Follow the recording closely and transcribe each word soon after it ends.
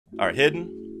All right,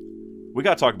 Hidden. We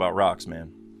got to talk about Rocks,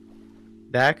 man.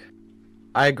 Dak,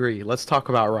 I agree. Let's talk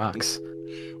about Rocks.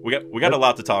 We got a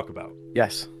lot to talk about.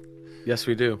 Yes. Yes,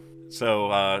 we do.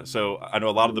 So so I know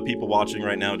a lot of the people watching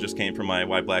right now just came from my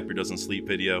Why Blackbeard Doesn't Sleep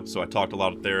video, so I talked a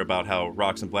lot there about how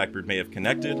Rocks and Blackbeard may have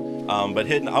connected. But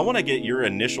Hidden, I want to get your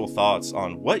initial thoughts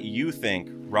on what you think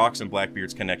Rocks and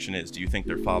Blackbeard's connection is. Do you think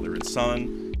they're father and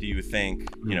son? Do you think,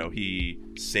 you know, he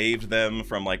saved them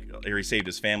from or he saved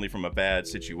his family from a bad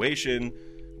situation?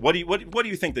 What do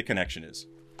you think the connection is?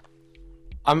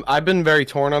 I've been very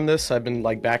torn on this. I've been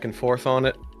like back and forth on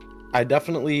it. I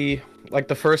definitely like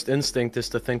the first instinct is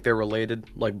to think they're related,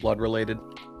 like blood related.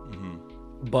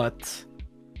 But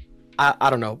I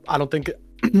don't know. I don't think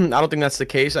I don't think that's the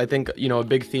case. I think, you know, a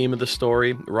big theme of the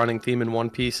story, running theme in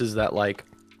One Piece is that like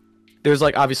there's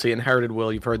like obviously inherited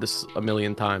will. You've heard this a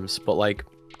million times, but like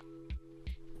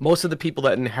most of the people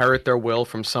that inherit their will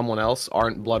from someone else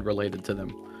aren't blood related to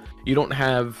them. You don't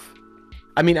have,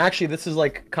 I mean, actually, this is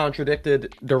like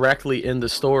contradicted directly in the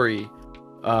story,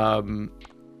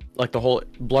 like the whole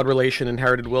blood relation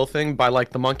inherited will thing by like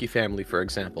the monkey family, for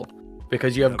example,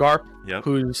 because you have Garp,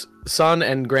 whose son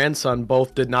and grandson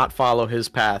both did not follow his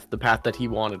path, the path that he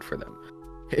wanted for them.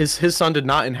 His son did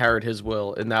not inherit his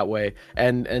will in that way,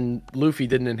 and Luffy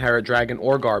didn't inherit Dragon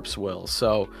or Garp's will.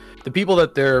 So the people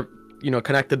that they're, you know,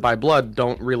 connected by blood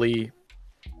don't really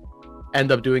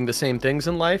end up doing the same things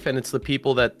in life, and it's the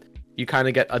people that you kind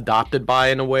of get adopted by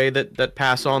in a way that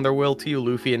pass on their will to you.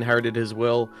 Luffy inherited his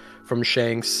will from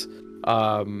Shanks.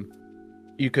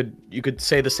 You could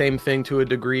say the same thing to a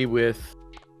degree with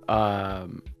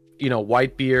you know,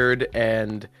 Whitebeard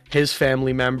and his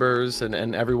family members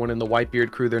and everyone in the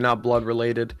Whitebeard crew. They're not blood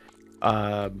related.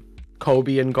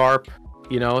 Kobe and Garp,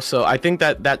 you know, so I think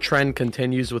that trend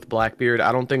continues with Blackbeard.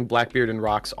 I don't think Blackbeard and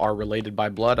Rocks are related by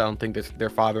blood. I don't think they're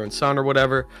father and son or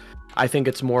whatever. I think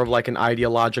it's more of like an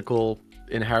ideological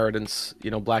inheritance.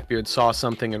 You know, Blackbeard saw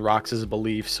something in Rocks'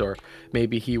 beliefs, or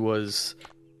maybe he was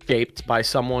shaped by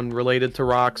someone related to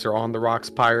Rocks or on the Rocks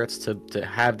pirates to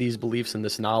have these beliefs and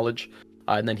this knowledge.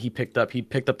 And then he picked up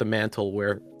the mantle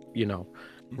where, you know,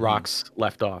 Rocks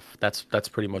left off. That's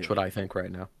pretty much what I think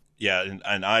right now. Yeah,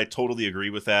 and I totally agree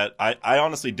with that. I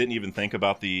honestly didn't even think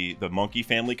about the monkey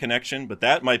family connection, but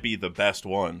that might be the best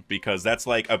one, because that's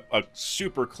like a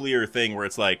super clear thing where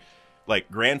it's like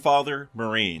grandfather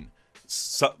Marine,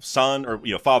 son, or,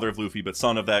 you know, father of Luffy, but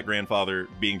son of that grandfather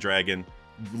being Dragon,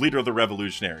 leader of the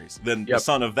revolutionaries. Then the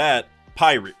son of that,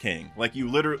 Pirate King. Like, you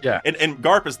literally, and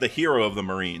Garp is the hero of the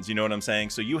Marines, you know what I'm saying?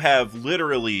 So you have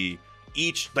literally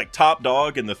each, like, top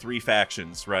dog in the three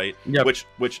factions, right? Which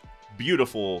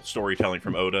beautiful storytelling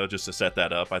from Oda, just to set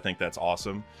that up. I think that's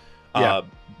awesome.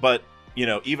 But, you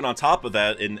know, even on top of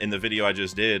that, in the video I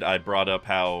just did, I brought up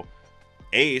how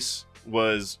Ace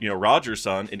was, you know, Roger's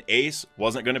son, and Ace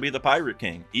wasn't going to be the Pirate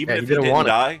King. Even if he didn't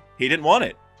die, he didn't want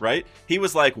it. Right? He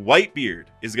was like, Whitebeard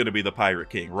is going to be the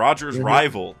Pirate King. Roger's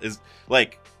rival is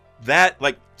like that.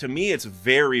 Like, to me, it's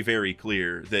very, very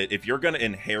clear that if you're going to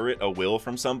inherit a will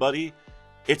from somebody,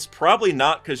 it's probably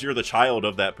not because you're the child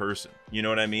of that person. You know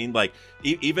what I mean? Like,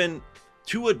 even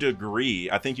to a degree,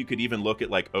 I think you could even look at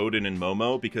like Odin and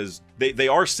Momo, because they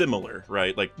are similar,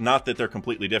 right? Like, not that they're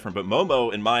completely different, but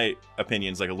Momo, in my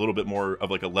opinion, is like a little bit more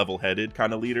of like a level-headed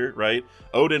kind of leader, right?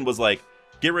 Odin was like,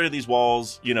 get rid of these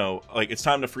walls, you know, like, it's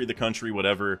time to free the country,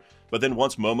 whatever. But then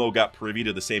once Momo got privy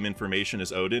to the same information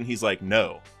as Odin, he's like,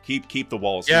 no, keep the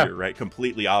walls here, right?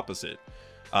 Completely opposite.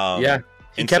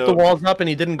 He kept the walls up, and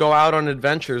he didn't go out on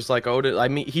adventures like Odin. I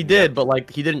mean, he did, but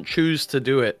like, he didn't choose to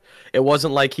do it. It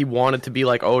wasn't like he wanted to be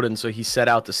like Odin, so he set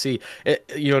out to sea.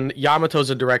 You know, Yamato's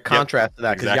a direct contrast to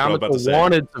that, because Yamato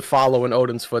wanted to follow in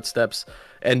Odin's footsteps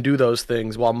and do those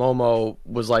things, while Momo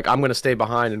was like, I'm going to stay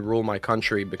behind and rule my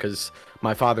country because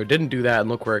my father didn't do that, and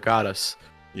look where it got us.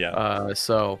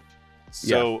 So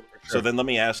then let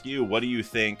me ask you, what do you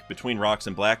think, between Rocks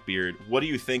and Blackbeard, what do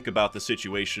you think about the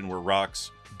situation where Rocks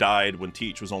died when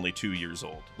Teach was only 2 years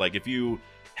old? Like, if you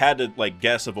had to like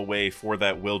guess of a way for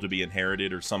that will to be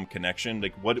inherited or some connection,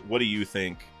 like, what do you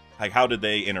think? Like, how did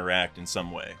they interact in some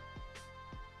way?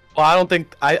 Well,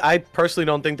 I personally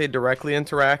don't think they directly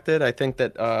interacted. I think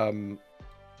that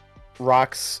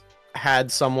Rocks had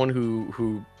someone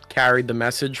who carried the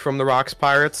message from the Rocks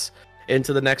pirates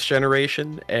into the next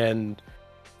generation. And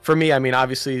for me, I mean,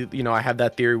 obviously, you know, I have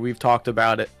that theory. We've talked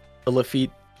about it, the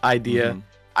Lafitte idea.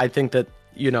 I think that,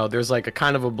 you know, there's like a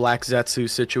kind of a Black Zetsu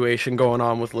situation going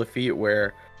on with Lafitte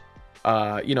where,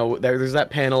 you know, there's that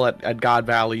panel at God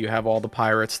Valley. You have all the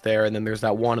pirates there, and then there's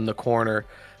that one in the corner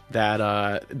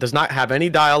that does not have any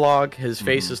dialogue. His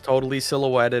face is totally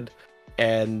silhouetted.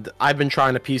 And I've been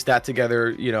trying to piece that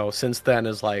together, you know, since then,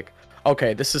 is like,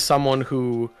 okay, this is someone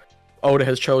who Oda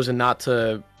has chosen not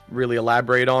to really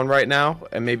elaborate on right now,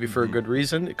 and maybe for a good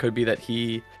reason. It could be that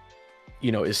he,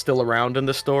 you know, is still around in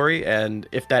the story, and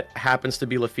if that happens to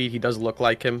be Lafitte, he does look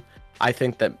like him. I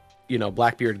think that, you know,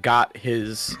 Blackbeard got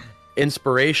his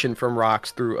inspiration from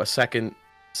Rocks through a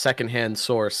secondhand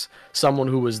source, someone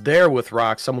who was there with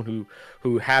Rocks, someone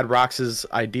who had Rox's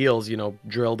ideals, you know,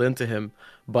 drilled into him,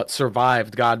 but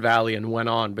survived God Valley and went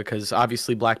on, because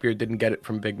obviously Blackbeard didn't get it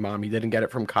from Big Mom, he didn't get it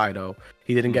from Kaido,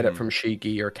 he didn't get it from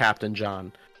Shiki or Captain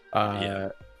John.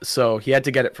 So he had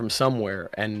to get it from somewhere,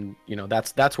 and you know,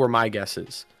 that's where my guess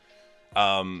is.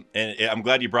 And I'm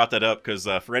glad you brought that up, because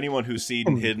for anyone who's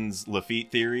seen Hidden's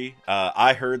Lafitte theory,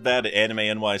 I heard that at Anime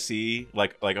NYC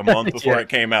like a month before it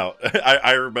came out.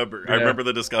 I remember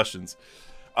the discussions.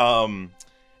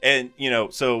 And you know,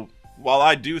 so while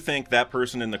I do think that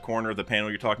person in the corner of the panel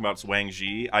you're talking about is Wang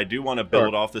Ji, I do want to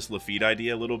build off this Lafitte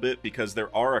idea a little bit, because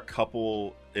there are a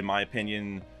couple, in my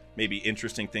opinion, maybe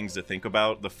interesting things to think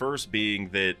about. The first being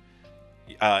that,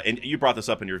 and you brought this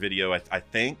up in your video, I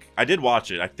think I did watch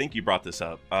it. I think you brought this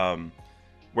up,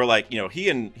 where, like, you know, he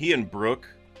and Brook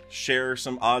share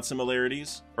some odd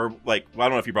similarities, or like, well, I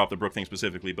don't know if you brought up the Brook thing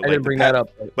specifically, but I didn't bring that up.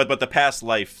 But the past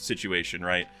life situation,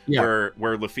 right? Yeah.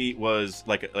 Where Lafitte was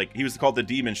like he was called the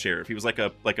demon sheriff. He was like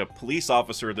a police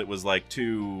officer that was like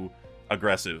too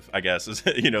aggressive, I guess, is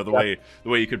you know, the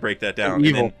way you could break that down.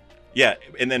 Evil.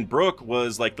 And then Brook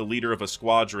was like the leader of a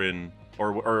squadron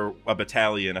or a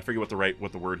battalion. I forget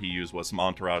what the word he used was, some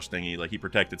entourage thingy. Like, he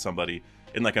protected somebody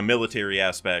in like a military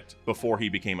aspect before he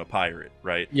became a pirate,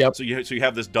 right? Yep. So you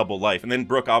have this double life, and then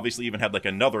Brook obviously even had like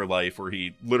another life where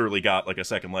he literally got like a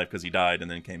second life because he died and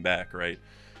then came back, right?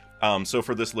 So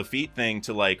for this Lafitte thing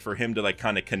to like, for him to like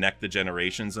kind of connect the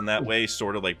generations in that way,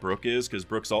 sort of like Brook is, because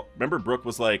remember Brook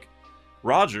was like,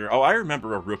 Roger, oh, I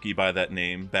remember a rookie by that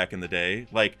name back in the day.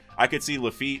 Like, I could see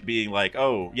Lafitte being like,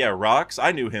 oh, yeah, Rocks,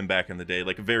 I knew him back in the day.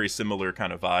 Like, a very similar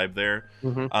kind of vibe there.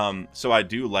 So I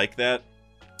do like that.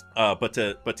 But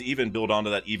to even build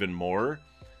onto that even more,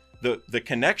 the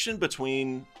connection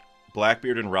between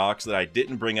Blackbeard and Rocks that I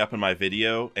didn't bring up in my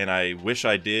video, and I wish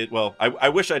I did. Well, I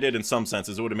wish I did in some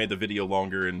senses. It would have made the video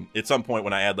longer, and at some point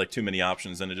when I add like too many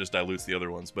options, then it just dilutes the other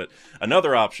ones. But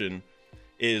another option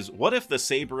is, what if the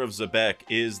Saber of Xebec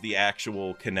is the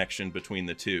actual connection between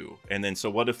the two? And then, so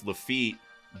what if Lafitte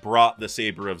brought the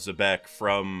Saber of Xebec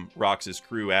from Rox's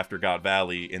crew after God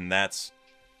Valley, and that's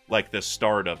like the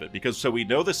start of it? Because, so we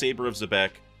know the Saber of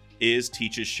Xebec is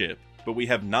Teach's ship, but we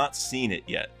have not seen it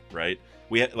yet, right?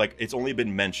 Like, it's only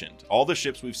been mentioned. All the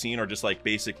ships we've seen are just like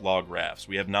basic log rafts.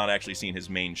 We have not actually seen his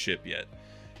main ship yet.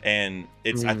 And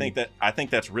it's, I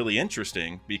think that's really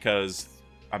interesting, because,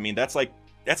 I mean, that's like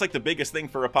the biggest thing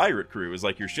for a pirate crew, is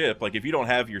like your ship. Like, if you don't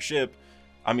have your ship,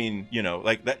 I mean, you know,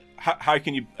 like that, how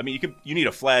can you, I mean, you need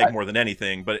a flag more than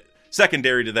anything, but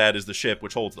secondary to that is the ship,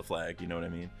 which holds the flag, you know what I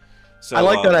mean? So I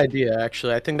like that idea,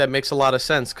 actually. I think that makes a lot of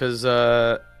sense, because,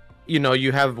 you know,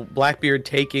 you have Blackbeard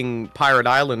taking Pirate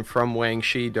Island from Wang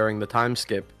Shi during the time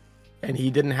skip, and he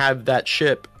didn't have that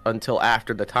ship until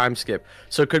after the time skip.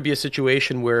 So it could be a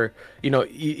situation where, you know,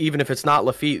 even if it's not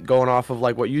Lafitte, going off of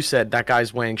like what you said, that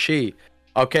guy's Wang Shi.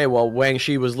 Okay, well, Wang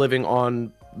Shi was living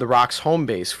on the Rock's home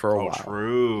base for a while.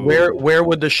 True. Where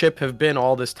would the ship have been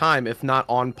all this time if not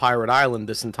on Pirate Island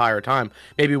this entire time?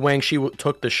 Maybe Wang Shi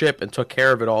took the ship and took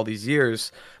care of it all these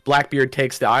years. Blackbeard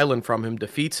takes the island from him,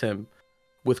 defeats him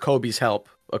with Kobe's help,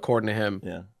 according to him.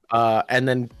 Yeah. And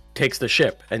then takes the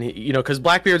ship. And he, you know, because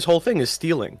Blackbeard's whole thing is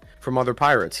stealing from other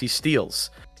pirates. He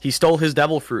steals. He stole his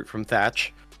devil fruit from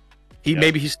Thatch.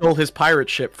 Maybe he stole his pirate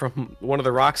ship from one of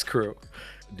the Rock's crew.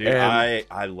 Dude, and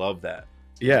I love that.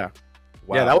 Yeah.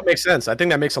 Wow. Yeah, that would make sense. I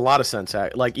think that makes a lot of sense.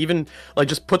 Like, even, like,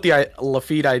 just put the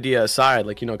Lafitte idea aside,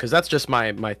 like, you know, because that's just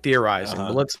my theorizing.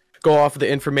 But let's go off of the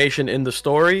information in the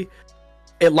story.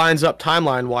 It lines up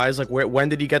timeline-wise. Like, when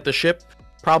did he get the ship?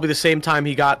 Probably the same time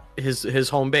he got his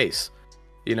home base,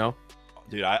 you know?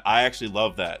 Dude, I actually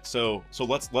love that. So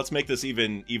let's make this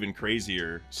even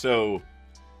crazier. So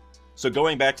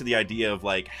going back to the idea of,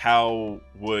 like, how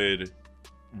would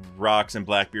Rocks and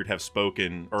Blackbeard have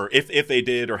spoken, or if they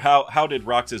did, or how did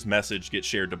Rox's message get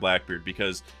shared to Blackbeard?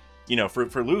 Because, you know,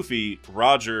 for Luffy,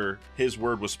 Roger, his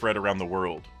word was spread around the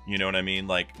world, you know what I mean?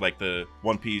 Like the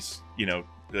One Piece, you know,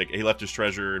 like he left his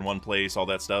treasure in one place, all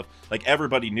that stuff. Like,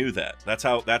 everybody knew that. That's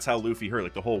how Luffy heard.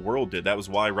 Like, the whole world did. That was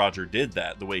why Roger did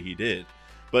that the way he did.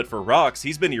 But for Rocks,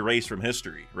 he's been erased from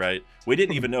history, right? We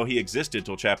didn't even know he existed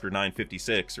till chapter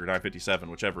 956 or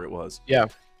 957, whichever it was. Yeah.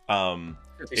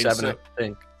 57, I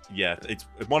think. yeah, it's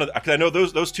one of the, 'cause I know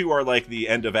those two are like the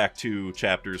end of Act 2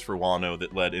 chapters for Wano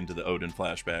that led into the Odin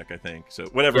flashback, I think. So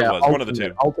whatever it was, Ultimate, one of the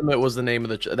two. Ultimate was the name of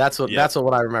the. That's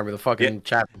what I remember. The fucking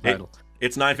chapter title.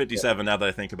 It's 957 now that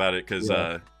I think about it, because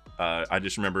I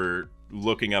just remember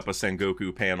looking up a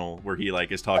Sengoku panel where he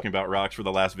like is talking about rocks for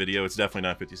the last video. It's definitely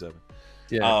 957.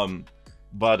 Yeah.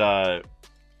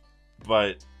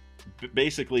 But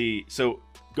basically, so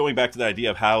going back to the idea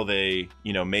of how they,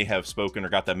 you know, may have spoken or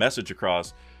got that message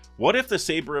across, what if the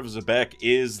Saber of Xebec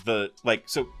is the, like,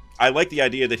 so I like the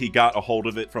idea that he got a hold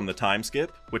of it from the time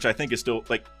skip, which I think is still,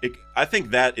 like, I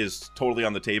think that is totally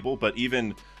on the table, but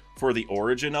even for the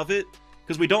origin of it,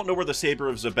 because we don't know where the Saber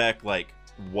of Xebec, like,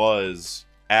 was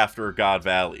after God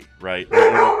Valley, right?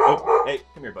 Oh, hey,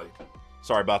 come here, buddy.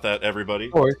 Sorry about that, everybody.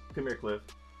 Come here, Cliff.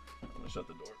 I'm gonna shut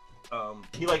the door.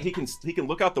 He can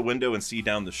look out the window and see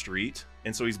down the street,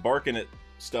 and so he's barking at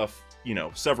stuff, you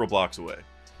know, several blocks away.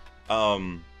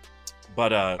 But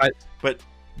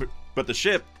the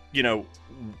ship, you know,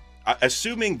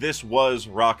 assuming this was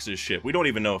Rox's ship, we don't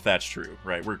even know if that's true,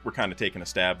 right? We're kind of taking a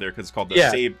stab there because it's called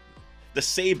the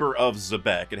Saber of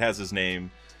Xebec. It has his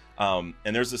name, and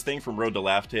there's this thing from Road to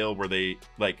Laugh Tale where they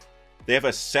have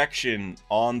a section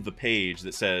on the page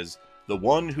that says the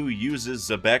one who uses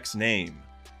Xebec's name.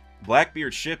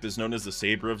 Blackbeard's ship is known as the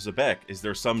Saber of Xebec. Is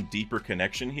there some deeper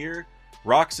connection here?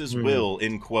 Rox's will,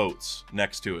 in quotes,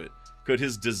 next to it. Could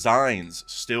his designs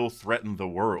still threaten the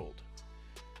world?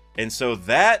 And so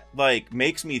that, like,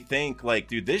 makes me think, like,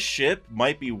 dude, this ship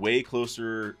might be way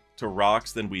closer to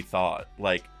Rox than we thought.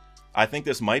 Like, I think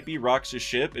this might be Rox's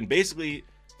ship, and basically,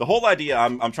 the whole idea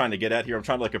I'm trying to get at here, I'm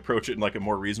trying to, like, approach it in, like, a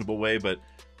more reasonable way, but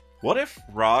what if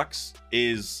Rox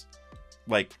is,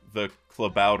 like, the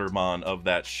Klabautermann of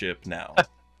that ship now,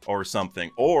 or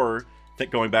something? Or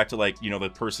going back to, like, you know, the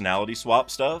personality swap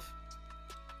stuff,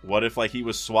 what if, like, he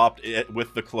was swapped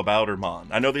with the Klabautermann?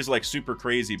 I know these are, like, super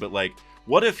crazy, but, like,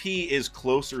 what if he is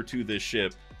closer to this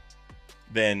ship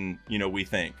than, you know, we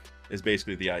think, is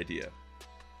basically the idea.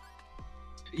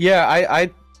 Yeah,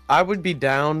 I would be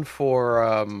down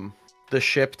for the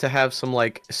ship to have some,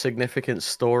 like, significant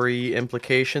story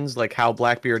implications, like how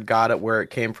Blackbeard got it, where it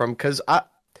came from, because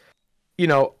you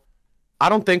know, I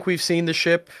don't think we've seen the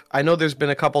ship. I know there's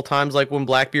been a couple times, like when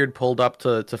Blackbeard pulled up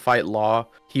to fight Law,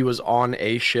 he was on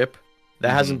a ship. That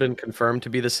hasn't been confirmed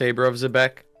to be the Saber of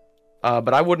Xebec.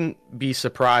 But I wouldn't be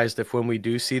surprised if when we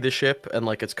do see the ship and,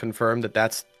 like, it's confirmed that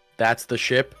that's the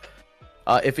ship,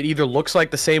 if it either looks like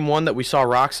the same one that we saw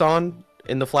Rox on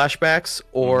in the flashbacks,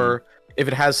 or if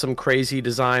it has some crazy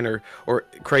design or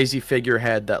crazy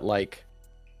figurehead that, like,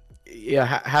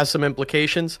 has some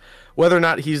implications. Whether or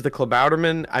not he's the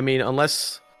Klabautermann, I mean,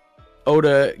 unless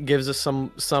Oda gives us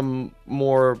some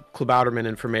more Klabautermann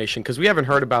information, because we haven't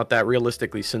heard about that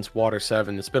realistically since Water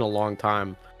 7. It's been a long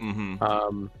time.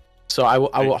 So I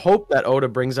will hope that Oda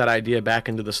brings that idea back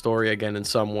into the story again in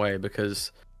some way,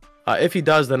 because if he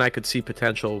does, then I could see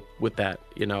potential with that,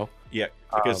 you know? Yeah,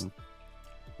 because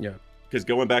because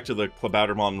going back to the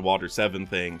Klabautermann and Water 7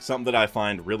 thing, something that I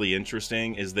find really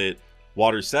interesting is that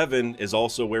Water 7 is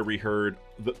also where we heard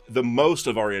the most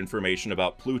of our information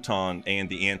about Pluton and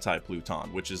the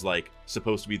anti-Pluton, which is, like,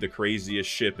 supposed to be the craziest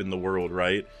ship in the world,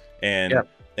 right? And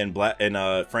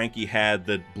Frankie had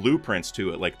the blueprints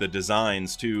to it, like the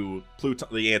designs to Pluton,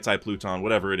 the anti-Pluton,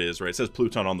 whatever it is, right? It says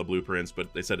Pluton on the blueprints,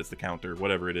 but they said it's the counter,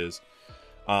 whatever it is.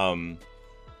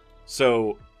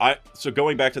 So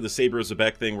going back to the Saber of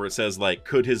Xebec thing, where it says, like,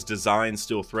 could his design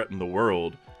still threaten the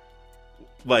world?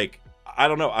 Like, I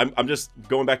don't know. I'm just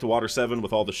going back to Water 7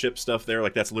 with all the ship stuff there.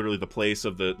 Like, that's literally the place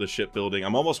of the shipbuilding.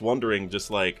 I'm almost wondering, just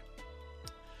like,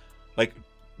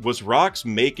 was Rox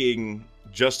making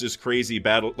just as crazy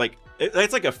battle? Like,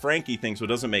 it's like a Frankie thing, so it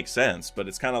doesn't make sense. But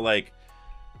it's kind of like,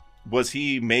 was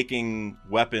he making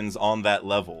weapons on that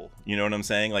level? You know what I'm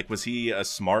saying? Like, was he a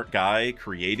smart guy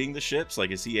creating the ships?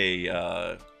 Like, is he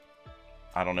a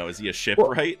I don't know, is he a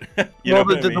shipwright?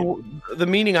 The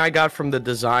meaning I got from the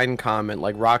design comment,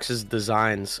 like Rox's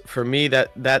designs, for me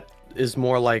that is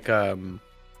more like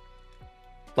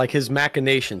his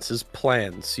machinations, his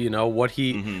plans, you know, what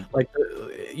he like,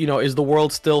 you know, is the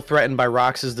world still threatened by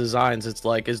Rox's designs? It's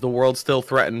like, is the world still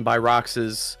threatened by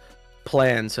Rox's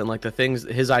plans and, like, the things,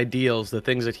 his ideals, the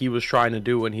things that he was trying to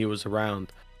do when he was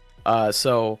around.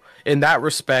 So in that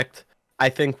respect, I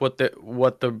think what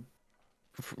the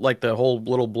like the whole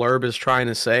little blurb is trying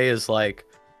to say is, like,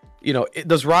 you know,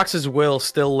 does Rox's will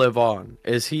still live on?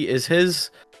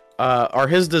 Are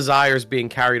his desires being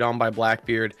carried on by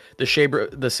Blackbeard? The Saber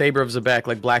of Xebec,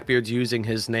 like, Blackbeard's using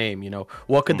his name, you know,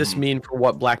 what could this mean for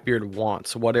what Blackbeard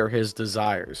wants? What are his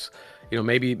desires? You know,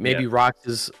 maybe Rox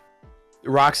is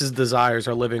Rox's desires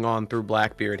are living on through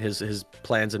Blackbeard, his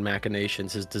plans and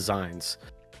machinations, his designs.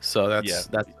 So that's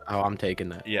how I'm taking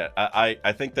that. Yeah,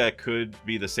 I think that could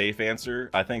be the safe answer.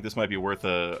 I think this might be worth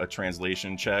a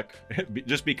translation check,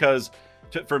 just because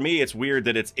for me it's weird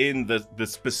that it's in the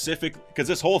specific, because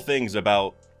this whole thing's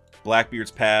about Blackbeard's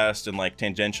past and like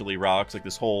tangentially Rocks, like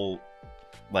this whole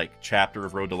like chapter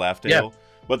of Road to Laughdale. Yeah.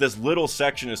 But this little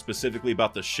section is specifically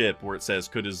about the ship where it says,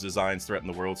 could his designs threaten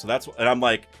the world? So that's, and I'm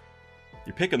like,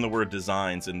 you're picking the word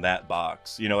designs in that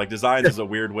box. You know, like designs is a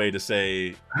weird way to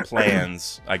say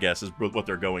plans, I guess, is what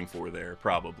they're going for there,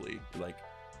 probably. Like,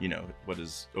 you know, what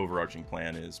his overarching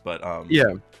plan is. But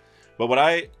yeah. But what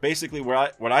I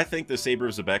think the Saber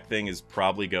of Xebec thing is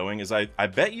probably going is I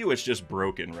bet you it's just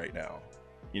broken right now.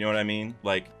 You know what I mean?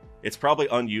 Like, it's probably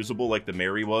unusable like the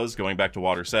Mary was, going back to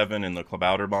Water 7 and the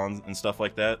Klabauterbahn and stuff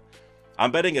like that.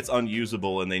 I'm betting it's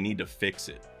unusable and they need to fix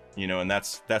it. You know, and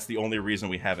that's the only reason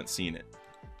we haven't seen it.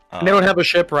 They don't have a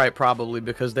shipwright probably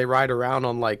because they ride around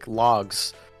on like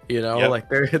logs. You know, like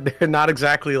they're not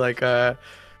exactly like a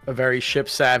very ship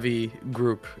savvy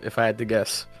group, if I had to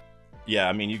guess. Yeah,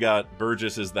 I mean, you got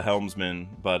Burgess as the helmsman,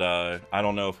 but I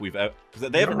don't know if we've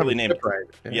they haven't really named.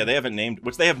 Yeah, they haven't named,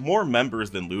 which they have more members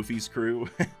than Luffy's crew.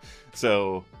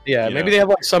 So yeah, maybe they have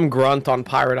like some grunt on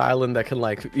Pirate Island that can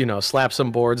like, you know, slap some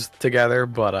boards together,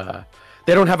 but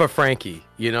they don't have a Frankie,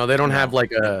 you know, they don't have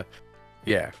like a,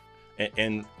 yeah.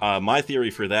 And my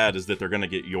theory for that is that they're going to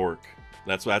get York.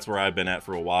 That's where I've been at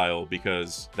for a while,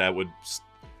 because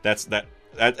that's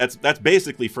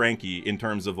basically Frankie in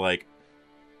terms of like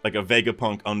a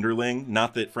Vegapunk underling.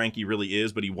 Not that Frankie really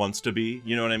is, but he wants to be.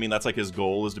 You know what I mean? That's like his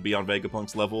goal, is to be on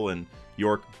Vegapunk's level, and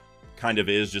York kind of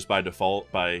is just by default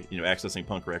by, you know, accessing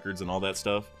Punk records and all that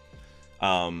stuff.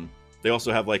 They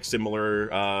also have like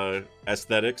similar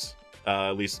aesthetics.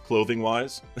 At least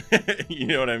clothing-wise, you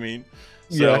know what I mean?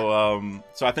 So,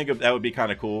 so I think that would be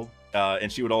kind of cool.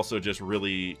 And she would also just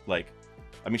really, like,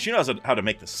 I mean, she knows how to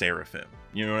make the Seraphim.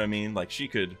 You know what I mean? Like, she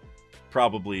could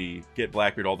probably get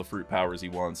Blackbeard all the fruit powers he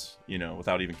wants, you know,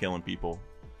 without even killing people.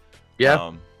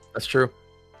 Yeah, that's true.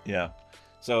 Yeah.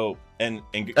 So, and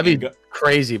that'd be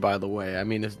crazy, by the way. I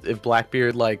mean, if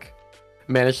Blackbeard, like,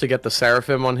 managed to get the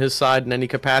Seraphim on his side in any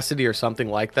capacity or something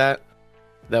like that,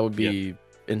 that would be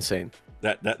insane.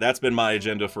 That's been my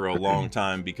agenda for a long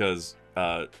time, because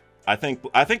I think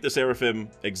the Seraphim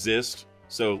exist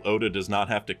so Oda does not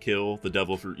have to kill the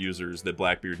devil fruit users that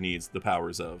Blackbeard needs the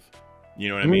powers of. You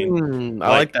know what I mean? I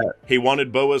like that. He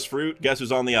wanted Boa's fruit. Guess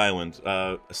who's on the island?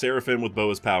 A Seraphim with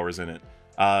Boa's powers in it.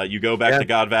 You go back to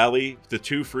God Valley. The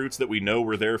two fruits that we know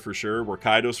were there for sure were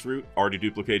Kaido's fruit, already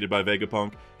duplicated by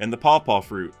Vegapunk, and the Pawpaw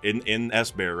fruit in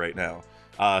S-Bear right now.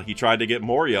 He tried to get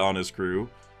Moria on his crew.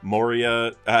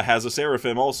 Moria has a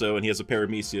Seraphim also, and he has a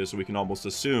Paramecia, so we can almost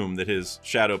assume that his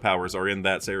shadow powers are in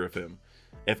that Seraphim.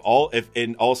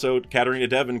 And also Katarina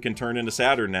Devon can turn into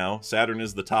Saturn now. Saturn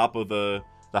is the top of the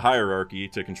hierarchy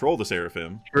to control the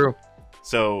Seraphim. True.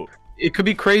 So it could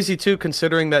be crazy too,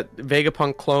 considering that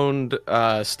Vegapunk cloned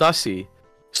Stussy.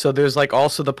 So there's like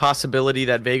also the possibility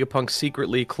that Vegapunk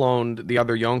secretly cloned the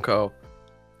other Yonko,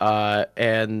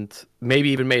 and maybe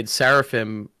even made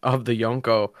Seraphim of the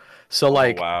Yonko. So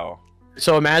like, wow.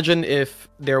 So imagine if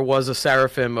there was a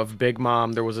Seraphim of Big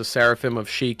Mom, there was a Seraphim of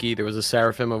Shiki, there was a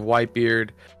Seraphim of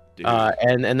Whitebeard,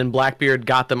 and then Blackbeard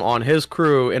got them on his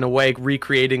crew, in a way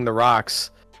recreating the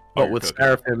Rocks, but with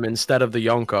Seraphim instead of the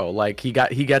Yonko. Like he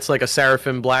gets like a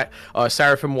Seraphim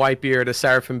Seraphim Whitebeard, a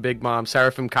Seraphim Big Mom,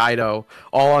 Seraphim Kaido,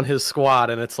 all on his squad,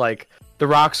 and it's like the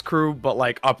Rocks crew, but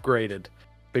like upgraded,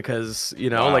 because, you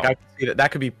know, like I can see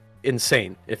that could be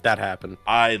insane if that happened.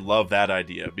 I love that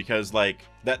idea, because like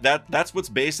that's what's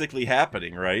basically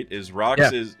happening, right? Is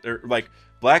Rocks is, or like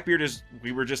Blackbeard is,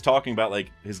 we were just talking about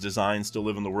like his designs still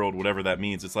live in the world, whatever that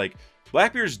means. It's like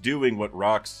Blackbeard's doing what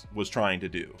Rocks was trying to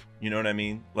do. You know what I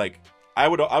mean? Like I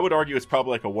would argue it's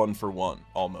probably like a 1-for-1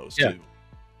 almost too.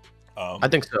 I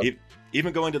think so.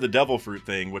 Even going to the devil fruit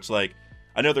thing, which like,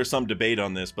 I know there's some debate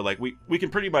on this, but like we can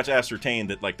pretty much ascertain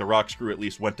that like the Rocks crew at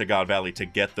least went to God Valley to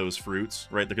get those fruits,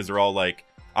 right? Because they're all like,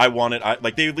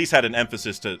 like they at least had an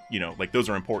emphasis to, you know, like those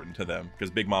are important to them, because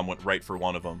Big Mom went right for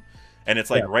one of them. And it's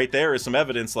like right there is some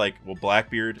evidence like, well,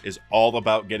 Blackbeard is all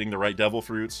about getting the right devil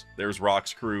fruits. There's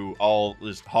Rocks crew all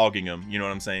just hogging them, you know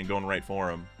what I'm saying, going right for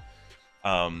them.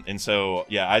 And so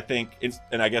yeah, I think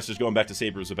and I guess just going back to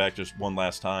Saber of Xebec just one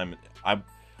last time,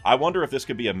 I wonder if this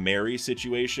could be a Mary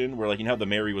situation where, like, you know how the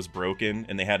Mary was broken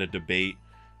and they had a debate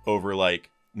over, like,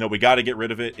 no, we got to get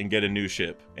rid of it and get a new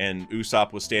ship. And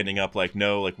Usopp was standing up like,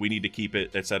 no, like we need to keep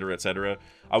it, etc., etc.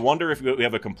 I wonder if we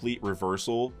have a complete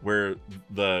reversal where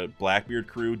the Blackbeard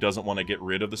crew doesn't want to get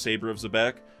rid of the Saber of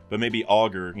Xebec, but maybe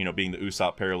Augur, you know, being the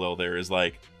Usopp parallel there, is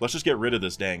like, let's just get rid of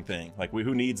this dang thing. Like,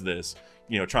 who needs this?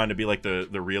 You know, trying to be like the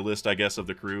realist, I guess, of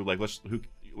the crew. Like,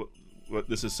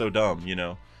 this is so dumb, you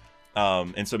know.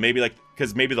 And so maybe like,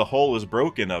 because maybe the hull is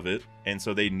broken of it, and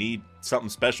so they need something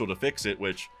special to fix it,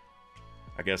 which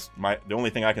I guess the only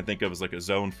thing I can think of is like a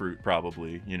zone fruit,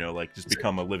 probably, you know, like just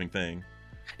become a living thing.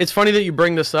 It's funny that you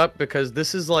bring this up, because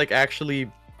this is like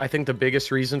actually, I think, the biggest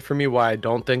reason for me why I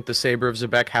don't think the Saber of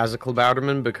Xebec has a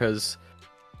Klabauterman, because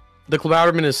the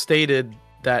Klabauterman has stated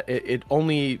that it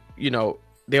only, you know,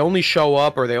 they only show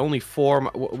up, or they only form,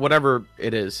 whatever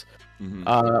it is,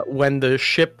 when the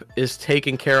ship is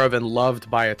taken care of and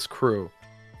loved by its crew.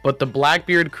 But the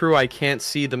Blackbeard crew, I can't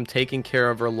see them taking care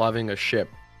of or loving a ship.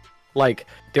 Like,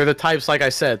 they're the types, like I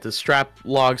said, to strap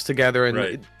logs together,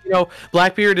 and you know,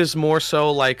 Blackbeard is more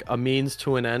so like a means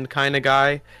to an end kind of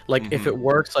guy. Like, if it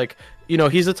works, like, you know,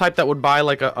 he's the type that would buy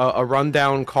like a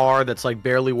rundown car that's like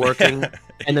barely working,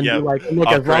 and then be like, look,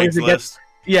 as long as it gets,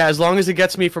 as long as it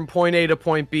gets me from point A to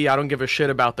point B, I don't give a shit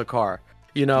about the car.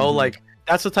 You know, like,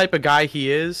 that's the type of guy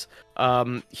he is.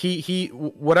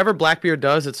 Whatever Blackbeard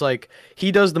does, it's like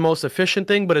he does the most efficient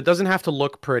thing, but it doesn't have to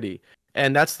look pretty.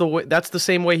 And that's the way, that's the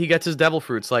same way he gets his devil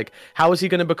fruits. Like, how is he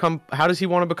going to become, how does he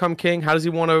want to become king? How does he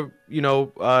want to, you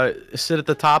know, sit at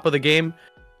the top of the game?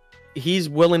 He's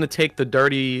willing to take the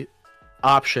dirty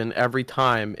option every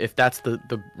time if that's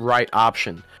the right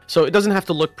option. So it doesn't have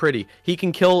to look pretty. He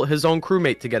can kill his own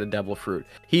crewmate to get a devil fruit.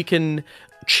 He can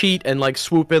cheat and like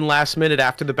swoop in last minute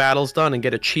after the battle's done and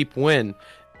get a cheap win,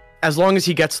 as long as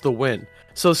he gets the win.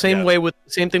 So same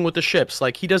thing with the ships.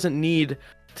 Like, he doesn't need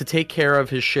to take care of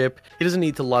his ship. He doesn't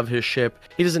need to love his ship.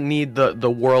 He doesn't need the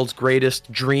world's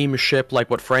greatest dream ship like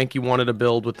what Frankie wanted to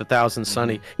build with the Thousand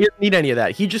Sunny. He doesn't need any of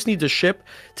that. He just needs a ship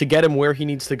to get him where he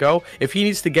needs to go. If he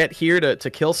needs to get here to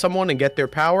kill someone and get their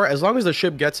power, as long as the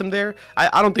ship gets him there,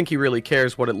 I don't think he really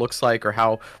cares what it looks like or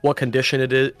what condition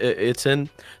it's in.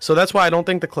 So that's why I don't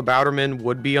think the Klabauterman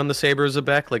would be on the Saber of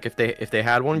Xebec, like if they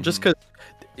had one, just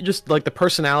like the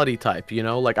personality type, you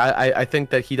know. Like, I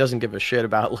think that he doesn't give a shit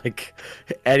about like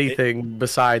anything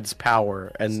besides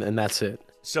power, and that's it.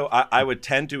 So I would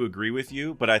tend to agree with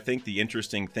you, but I think the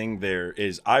interesting thing there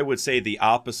is I would say the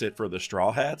opposite for the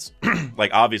Straw Hats.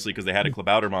 Like, obviously, because they had a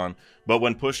Klabauterman, but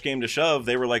when push came to shove,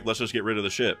 they were like, let's just get rid of the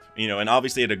ship, you know, and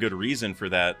obviously had a good reason for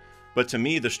that. But to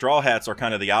me, the Straw Hats are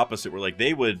kind of the opposite, where like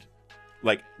they would,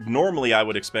 like, normally I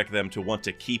would expect them to want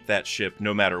to keep that ship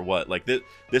no matter what. Like,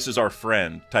 this is our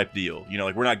friend type deal. You know,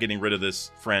 like, we're not getting rid of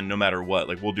this friend no matter what.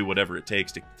 Like, we'll do whatever it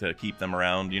takes to keep them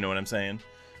around. You know what I'm saying?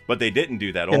 But they didn't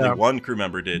do that. Only one crew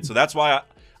member did. So that's why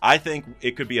I think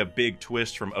it could be a big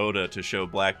twist from Oda to show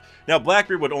Now,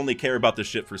 Blackbeard would only care about the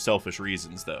ship for selfish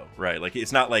reasons, though, right? Like,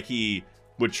 it's not like he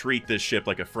would treat this ship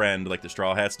like a friend like the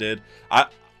Straw Hats did.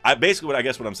 I basically, what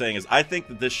I'm saying is, I think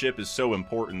that this ship is so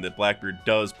important that Blackbeard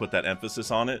does put that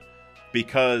emphasis on it,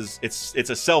 because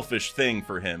it's a selfish thing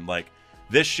for him. Like,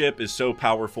 this ship is so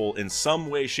powerful in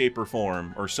some way, shape, or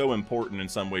form, or so important in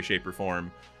some way, shape, or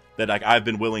form, that like I've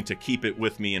been willing to keep it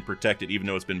with me and protect it, even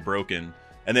though it's been broken.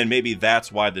 And then maybe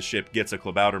that's why the ship gets a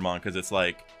Klabauterman, because it's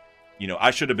like, you know,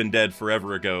 I should have been dead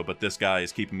forever ago, but this guy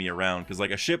is keeping me around. Because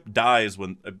like a ship dies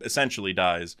essentially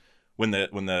dies when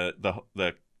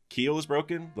the keel is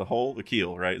broken. The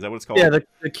keel, right? Is that what it's called? Yeah,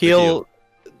 the keel.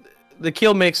 The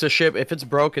keel makes a ship, if it's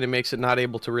broken, it makes it not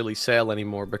able to really sail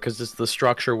anymore, because it's the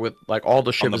structure with like all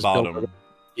the ship is built with a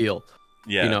keel.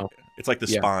 Yeah, you know, it's like the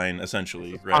spine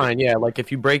essentially. Right? Spine, yeah. Like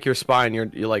if you break your spine, you're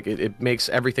like it makes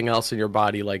everything else in your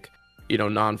body like, you know,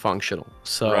 non-functional.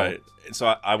 So right. So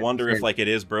I wonder if like it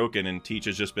is broken and Teach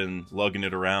has just been lugging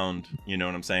it around. You know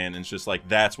what I'm saying? And it's just like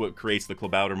that's what creates the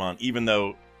Klabauterman, even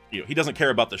though, you know, he doesn't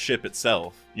care about the ship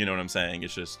itself. You know what I'm saying?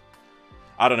 It's just,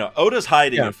 I don't know. Oda's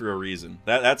hiding it for a reason.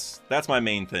 That's my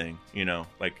main thing. You know,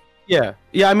 like. Yeah.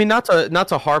 I mean, not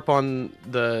to harp on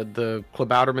the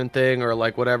Klabauterman thing or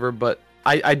like whatever, but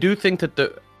I do think that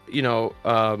the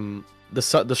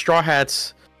Straw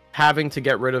Hats having to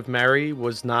get rid of Mary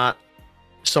was not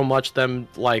so much them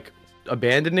like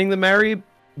abandoning the Mary.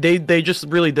 They just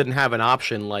really didn't have an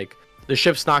option. Like, the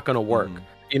ship's not going to work.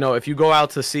 You know, if you go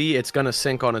out to sea, it's going to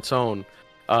sink on its own.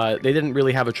 They didn't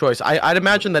really have a choice. I'd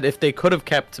imagine that if they could have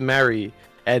kept Mary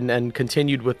and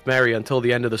continued with Mary until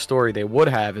the end of the story, they would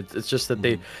have. It's just that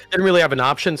they didn't really have an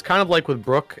option. It's kind of like with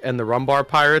Brook and the Rumbar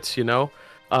Pirates, you know,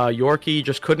 Yorkie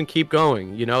just couldn't keep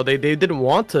going. You know, they didn't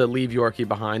want to leave Yorkie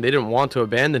behind. They didn't want to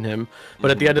abandon him.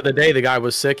 But at the end of the day, the guy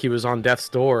was sick. He was on death's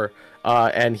door,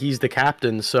 and he's the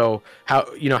captain. So how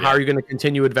are you going to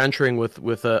continue adventuring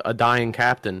with a dying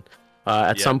captain?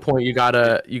 At some point, you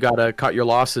gotta cut your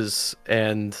losses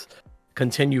and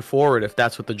continue forward if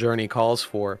that's what the journey calls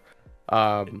for.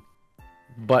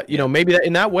 But maybe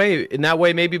in that way,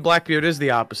 maybe Blackbeard is the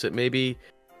opposite. Maybe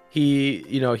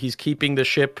he's keeping the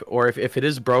ship, or if it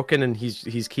is broken and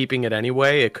he's keeping it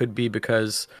anyway, it could be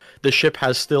because the ship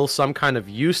has still some kind of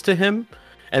use to him.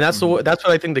 And that's what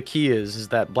I think the key is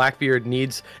that Blackbeard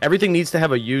everything needs to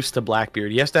have a use to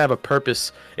Blackbeard. He has to have a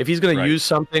purpose. If he's going to use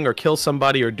something or kill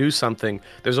somebody or do something,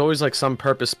 there's always like some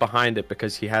purpose behind it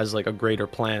because he has like a greater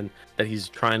plan that he's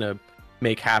trying to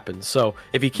make happen. So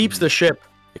if he keeps the ship,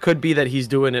 it could be that he's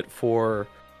doing it for,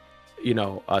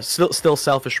 still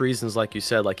selfish reasons, like you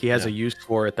said. Like he has a use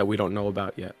for it that we don't know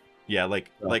about yet. Yeah, like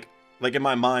in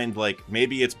my mind, like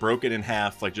maybe it's broken in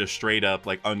half, like just straight up,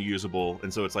 like unusable,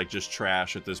 and so it's like just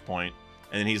trash at this point.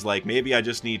 And then he's like, maybe I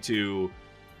just need to,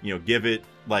 give it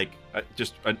like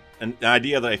just an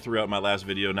idea that I threw out in my last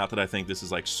video. Not that I think this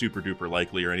is like super duper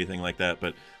likely or anything like that,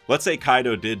 but let's say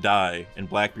Kaido did die and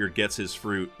Blackbeard gets his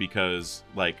fruit because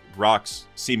like Rocks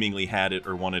seemingly had it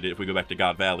or wanted it. If we go back to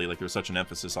God Valley, like there's such an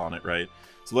emphasis on it, right?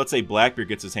 So let's say Blackbeard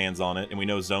gets his hands on it, and we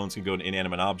know zones can go into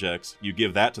inanimate objects. You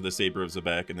give that to the Saber of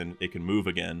Xebec, and then it can move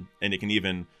again. And it can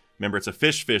even, remember, it's a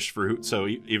fish fruit, so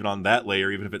even on that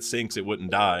layer, even if it sinks, it wouldn't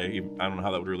die. I don't know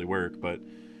how that would really work, but...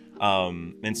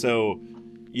 and so,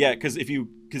 yeah, because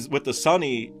with the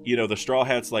Sunny, the Straw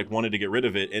Hats, like, wanted to get rid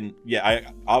of it, and,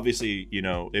 yeah, obviously,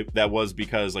 that was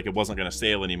because, like, it wasn't going to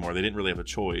sail anymore. They didn't really have a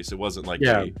choice. It wasn't like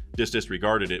they just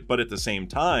disregarded it. But at the same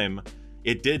time...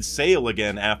 it did sail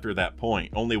again after that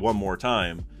point, only one more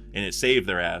time, and it saved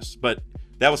their ass. But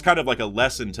that was kind of like a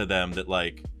lesson to them that,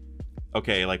 like,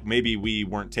 okay, like, maybe we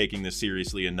weren't taking this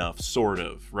seriously enough, sort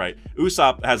of, right?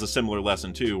 Usopp has a similar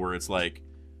lesson, too, where it's like,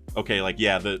 okay, like,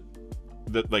 yeah,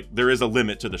 like, there is a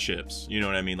limit to the ships, you know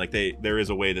what I mean? Like, there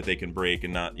is a way that they can break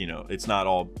and not, it's not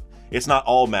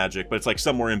all magic, but it's, like,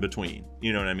 somewhere in between,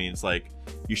 you know what I mean? It's like,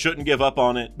 you shouldn't give up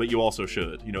on it, but you also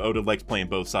should. Oda likes playing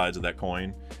both sides of that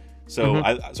coin. So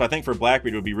I think for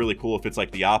Blackbeard it would be really cool if it's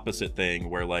like the opposite thing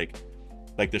where like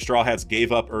the Straw Hats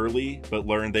gave up early but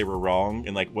learned they were wrong,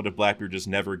 and like what if Blackbeard just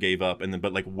never gave up and then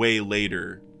but like way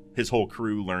later his whole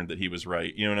crew learned that he was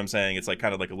right. You know what I'm saying? It's like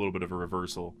kind of like a little bit of a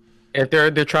reversal. If they're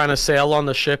trying to sail on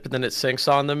the ship and then it sinks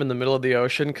on them in the middle of the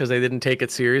ocean because they didn't take it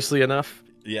seriously enough.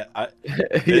 Yeah,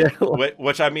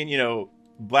 which I mean,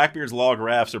 Blackbeard's log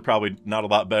rafts are probably not a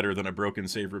lot better than a broken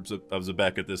Saber of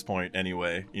Xebec at this point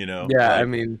anyway, Yeah, like, I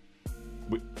mean...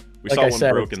 We like saw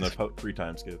one broke in the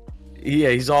 3-time skip.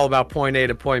 Yeah, he's all about point A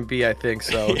to point B, I think.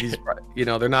 So he's,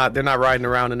 they're not riding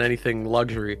around in anything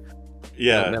luxury.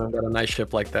 Yeah, they don't got a nice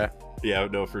ship like that. Yeah,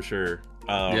 no, for sure.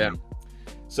 Yeah.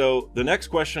 So the next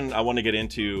question I want to get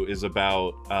into is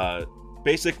about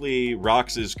basically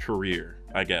Rox's career,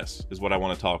 I guess, is what I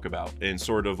want to talk about, and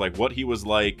sort of like what he was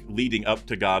like leading up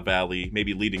to God Valley,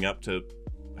 maybe leading up to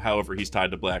however he's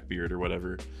tied to Blackbeard or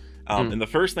whatever. And the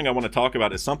first thing I want to talk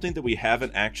about is something that we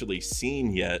haven't actually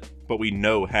seen yet, but we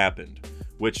know happened,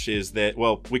 which is that,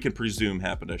 well, we can presume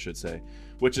happened, I should say,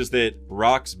 which is that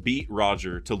Rocks beat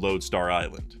Roger to Lodestar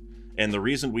Island. And the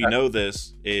reason we know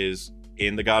this is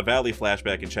in the God Valley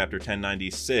flashback in chapter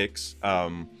 1096,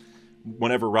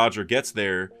 whenever Roger gets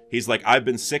there, he's like, I've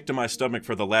been sick to my stomach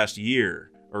for the last year.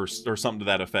 Or something to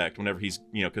that effect, whenever he's,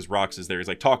 because Rocks is there. He's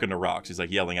like talking to Rocks. He's like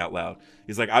yelling out loud.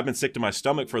 He's like, I've been sick to my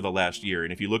stomach for the last year.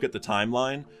 And if you look at the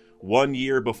timeline, 1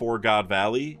 year before God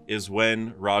Valley is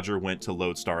when Roger went to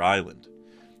Lodestar Island.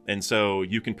 And so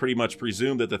you can pretty much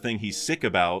presume that the thing he's sick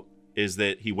about is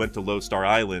that he went to Lodestar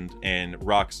Island and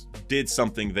Rocks did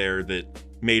something there that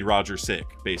made Roger sick,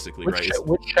 basically, right?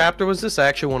 Which chapter was this? I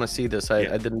actually want to see this.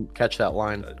 I didn't catch that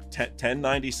line.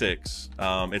 1096.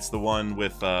 It's the one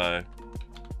with...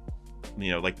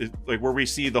 like where we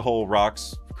see the whole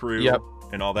Rocks crew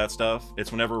and all that stuff.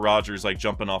 It's whenever Roger's like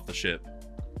jumping off the ship.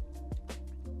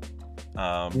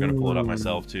 I'm gonna pull it up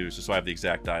myself too, just so I have the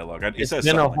exact dialogue.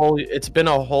 It's been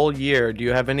a whole year. Do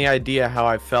you have any idea how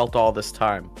I felt all this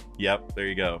time? Yep, there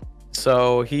you go.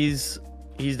 So he's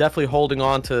definitely holding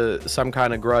on to some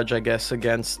kind of grudge, I guess,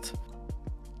 against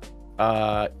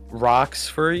Rocks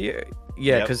for a year.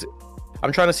 Yeah, because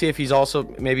I'm trying to see if he's also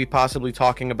maybe possibly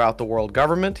talking about the world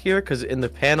government here, because in the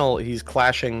panel he's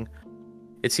clashing.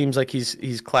 It seems like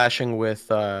he's clashing with,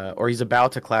 or he's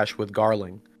about to clash with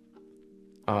Garling.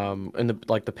 In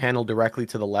the panel directly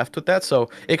to the left with that, so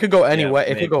it could go anyway.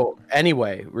 It could go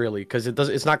anyway, really, because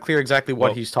it's not clear exactly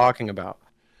what he's talking about.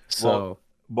 So,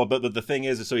 but the thing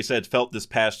is, so he said felt this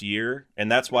past year,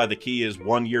 and that's why the key is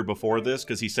 1 year before this,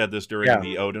 because he said this during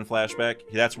the Odin flashback.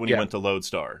 That's when he went to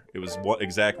Lodestar. It was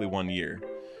exactly 1 year.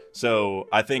 So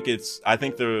I think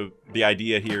the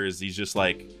idea here is he's just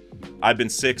like, I've been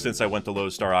sick since I went to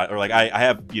Lodestar, or like I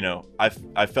have, you know,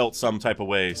 I felt some type of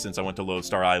way since I went to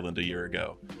Lodestar Island a year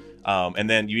ago. And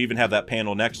then you even have that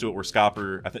panel next to it where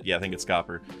Scopper, I think it's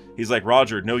Scopper. He's like,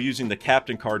 Roger, no using the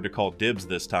captain card to call dibs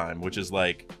this time, which is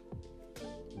like,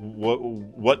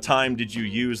 what time did you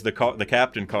use the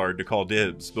captain card to call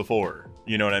dibs before?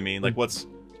 You know what I mean? Like,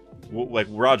 like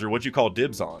Roger, what'd you call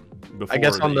dibs on before? I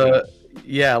guess on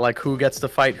like who gets to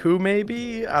fight who,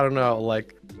 maybe? I don't know.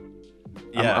 Like,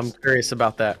 yes. I'm curious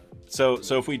about that. So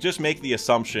if we just make the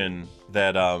assumption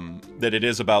that that it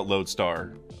is about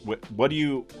Lodestar, what do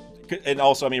you? And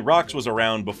also, I mean, Rocks was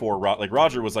around before like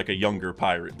Roger was like a younger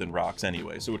pirate than Rocks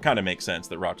anyway, so it would kind of make sense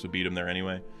that Rocks would beat him there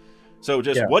anyway. So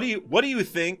just what do you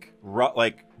think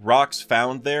like Rocks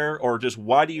found there, or just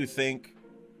why do you think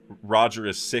Roger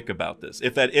is sick about this?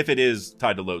 If it is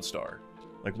tied to Lodestar,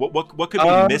 like what could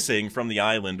be missing from the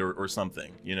island or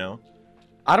something, you know?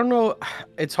 I don't know.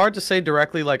 It's hard to say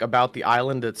directly like about the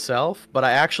island itself, but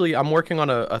I'm working on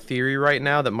a theory right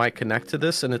now that might connect to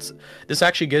this, and this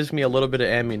actually gives me a little bit of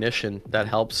ammunition that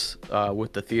helps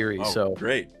with the theory. Oh, so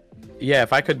great. Yeah,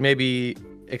 if I could maybe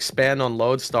expand on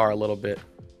Lodestar a little bit.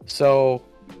 So,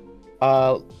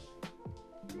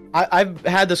 I've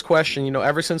had this question, you know,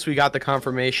 ever since we got the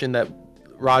confirmation that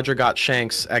Roger got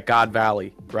Shanks at God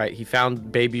Valley, right? He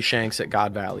found baby Shanks at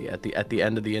God Valley at the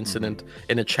end of the incident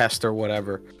in a chest or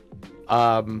whatever.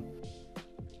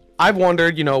 I've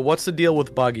wondered, you know, what's the deal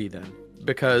with Buggy then?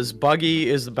 Because Buggy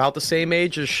is about the same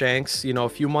age as Shanks, you know, a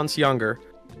few months younger.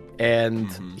 And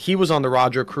he was on the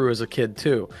Roger crew as a kid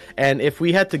too. And if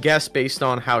we had to guess based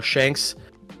on how Shanks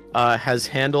has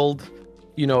handled,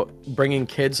 you know, bringing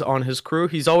kids on his crew,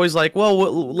 he's always like, well,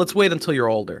 let's wait until you're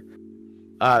older.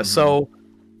 So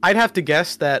I'd have to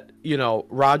guess that, you know,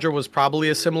 Roger was probably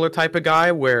a similar type of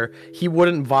guy where he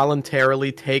wouldn't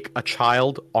voluntarily take a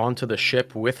child onto the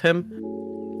ship with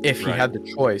him if he had the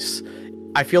choice.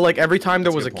 I feel like every time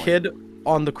there was a kid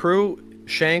on the crew,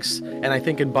 Shanks, and I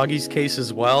think in Buggy's case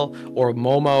as well, or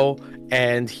Momo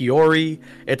and Hiyori,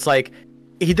 it's like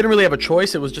he didn't really have a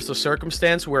choice. It was just a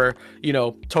circumstance where, you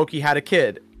know, Toki had a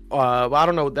kid. I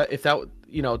don't know if that,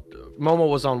 you know, Momo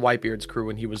was on Whitebeard's crew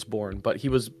when he was born, but he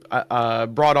was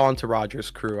brought on to Roger's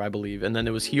crew, I believe. And then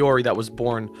it was Hiyori that was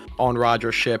born on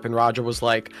Roger's ship, and Roger was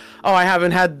like, "Oh, I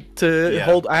haven't had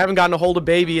to I haven't gotten to hold a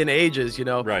baby in ages, you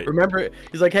know. Right. Remember?"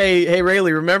 He's like, "Hey,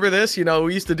 Rayleigh, remember this? You know,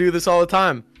 we used to do this all the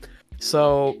time."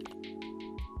 So,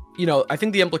 you know, I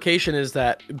think the implication is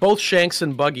that both Shanks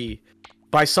and Buggy,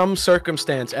 by some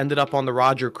circumstance, ended up on the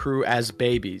Roger crew as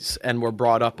babies and were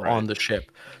brought up on the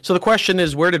ship. So the question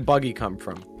is, where did Buggy come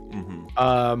from?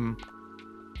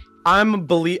 I'm of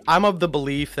the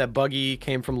belief that Buggy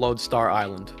came from Lodestar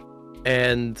Island,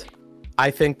 and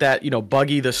I think that, you know,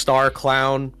 Buggy the Star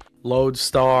Clown,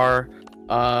 Lodestar,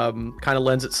 kind of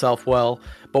lends itself well.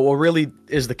 But what really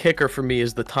is the kicker for me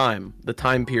is the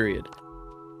time period.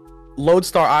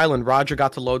 Lodestar Island, Roger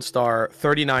got to Lodestar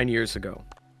 39 years ago.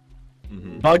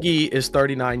 Buggy is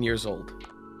 39 years old.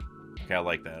 Okay, I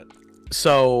like that.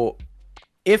 So,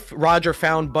 if Roger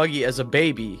found Buggy as a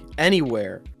baby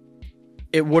anywhere,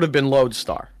 it would have been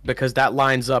Lodestar, because that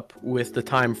lines up with the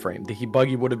time frame.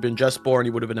 Buggy would have been just born, he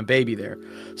would have been a baby there.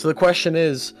 So the question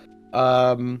is,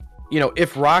 you know,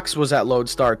 if Rocks was at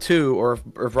Lodestar too, or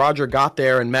if Roger got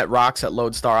there and met Rocks at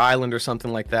Lodestar Island or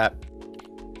something like that,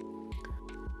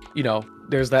 you know,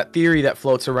 there's that theory that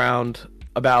floats around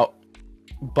about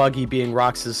Buggy being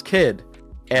Rox's kid,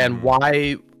 and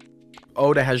why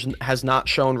Oda has not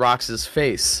shown Rox's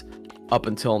face up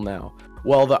until now.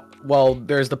 Well,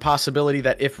 there's the possibility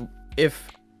that if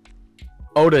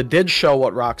Oda did show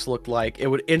what Rocks looked like, it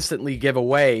would instantly give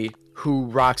away who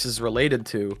Rocks is related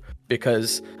to,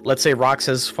 because let's say Rocks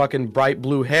has fucking bright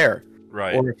blue hair,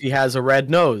 right? Or if he has a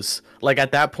red nose, like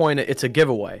at that point it's a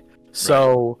giveaway.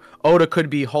 So Oda could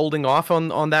be holding off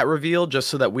on that reveal just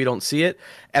so that we don't see it.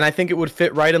 And I think it would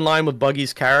fit right in line with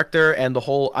Buggy's character and the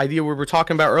whole idea we were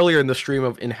talking about earlier in the stream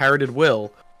of inherited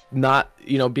will, not,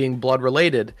 you know, being blood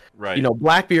related. Right. You know,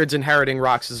 Blackbeard's inheriting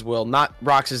Rox's will, not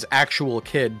Rox's actual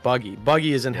kid, Buggy.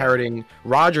 Buggy is inheriting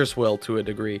Roger's will to a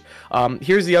degree.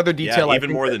 Here's the other detail. Yeah,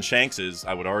 even more than Shanks's,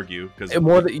 I would argue.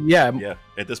 Yeah,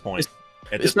 at this point.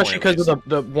 Especially because of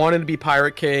the wanting to be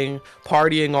Pirate King,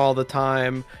 partying all the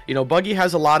time. You know, Buggy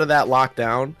has a lot of that locked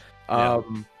down.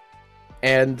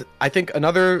 And I think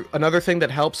another thing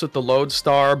that helps with the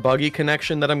Lodestar Buggy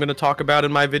connection that I'm going to talk about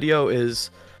in my video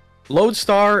is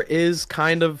Lodestar is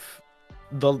kind of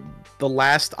the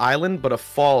last island, but a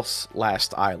false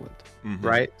last island,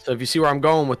 right? So if you see where I'm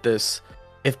going with this,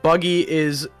 if Buggy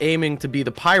is aiming to be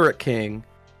the Pirate King,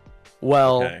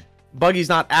 well, Buggy's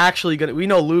not actually gonna. We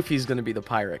know Luffy's gonna be the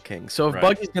Pirate King. So if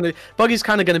Buggy's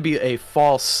kind of gonna be a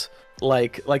false,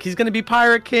 like he's gonna be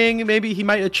Pirate King. Maybe he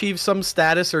might achieve some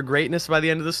status or greatness by the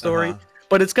end of the story.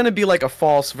 But it's going to be like a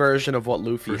false version of what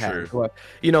Luffy had. Sure.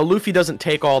 You know, Luffy doesn't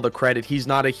take all the credit. He's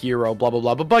not a hero, blah, blah,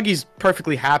 blah. But Buggy's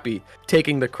perfectly happy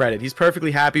taking the credit. He's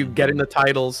perfectly happy getting the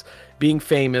titles, being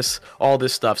famous, all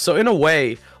this stuff. So in a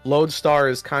way, Lodestar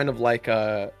is kind of like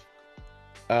a...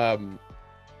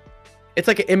 it's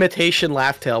like an imitation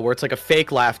Laugh Tale, where it's like a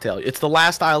fake Laugh Tale. It's the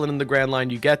last island in the Grand Line.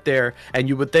 You get there, and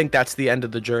you would think that's the end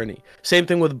of the journey. Same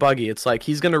thing with Buggy. It's like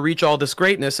he's going to reach all this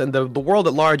greatness, and the world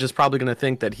at large is probably going to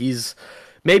think that he's...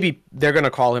 Maybe they're going to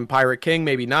call him Pirate King,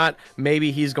 maybe not.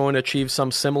 Maybe he's going to achieve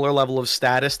some similar level of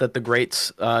status that the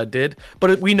greats did.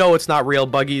 But we know it's not real.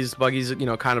 Buggy's you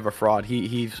know, kind of a fraud.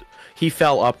 He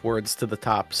fell upwards to the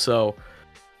top. So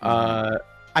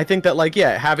I think that, like,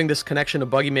 yeah, having this connection to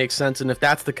Buggy makes sense. And if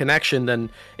that's the connection, then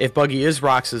if Buggy is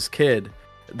Rox's kid,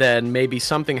 then maybe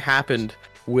something happened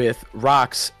with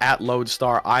Rox at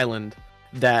Lodestar Island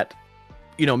that,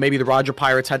 you know, maybe the Roger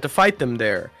Pirates had to fight them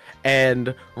there.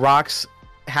 And Rox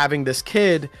having this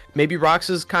kid, maybe Rox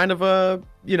is kind of a,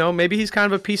 you know, maybe he's kind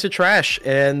of a piece of trash,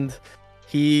 and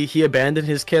he abandoned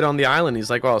his kid on the island. He's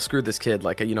like, well, screw this kid,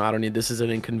 like, you know, I don't need, this is an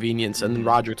inconvenience. And then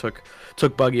Roger took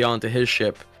Buggy onto his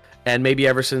ship, and maybe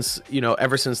ever since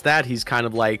that, he's kind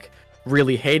of like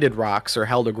really hated Rox or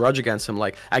held a grudge against him.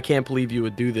 Like, I can't believe you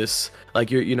would do this.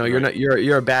 Like,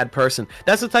 you're a bad person.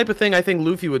 That's the type of thing I think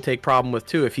Luffy would take problem with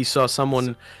too, if he saw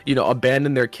someone, you know,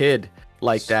 abandon their kid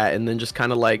like that, and then just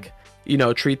kind of like, you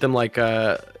know, treat them like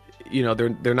you know,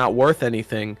 they're not worth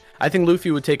anything. I think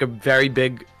Luffy would take a very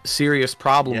big, serious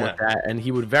problem with that, and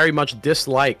he would very much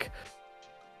dislike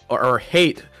or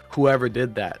hate whoever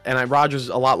did that. And Roger's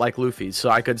a lot like Luffy, so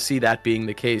I could see that being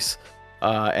the case.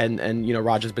 And you know,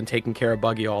 Roger's been taking care of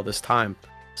Buggy all this time,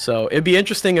 so it'd be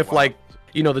interesting if like,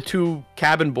 you know, the two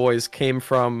cabin boys came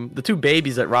from the two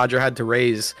babies that Roger had to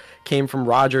raise came from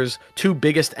Roger's two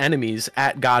biggest enemies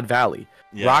at God Valley.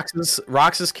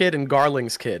 Rox's kid and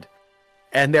Garling's kid,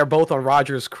 and they're both on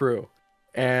Roger's crew,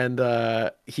 and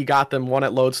he got them, one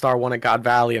at Lodestar, one at God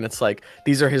Valley, and it's like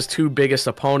these are his two biggest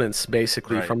opponents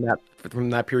basically from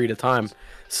that period of time.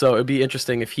 So it'd be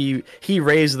interesting if he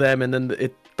raised them, and then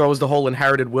it throws the whole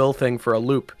inherited will thing for a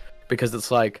loop, because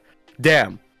it's like,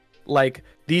 damn, like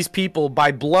these people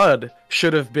by blood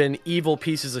should have been evil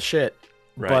pieces of shit,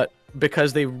 but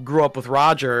because they grew up with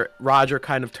Roger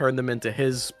kind of turned them into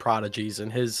his prodigies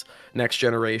and his next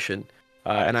generation.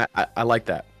 And I like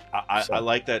that. I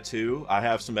like that too. I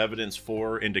have some evidence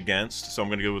for and against, so I'm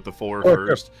going to go with the for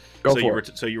first.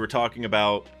 So you were talking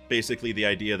about basically the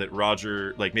idea that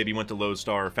Roger, like, maybe went to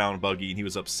Lodestar, found Buggy, and he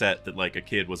was upset that like a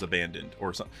kid was abandoned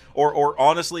or something. Or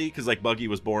honestly, because like Buggy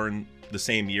was born the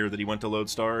same year that he went to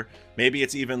Lodestar, maybe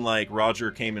it's even like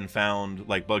Roger came and found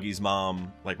like Buggy's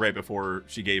mom like right before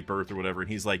she gave birth or whatever,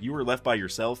 and he's like, you were left by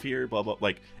yourself here, blah blah.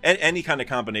 Like any kind of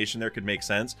combination there could make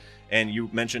sense. And you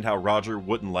mentioned how Roger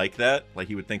wouldn't like that, like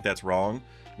he would think that's wrong.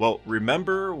 Well,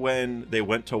 remember when they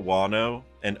went to Wano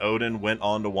and Odin went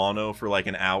on to Wano for like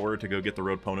an hour to go get the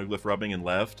road poneglyph rubbing and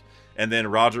left, and then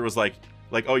Roger was like,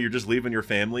 oh, you're just leaving your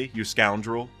family, you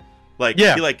scoundrel. Like,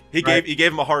 he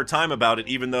gave him a hard time about it,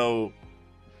 even though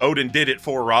Odin did it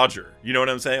for Roger. You know what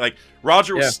I'm saying? Like,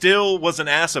 Roger still was an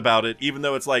ass about it, even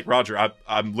though it's like, Roger,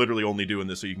 I'm literally only doing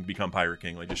this so you can become Pirate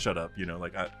King. Like, just shut up. You know,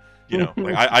 like,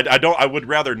 I would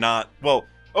rather not. Well,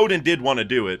 Odin did want to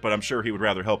do it, but I'm sure he would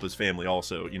rather help his family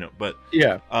also, you know. But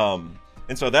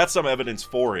and so that's some evidence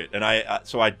for it. And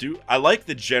I like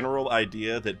the general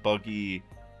idea that Buggy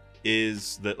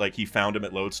is that, like, he found him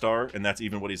at Lodestar, and that's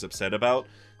even what he's upset about.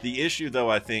 The issue, though,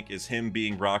 I think, is him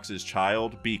being Rox's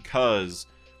child, because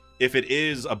if it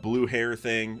is a blue hair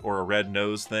thing or a red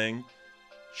nose thing,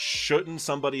 shouldn't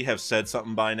somebody have said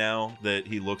something by now that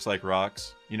he looks like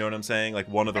Rox? You know what I'm saying? Like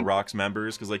one of the Rox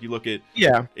members, because like you look at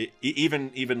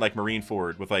even like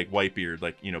Marineford with like Whitebeard,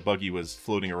 like, you know, Buggy was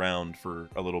floating around for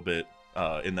a little bit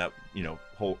in that, you know,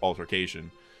 whole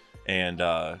altercation, and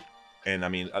I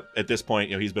mean, at this point,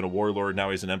 you know, he's been a warlord,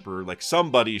 now he's an emperor. Like,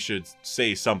 somebody should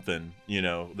say something, you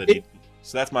know, that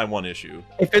so that's my one issue.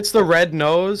 If it's the red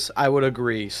nose, I would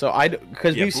agree. So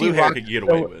because we see blue hair could get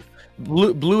away with.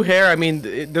 Blue hair, I mean,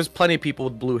 there's plenty of people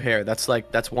with blue hair. That's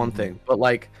one thing. But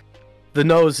like, the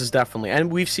nose is definitely,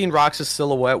 and we've seen Rox's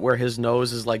silhouette where his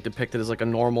nose is like depicted as like a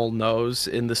normal nose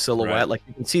in the silhouette. Right. Like,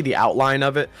 you can see the outline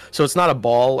of it, so it's not a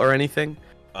ball or anything.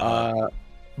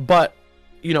 But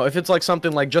you know, if it's like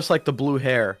something like just like the blue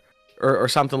hair or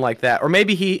something like that, or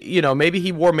maybe he, you know, maybe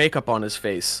he wore makeup on his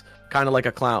face, kind of like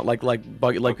a clown, like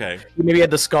Buggy, like Okay. maybe he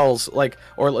had the skulls, like,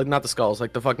 or like not the skulls,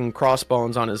 like the fucking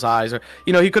crossbones on his eyes, or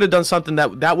you know, he could have done something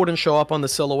that wouldn't show up on the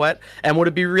silhouette. And would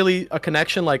it be really a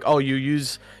connection? Like, oh, you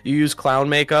use clown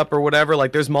makeup or whatever.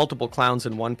 Like, there's multiple clowns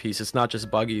in One Piece. It's not just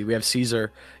Buggy. We have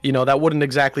Caesar. You know, that wouldn't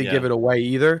exactly give it away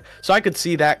either. So I could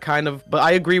see that kind of. But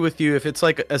I agree with you. If it's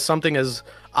like as something as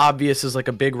obvious as like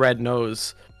a big red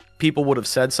nose, people would have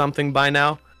said something by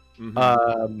now.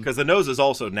 Because the nose is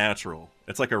also natural.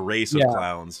 It's like a race of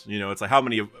clowns. You know, it's like how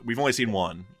many we've only seen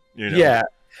one. You know? Yeah,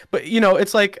 but you know,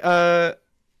 it's like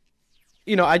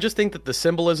you know, I just think that the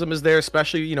symbolism is there,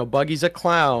 especially, you know, Buggy's a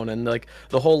clown, and like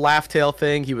the whole Laugh Tale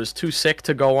thing. He was too sick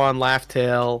to go on Laugh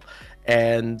Tale,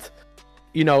 and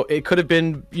you know, it could have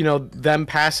been, you know, them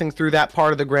passing through that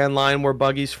part of the Grand Line where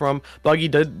Buggy's from. Buggy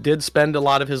did spend a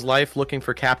lot of his life looking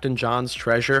for Captain John's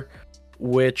treasure,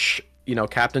 which, you know,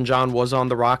 Captain John was on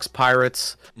the Rocks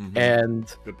Pirates,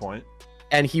 and good point.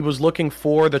 And he was looking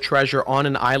for the treasure on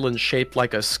an island shaped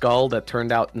like a skull that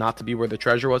turned out not to be where the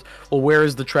treasure was. Well, where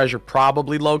is the treasure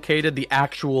probably located? The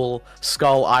actual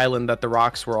skull island that the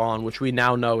rocks were on, which we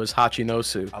now know is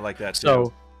Hachinosu. I like that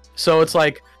too. So it's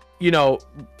like, you know,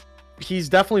 he's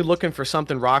definitely looking for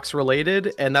something rocks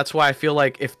related, and that's why I feel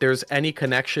like if there's any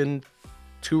connection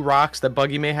to rocks that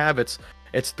Buggy may have, it's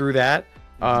through that.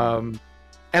 And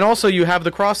also you have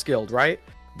the Cross Guild, right?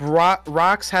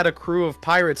 Rocks had a crew of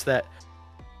pirates that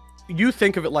you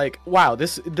think of it like, wow,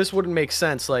 this wouldn't make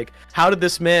sense. Like, how did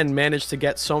this man manage to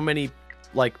get so many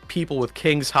like people with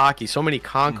King's Hockey, so many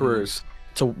conquerors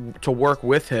to work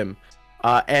with him?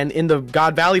 And in the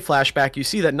God Valley flashback, you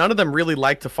see that none of them really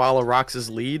like to follow Rocks'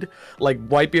 lead. Like,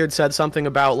 Whitebeard said something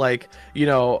about, like, you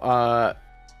know,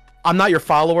 I'm not your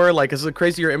follower. Like, is it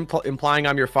crazy you're implying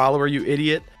I'm your follower, you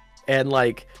idiot? And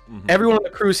like, everyone on the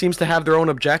crew seems to have their own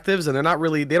objectives, and they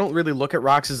don't really look at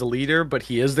Rocks as a leader, but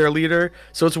he is their leader.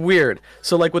 So it's weird.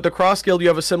 So like with the Cross Guild, you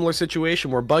have a similar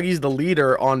situation where Buggy's the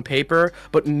leader on paper,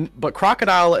 but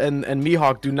Crocodile and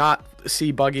Mihawk do not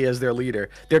see Buggy as their leader.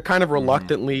 They're kind of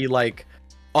reluctantly like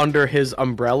under his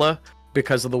umbrella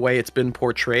because of the way it's been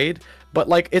portrayed. But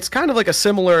like, it's kind of like a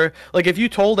similar, like if you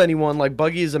told anyone like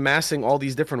Buggy is amassing all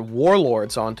these different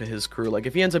warlords onto his crew, like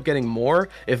if he ends up getting more,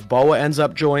 if Boa ends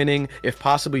up joining, if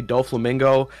possibly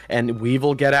Doflamingo and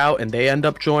Weevil get out and they end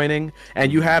up joining,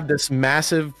 and you have this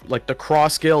massive, like the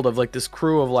Cross Guild of like this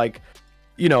crew of like,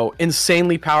 you know,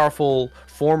 insanely powerful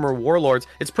former warlords,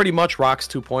 it's pretty much Rocks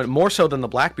 2.0, more so than the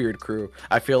Blackbeard crew.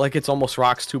 I feel like it's almost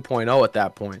Rocks 2.0 at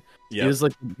that point. Yep. He was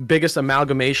like the biggest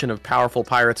amalgamation of powerful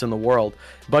pirates in the world.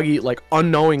 Buggy like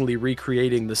unknowingly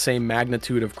recreating the same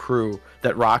magnitude of crew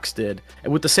that Rocks did,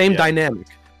 and with the same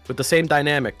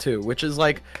dynamic, too, which is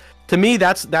like, to me,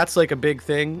 that's like a big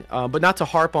thing. But not to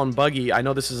harp on Buggy. I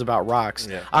know this is about Rocks.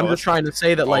 Yeah. I'm just trying to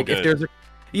say that like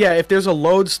if there's a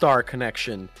Lodestar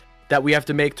connection that we have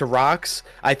to make to Rocks,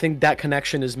 I think that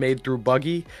connection is made through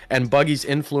Buggy, and Buggy's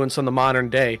influence on the modern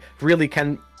day really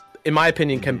can, in my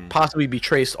opinion, can possibly be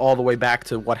traced all the way back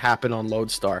to what happened on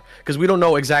Lodestar, because we don't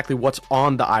know exactly what's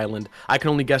on the island. I can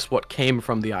only guess what came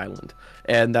from the island,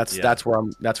 and that's where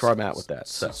I'm at with that.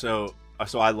 So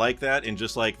I like that, and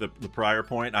just like the prior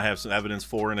point, I have some evidence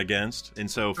for and against,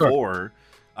 and so for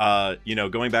you know,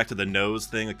 going back to the nose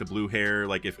thing, like the blue hair,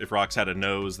 like if Rocks had a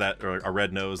nose or a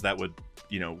red nose, that would,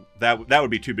 you know, that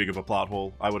would be too big of a plot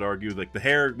hole, I would argue. Like the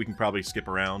hair we can probably skip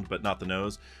around, but not the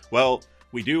nose. Well,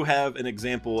 we do have an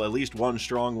example, at least one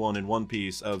strong one in One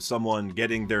Piece, of someone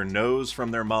getting their nose from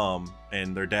their mom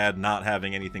and their dad not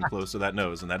having anything close to that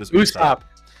nose, and that is Usopp.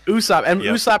 And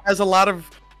Usopp has a lot of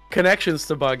connections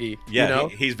to Buggy. Yeah, you know?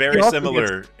 He's very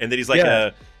similar, and that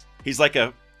he's like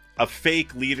a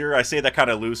fake leader. I say that kind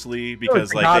of loosely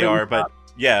because like they are, but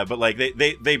yeah, but like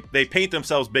they paint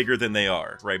themselves bigger than they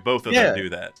are, right? Both of them do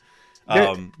that.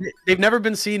 They've never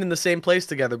been seen in the same place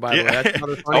together, by the way. That's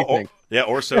another funny thing. Yeah,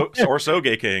 or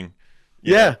Soge King.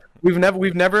 Yeah, we've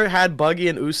never had Buggy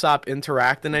and Usopp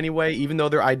interact in any way, even though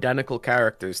they're identical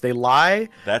characters. They lie.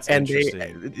 That's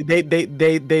interesting.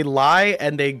 They lie,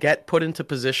 and they get put into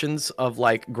positions of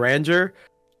like grandeur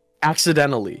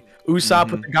accidentally.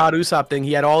 Usopp with the God Usopp thing,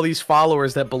 he had all these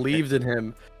followers that believed in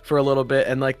him for a little bit,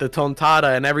 and like the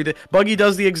Tontada and everything. Buggy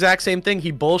does the exact same thing.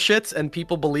 He bullshits and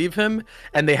people believe him,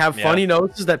 and they have funny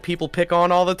noses that people pick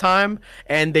on all the time,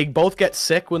 and they both get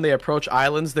sick when they approach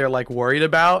islands they're like worried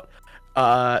about.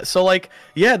 So like,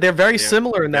 yeah, they're very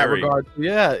similar in that regard.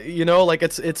 Yeah, you know, like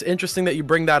it's interesting that you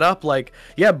bring that up. Like,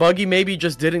 yeah, Buggy maybe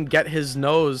just didn't get his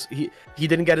nose. He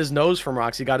didn't get his nose from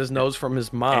Rocks. He got his nose from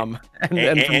his mom,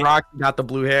 and from Rocks he got the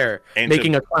blue hair,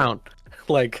 making a clown.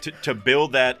 Like to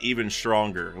build that even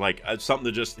stronger, like something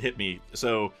that just hit me.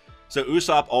 So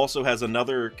Usopp also has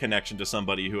another connection to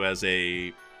somebody who has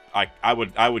I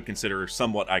would consider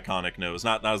somewhat iconic nose,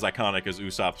 not as iconic as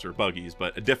Usopp's or Buggy's,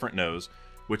 but a different nose,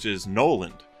 which is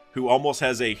Noland, who almost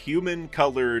has a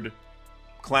human-colored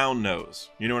clown nose.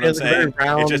 You know what I'm saying?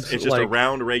 Round, it's just like, a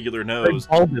round, regular nose.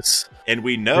 And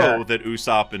we know that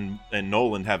Usopp and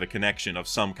Noland have a connection of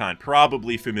some kind,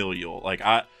 probably familial. Like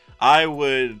I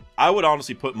would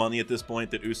honestly put money at this point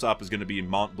that Usopp is going to be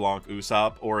Mont Blanc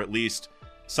Usopp, or at least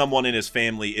someone in his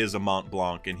family is a Mont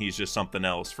Blanc and he's just something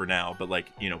else for now. But like,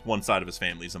 you know, one side of his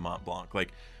family is a Mont Blanc.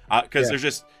 Like, because there's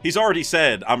just, he's already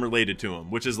said I'm related to him,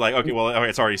 which is like, okay, well,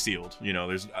 it's already sealed. You know,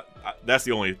 there's that's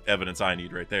the only evidence I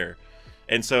need right there.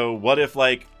 And so what if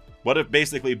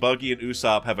basically Buggy and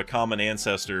Usopp have a common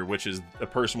ancestor, which is a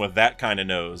person with that kind of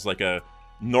nose, like a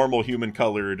normal human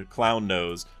colored clown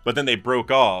nose, but then they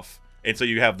broke off. And so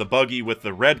you have the Buggy with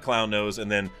the red clown nose, and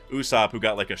then Usopp who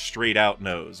got like a straight out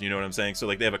nose. You know what I'm saying? So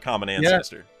like they have a common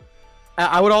ancestor. Yeah.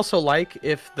 I would also like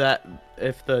if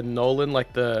the Nolan,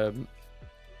 like the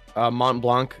Mont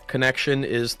Blanc connection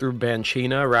is through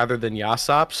Banchina rather than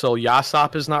Yasopp. So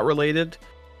Yasopp is not related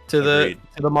to the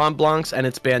Mont Blancs, and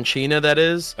it's Banchina that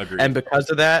is. Agreed. And because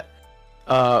of that,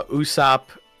 Usopp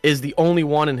is the only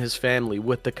one in his family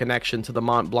with the connection to the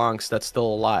Mont Blancs that's still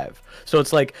alive. So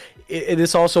it's like, it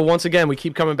is also, once again, we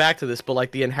keep coming back to this, but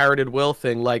like the inherited will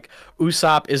thing, like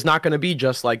Usopp is not going to be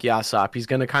just like Yasopp. He's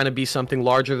going to kind of be something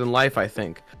larger than life, I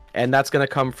think. And that's going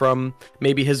to come from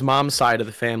maybe his mom's side of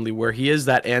the family, where he is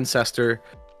that ancestor.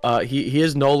 He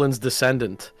is Nolan's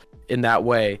descendant in that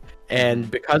way. And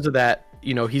because of that,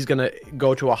 you know, he's going to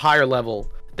go to a higher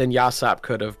level than Yasopp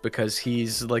could have, because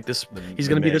he's like this, he's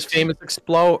going to be this famous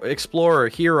explorer,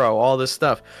 hero, all this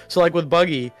stuff. So like with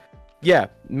Buggy, yeah,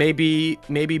 maybe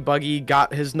Buggy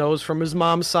got his nose from his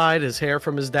mom's side, his hair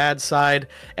from his dad's side,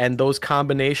 and those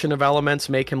combination of elements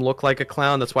make him look like a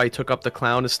clown. That's why he took up the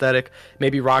clown aesthetic.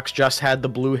 Maybe Rocks just had the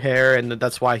blue hair, and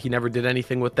that's why he never did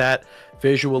anything with that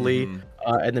visually.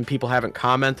 And then people haven't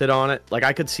commented on it. Like,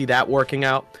 I could see that working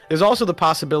out. There's also the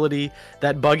possibility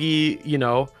that Buggy, you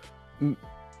know,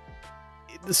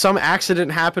 some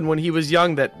accident happened when he was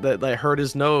young that hurt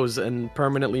his nose and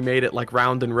permanently made it like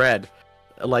round and red.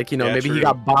 Like, you know, maybe he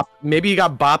got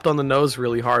bopped on the nose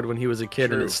really hard when he was a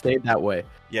kid, and it stayed that way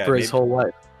for his whole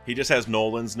life. He just has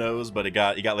Nolan's nose, but he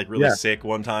got like really sick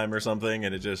one time or something,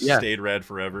 and it just stayed red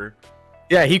forever.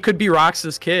 Yeah, he could be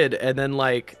Rox's kid, and then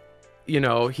like, you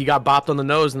know, he got bopped on the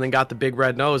nose and then got the big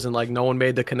red nose, and like no one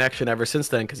made the connection ever since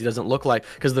then, because he doesn't look like,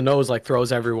 because the nose like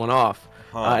throws everyone off.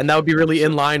 And that would be really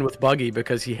in line with Buggy,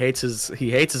 because he hates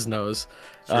his nose.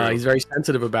 He's very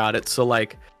sensitive about it. So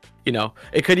like, you know,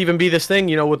 it could even be this thing,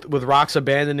 you know, with Rocks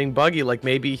abandoning Buggy. Like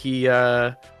maybe he,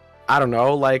 I don't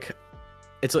know, like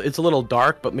it's a little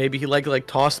dark, but maybe he like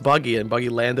tossed Buggy, and Buggy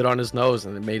landed on his nose,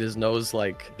 and it made his nose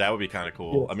like. That would be kind of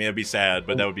cool. I mean, it'd be sad,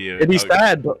 but that would be it'd be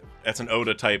sad, but that's an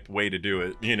Oda type way to do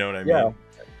it. You know what I mean? Yeah.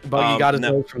 Buggy got his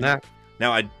nose from that.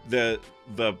 Now the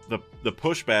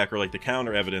pushback, or like the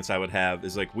counter evidence I would have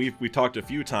is like we've talked a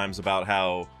few times about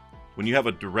how when you have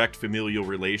a direct familial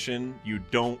relation, you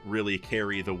don't really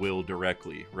carry the will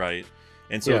directly, right?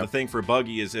 And so the thing for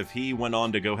Buggy is, if he went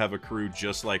on to go have a crew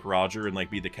just like Roger and like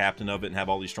be the captain of it and have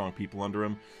all these strong people under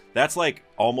him, that's like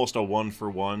almost a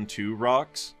 1-for-1 to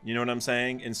Rocks. You know what I'm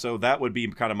saying? And so that would be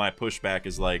kind of my pushback,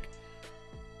 is like,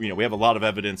 you know, we have a lot of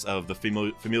evidence of the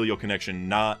familial connection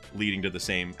not leading to the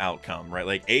same outcome, right?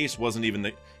 Like Ace wasn't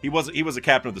even he was a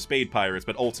captain of the Spade Pirates,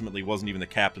 but ultimately wasn't even the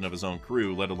captain of his own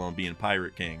crew, let alone being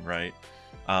Pirate King, right?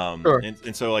 Sure.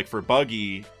 And so like for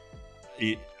Buggy,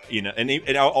 you know,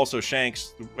 and also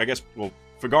Shanks, I guess, well,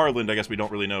 for Garland, I guess we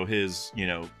don't really know his, you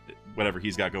know, whatever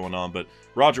he's got going on, but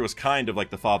Roger was kind of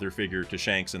like the father figure to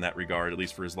Shanks in that regard, at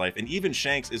least for his life. And even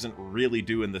Shanks isn't really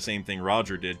doing the same thing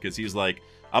Roger did, because he's like,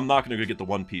 I'm not going to go get the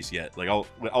One Piece yet. Like,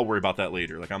 I'll worry about that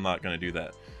later. Like, I'm not going to do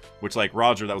that. Which, like,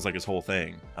 Roger, that was like his whole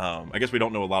thing. I guess we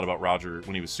don't know a lot about Roger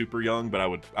when he was super young, but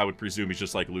I would presume he's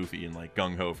just like Luffy and like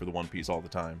gung-ho for the One Piece all the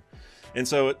time. And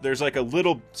so there's like a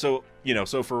little, so, you know,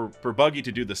 so for Buggy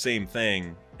to do the same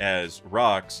thing as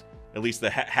Rocks, at least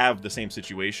have the same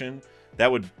situation,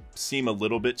 that would seem a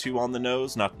little bit too on the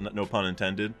nose, no pun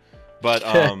intended. But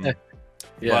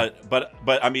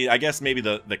but I mean, I guess maybe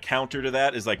the counter to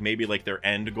that is like, maybe like their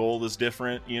end goal is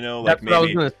different, you know, like that's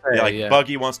maybe what I was gonna say, like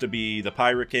Buggy wants to be the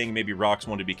Pirate King, maybe Rocks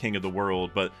want to be king of the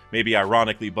world, but maybe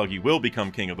ironically Buggy will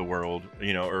become king of the world,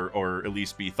 you know, or at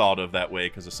least be thought of that way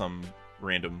because of some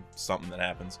random something that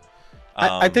happens.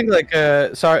 I think like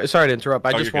sorry to interrupt.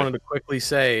 I just wanted to quickly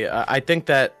say I think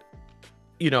that,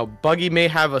 you know, Buggy may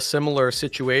have a similar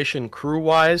situation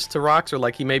crew-wise to Rocks, or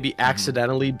like he may be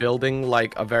accidentally building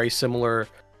like a very similar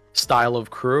style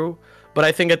of crew. But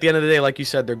I think at the end of the day, like you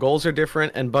said, their goals are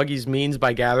different, and Buggy's means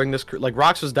by gathering this crew, like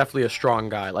Rocks was definitely a strong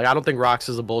guy. Like I don't think Rocks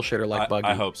is a bullshitter like Buggy.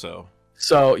 I hope so.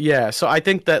 So yeah, so I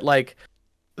think that like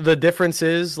the difference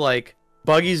is like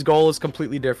Buggy's goal is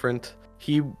completely different.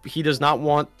 He does not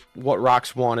want what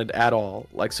Rocks wanted at all.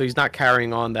 Like, so he's not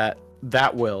carrying on that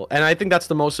will. And I think that's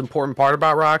the most important part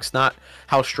about Rocks, not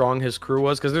how strong his crew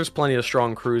was, because there's plenty of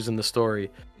strong crews in the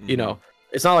story. You know,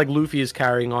 it's not like Luffy is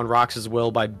carrying on Rocks' will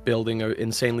by building an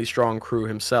insanely strong crew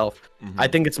himself. I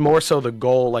think it's more so the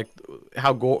goal, like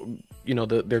how you know,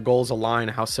 their goals align,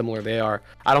 how similar they are.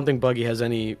 I don't think Buggy has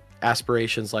any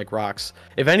aspirations like Rocks.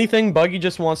 If anything, Buggy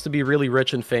just wants to be really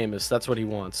rich and famous. That's what he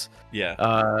wants.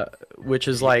 Yeah. Which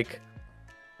is like,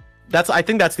 I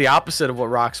think that's the opposite of what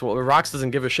Rocks. Well, Rocks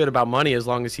doesn't give a shit about money as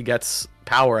long as he gets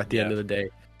power at the end of the day.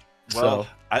 Well, so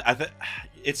I think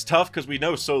it's tough because we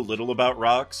know so little about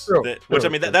Rocks. Which I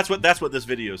mean, that's what this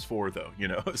video is for, though. You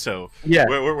know, so yeah,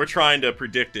 we're trying to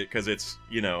predict it because it's,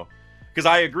 you know. Because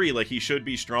I agree, like, he should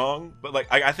be strong, but, like,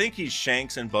 I think he's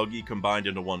Shanks and Buggy combined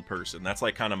into one person. That's,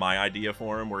 like, kind of my idea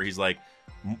for him, where he's, like,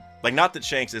 not that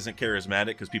Shanks isn't charismatic,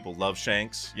 because people love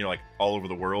Shanks, you know, like, all over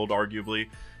the world, arguably,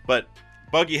 but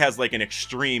Buggy has, like, an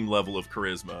extreme level of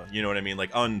charisma, you know what I mean?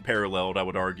 Like, unparalleled, I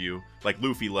would argue. Like,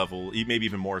 Luffy level, maybe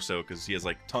even more so, because he has,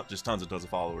 like, just tons and tons of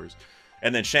followers.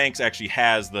 And then Shanks actually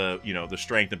has the, you know, the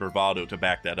strength and bravado to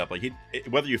back that up. Like,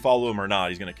 whether you follow him or not,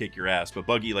 he's going to kick your ass. But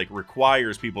Buggy, like,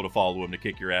 requires people to follow him to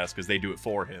kick your ass because they do it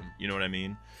for him. You know what I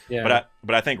mean? Yeah.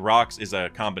 But I think Rocks is a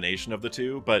combination of the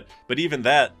two. But even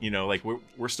that, you know, like,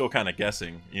 we're still kind of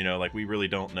guessing. You know, like, we really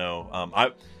don't know.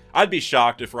 I'd be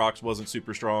shocked if Rocks wasn't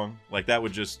super strong. Like, that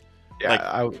would just...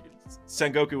 Yeah, like,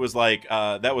 Sengoku was like,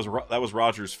 that was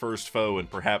Roger's first foe and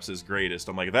perhaps his greatest.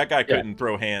 I'm like, if that guy couldn't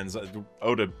throw hands,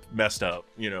 Oda messed up,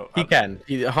 you know. He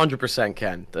 100%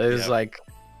 can. It's like,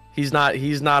 he's not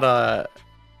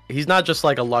just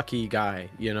like a lucky guy,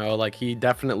 you know. Like, he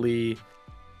definitely,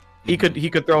 he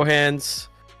could throw hands.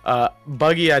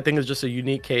 Buggy, I think, is just a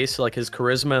unique case. Like, his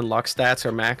charisma and luck stats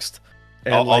are maxed,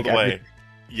 and all the way.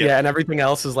 Yeah, and everything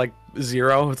else is like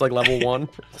 0. It's like level 1.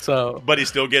 So, but he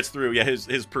still gets through. Yeah,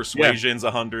 his persuasion's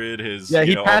 100.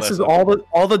 He passes all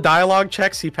the dialogue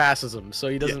checks. He passes them, so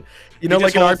he doesn't. You know, he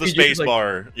like just holds an RPG, the space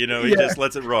bar. You know, he just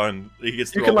lets it run. He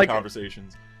gets through all the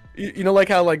conversations. You know, like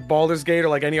how like Baldur's Gate or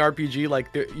like any RPG,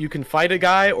 like you can fight a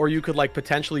guy, or you could like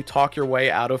potentially talk your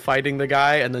way out of fighting the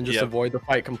guy and then just avoid the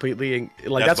fight completely. And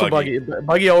like that's what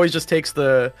Buggy always just takes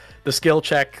the skill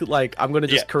check. Like, I'm gonna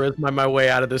just charisma my way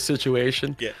out of this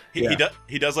situation. Yeah,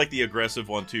 he does like the aggressive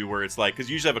one too, where it's like, because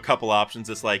you usually have a couple options.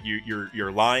 It's like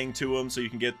you're lying to him so you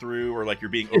can get through, or like you're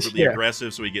being overly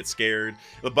aggressive so he gets scared.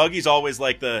 The Buggy's always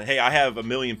like hey, I have 1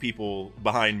 million people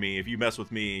behind me. If you mess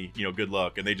with me, you know, good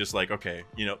luck. And they just like, okay,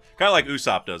 you know. Kind of like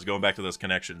Usopp does, going back to those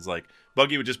connections. Like,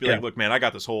 Buggy would just be like, look, man, I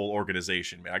got this whole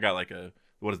organization, man. I got like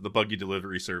what is the Buggy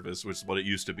Delivery Service, which is what it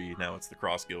used to be. Now it's the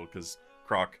Cross Guild, because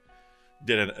Croc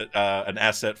did an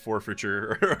asset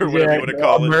forfeiture, or whatever you want to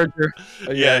call it. Merger.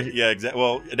 Exactly.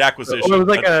 Well, an acquisition. It was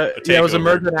like it was a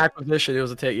merger and acquisition. It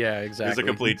was exactly. It was a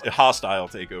complete hostile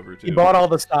takeover, too. He bought all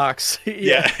the stocks.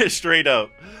 Straight up.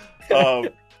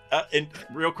 And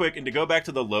real quick, and to go back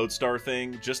to the Lodestar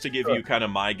thing, just to give you kind of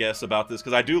my guess about this,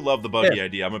 because I do love the Buggy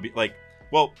idea. I'm gonna be like,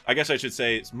 well, I guess I should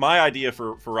say my idea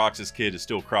for Rocks' kid is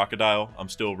still Crocodile. I'm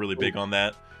still really big on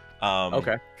that.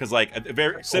 Because like a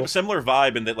very similar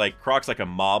vibe in that, like, Croc's like a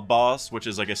mob boss, which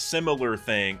is like a similar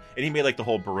thing, and he made like the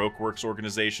whole Baroque Works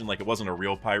organization. Like, it wasn't a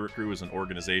real pirate crew, it was an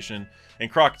organization. And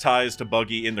Croc ties to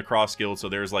Buggy in the Cross Guild, so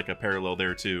there's like a parallel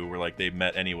there too, where like they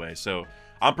met anyway. So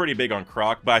I'm pretty big on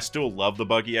Croc, but I still love the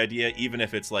Buggy idea, even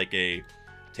if it's like a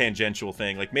tangential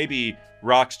thing. Like, maybe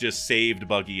Rocks just saved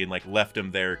Buggy and like left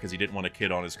him there because he didn't want a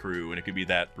kid on his crew, and it could be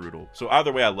that brutal. So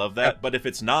either way, I love that. But if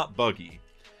it's not Buggy,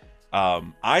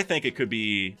 I think it could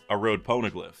be a road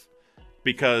poneglyph,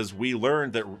 because we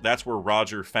learned that that's where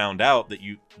Roger found out that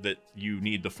you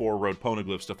need the 4 road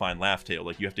poneglyphs to find Laugh-Tale.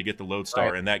 Like, you have to get the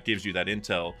Lodestar, and that gives you that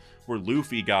intel, where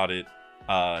Luffy got it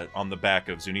on the back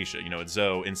of Zunisha, you know, at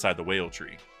Zoe inside the whale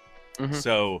tree.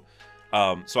 So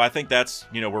I think that's,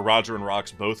 you know, where Roger and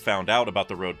Rocks both found out about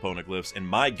the road poneglyphs, and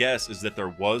my guess is that there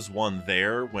was one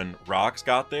there when Rocks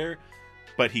got there,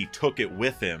 but he took it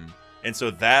with him. And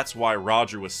so that's why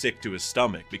Roger was sick to his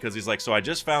stomach, because he's like, so I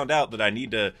just found out that I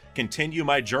need to continue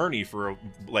my journey for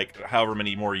like however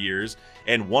many more years,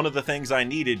 and one of the things I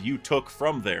needed you took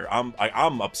from there. I'm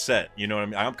upset, you know what I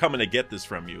mean? I'm coming to get this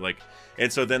from you. Like,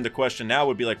 and so then the question now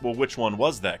would be like, well, which one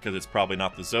was that? Because it's probably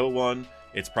not the Zoe one,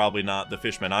 It's probably not the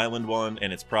Fishman Island one,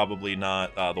 and it's probably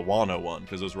not the Wano one,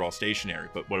 because those were all stationary.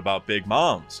 But what about Big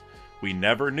Mom's? We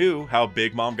never knew how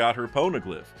Big Mom got her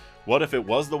poneglyph. What if it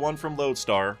was the one from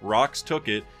Lodestar, Rocks took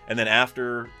it, and then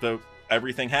after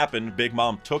everything happened, Big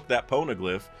Mom took that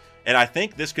poneglyph? And I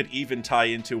think this could even tie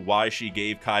into why she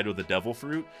gave Kaido the devil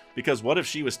fruit, because what if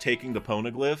she was taking the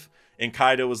poneglyph and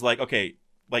Kaido was like, okay,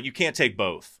 like, you can't take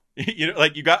both. You know,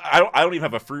 like, I don't even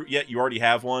have a fruit yet, you already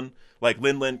have one. Like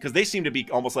Lin, because they seem to be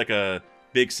almost like a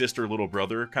big sister, little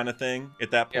brother kind of thing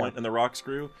at that point in the Rocks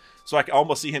crew. So I can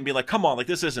almost see him being like, come on, like,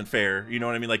 this isn't fair. You know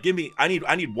what I mean? Like, I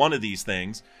need one of these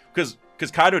things. Because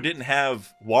Kaido didn't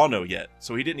have Wano yet,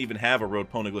 so he didn't even have a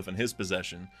road poneglyph in his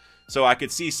possession. So I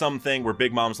could see something where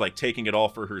Big Mom's like taking it all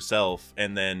for herself,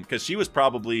 and then, because she was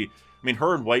probably, I mean,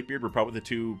 her and Whitebeard were probably the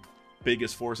two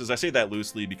biggest forces. I say that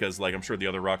loosely because, like, I'm sure the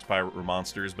other Rocks pirate were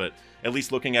monsters, but at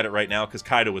least looking at it right now, because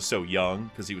Kaido was so young,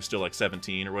 because he was still like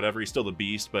 17 or whatever, he's still the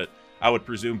beast, but I would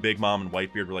presume Big Mom and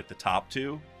Whitebeard were like the top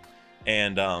two.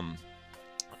 And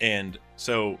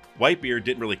so Whitebeard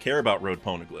didn't really care about road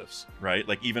poneglyphs, right?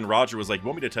 Like, even Roger was like, you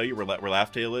want me to tell you where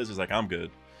Laugh Tale is? He's like, I'm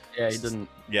good. Yeah, he didn't.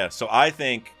 Yeah, so I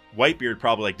think Whitebeard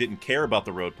probably like didn't care about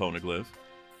the road poneglyph.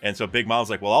 And so Big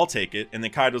Mom's like, well, I'll take it. And then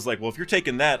Kaido's like, well, if you're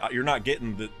taking that, you're not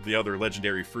getting the other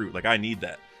legendary fruit. Like, I need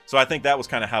that. So I think that was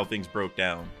kind of how things broke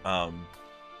down.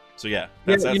 So yeah,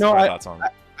 that's my thoughts on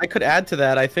it. I could add to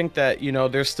that. I think that, you know,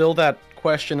 there's still that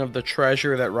question of the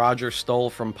treasure that Roger stole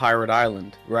from Pirate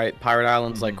Island, right? Pirate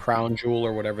Island's like crown jewel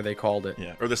or whatever they called it.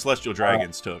 Yeah, or the Celestial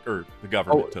Dragons took, or the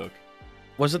government took.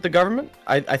 Was it the government?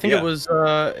 I think it was.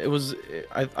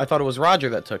 I thought it was Roger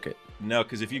that took it. No,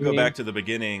 because if you go back to the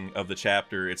beginning of the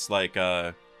chapter, it's like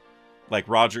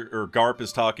Roger or Garp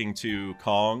is talking to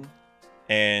Kong,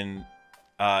 and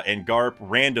Garp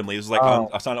randomly, this is like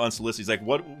it's not unsolicited. He's like,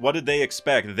 what did they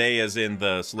expect? They, as in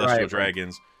the Celestial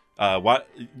Dragons. What,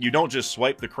 you don't just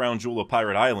swipe the crown jewel of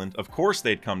Pirate Island. Of course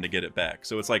they'd come to get it back.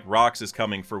 So it's like Rocks is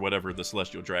coming for whatever the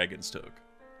Celestial Dragons took.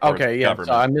 Okay, yeah.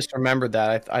 So I misremembered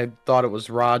that. I thought it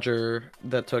was Roger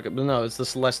that took it, but no, it's the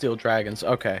Celestial Dragons.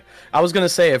 Okay, I was gonna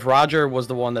say if Roger was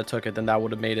the one that took it, then that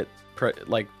would have made it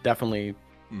like definitely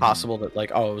possible that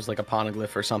like, oh, it was like a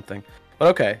poneglyph or something. But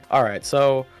okay, all right.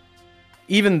 So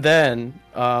even then,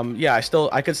 yeah,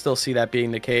 I could still see that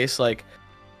being the case. Like,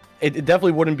 it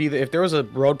definitely wouldn't be if there was a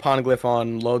road poneglyph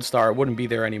on Lodestar, it wouldn't be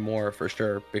there anymore for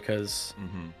sure, because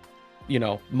you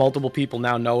know, multiple people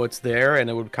now know it's there, and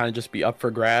it would kind of just be up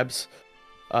for grabs.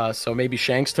 So maybe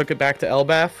Shanks took it back to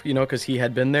Elbaf, you know, because he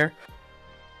had been there.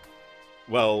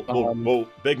 Well,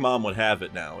 Big Mom would have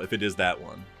it now if it is that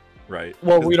one, right?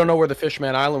 Well, we don't know where the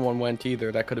Fishman Island one went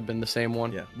either. That could have been the same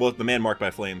one. Yeah. Well, the Man Marked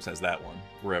by Flames has that one,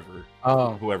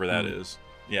 whoever that is.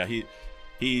 Yeah,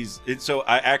 so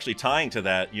I actually, tying to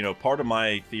that, you know, part of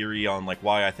my theory on like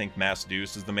why I think Mass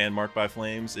Deuce is the Man Marked by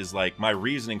Flames is like my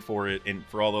reasoning for it, and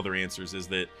for all other answers, is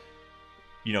that,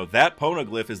 you know, that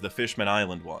poneglyph is the Fishman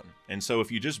Island one. And so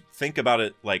if you just think about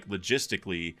it like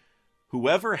logistically,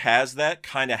 whoever has that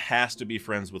kind of has to be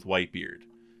friends with Whitebeard.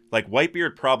 Like,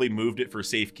 Whitebeard probably moved it for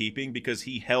safekeeping because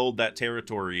he held that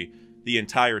territory the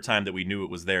entire time that we knew it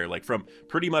was there. Like, from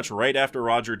pretty much right after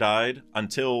Roger died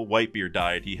until Whitebeard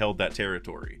died, he held that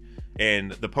territory.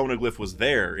 And the poneglyph was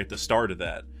there at the start of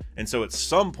that. And so at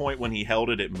some point when he held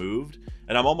it, it moved.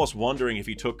 And I'm almost wondering if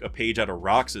he took a page out of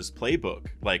Rox's playbook.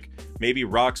 Like, maybe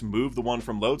Rox moved the one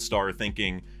from Lodestar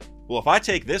thinking, well, if I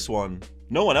take this one,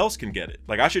 no one else can get it.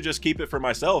 Like, I should just keep it for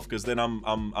myself, because then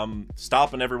I'm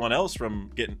stopping everyone else from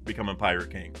becoming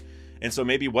Pirate King. And so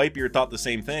maybe Whitebeard thought the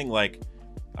same thing, like,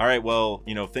 all right, well,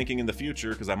 you know, thinking in the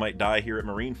future, because I might die here at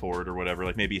Marineford or whatever,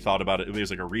 like, maybe he thought about it. It was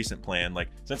like a recent plan. Like,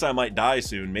 since I might die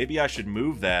soon, maybe I should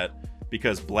move that,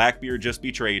 because Blackbeard just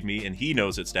betrayed me and he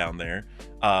knows it's down there.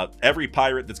 Every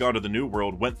pirate that's gone to the New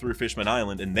World went through Fishman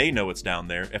Island and they know it's down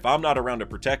there. If I'm not around to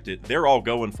protect it, they're all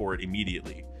going for it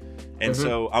immediately. And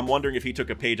so I'm wondering if he took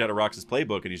a page out of Rox's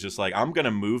playbook and he's just like, I'm going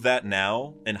to move that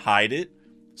now and hide it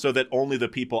so that only the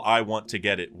people I want to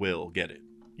get it will get it.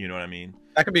 You know what I mean?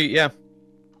 That could be, yeah.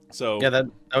 So yeah, that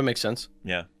would make sense.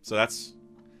 Yeah, so that's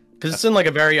because it's in like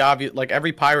a very obvious, like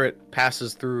every pirate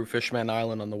passes through Fishman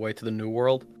Island on the way to the New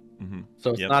World,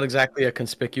 so it's not exactly a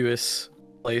conspicuous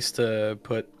place to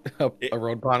put a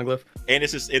road poneglyph. And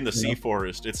it's just in the sea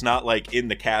forest. It's not like in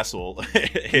the castle.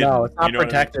 No, it's not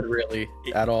protected really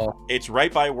at all. It's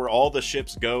right by where all the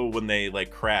ships go when they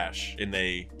like crash, and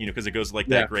they, you know, because it goes like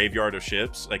that graveyard of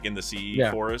ships, like in the sea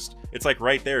forest. It's like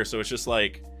right there, so it's just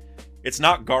like, it's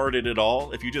not guarded at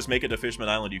all. If you just make it to Fishman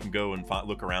Island, you can go and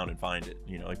look around and find it.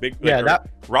 You know, like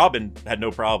Robin had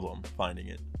no problem finding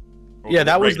it. Yeah,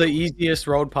 that was the easiest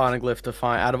road poneglyph to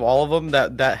find out of all of them.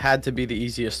 That had to be the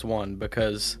easiest one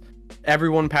because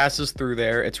everyone passes through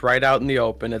there. It's right out in the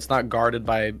open. It's not guarded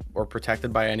by or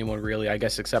protected by anyone really, I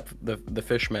guess, except the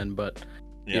fishmen. But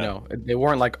you know, they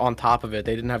weren't like on top of it.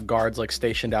 They didn't have guards like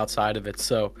stationed outside of it.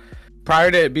 So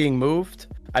prior to it being moved,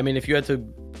 I mean, if you had to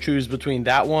choose between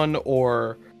that one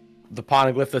or the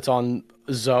poneglyph that's on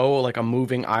Zoe, like a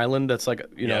moving island that's like,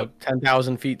 you know,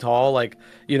 10,000 feet tall, like,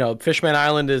 you know, Fishman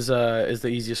Island is the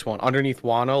easiest one. Underneath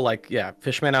Wano, like, yeah,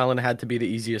 Fishman Island had to be the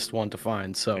easiest one to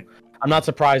find. So I'm not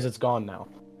surprised it's gone now.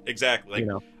 Exactly. Like, you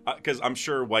know, because I'm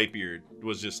sure Whitebeard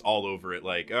was just all over it.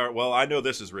 Like, well, I know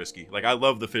this is risky. Like, I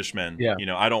love the fishmen. Yeah. You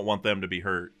know, I don't want them to be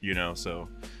hurt, you know, so.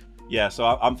 Yeah, so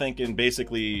I'm thinking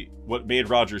basically what made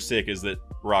Roger sick is that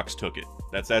Rocks took it.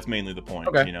 That's mainly the point.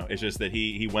 Okay. You know, it's just that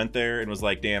he went there and was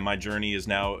like, damn, my journey is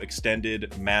now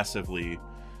extended massively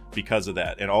because of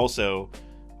that. And also,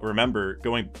 remember,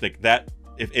 going like that,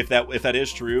 if that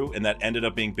is true and that ended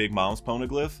up being Big Mom's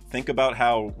poneglyph, think about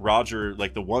how Roger,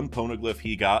 like the one poneglyph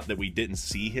he got that we didn't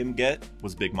see him get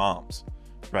was Big Mom's.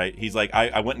 Right? He's like,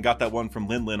 I went and got that one from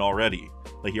Lin already.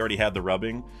 Like, he already had the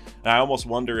rubbing. And I almost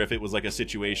wonder if it was like a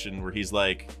situation where he's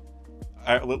like,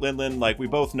 Lin, like, we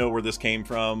both know where this came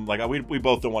from. Like, we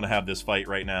both don't want to have this fight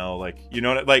right now. Like, you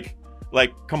know, like,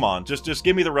 come on, just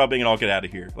give me the rubbing and I'll get out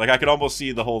of here. Like, I could almost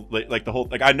see the whole,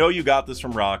 like, I know you got this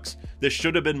from Rocks. This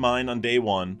should have been mine on day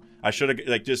one. I should have,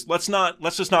 like,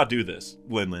 let's just not do this,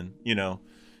 Lin, you know?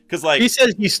 Because, like, he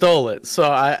says he stole it,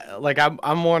 so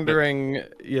I'm wondering,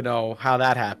 you know, how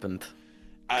that happened.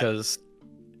 Because,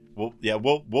 well, yeah,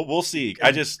 we'll see.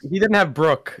 He didn't have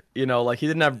Brooke, you know, like he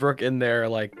didn't have Brooke in there,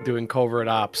 like doing covert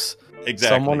ops. Exactly.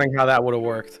 So I'm wondering how that would have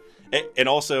worked. And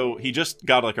also, he just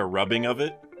got like a rubbing of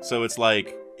it, so it's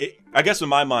like, I guess in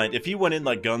my mind, if he went in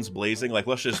like guns blazing, like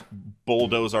let's just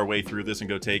bulldoze our way through this and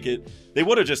go take it, they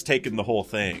would have just taken the whole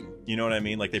thing. You know what I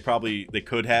mean? Like they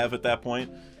could have at that point.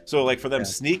 So, like, for them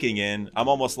sneaking in, I'm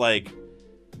almost like,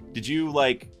 did you,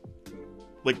 like,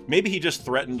 maybe he just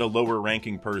threatened a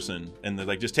lower-ranking person, and they're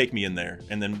like, just take me in there.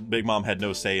 And then Big Mom had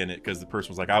no say in it, because the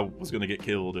person was like, I was going to get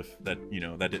killed if that, you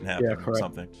know, that didn't happen or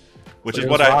something. Which is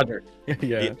what Roger.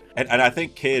 Yeah. And I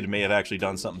think Kid may have actually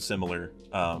done something similar.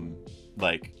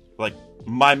 Like,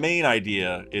 my main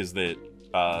idea is that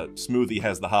Smoothie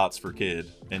has the hots for Kid,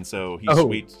 and so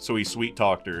he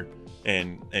sweet-talked her.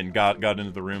 And got into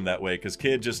the room that way, because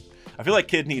Kid just, I feel like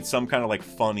Kid needs some kind of like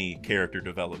funny character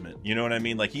development, you know what I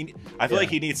mean? Like I feel like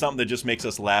he needs something that just makes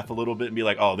us laugh a little bit and be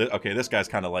like, oh, okay, this guy's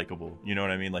kind of likable, you know what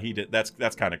I mean? Like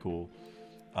that's kind of cool.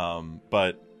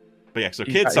 But yeah, so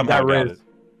Kid somehow got it.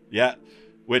 Yeah,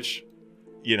 which,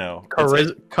 you know,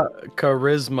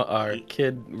 charisma or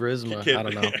Kid Rizma, I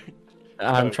don't know.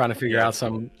 I'm trying to figure out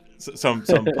some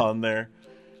pun there.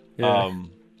 Yeah.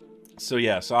 So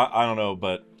I don't know,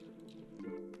 but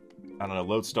I don't know,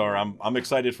 Lodestar, I'm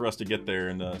excited for us to get there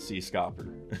and see Scopper,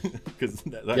 because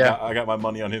I got my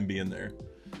money on him being there.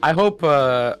 I hope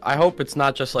it's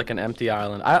not just like an empty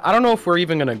island. I don't know if we're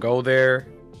even gonna go there.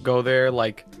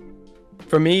 Like,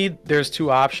 for me, there's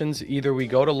two options. Either we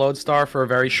go to Lodestar for a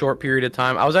very short period of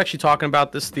time. I was actually talking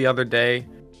about this the other day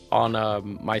on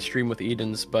my stream with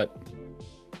Edens, but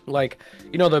like,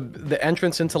 you know, the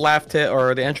entrance into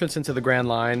the entrance into the Grand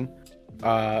Line.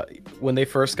 When they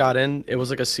first got in, it was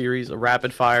like a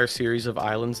rapid fire series of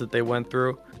islands that they went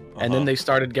through. And then they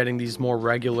started getting these more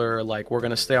regular, like, we're going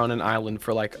to stay on an island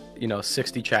for like, you know,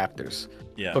 60 chapters.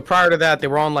 Yeah. But prior to that, they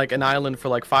were on like an island for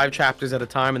like 5 chapters at a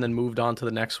time and then moved on to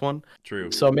the next one.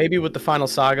 True. So maybe with the final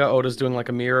saga, Oda's doing like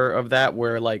a mirror of that,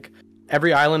 where like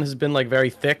every island has been like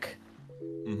very thick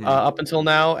up until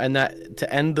now, and that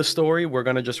to end the story, we're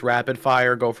gonna just rapid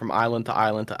fire go from island to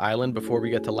island to island before we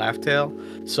get to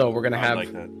Laughtail. So we're gonna have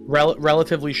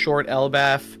relatively short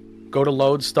Elbaf, go to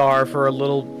Lodestar for a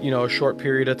little, you know, short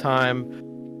period of time.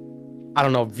 I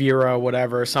don't know, Vera,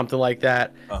 whatever, something like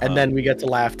that, and then we get to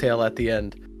Laughtail at the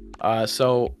end.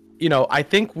 So, you know, I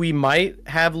think we might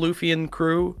have Luffy and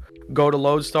crew go to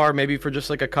Lodestar maybe for just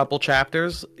like a couple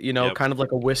chapters, you know, kind of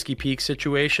like a Whiskey Peak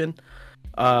situation.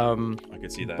 I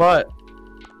could see that. But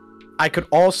I could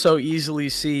also easily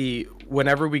see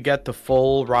whenever we get the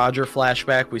full Roger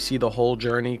flashback, we see the whole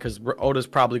journey, because Oda's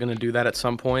probably going to do that at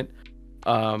some point.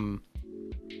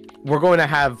 We're going to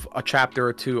have a chapter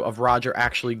or two of Roger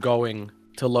actually going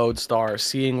to Lodestar,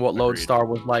 seeing what Lodestar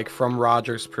was like from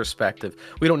Roger's perspective.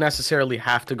 We don't necessarily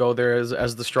have to go there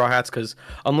as the Straw Hats, because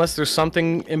unless there's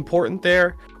something important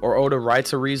there, or Oda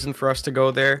writes a reason for us to go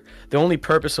there, the only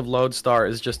purpose of Lodestar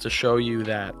is just to show you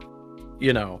that,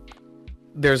 you know,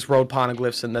 there's road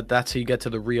poneglyphs, and that's how you get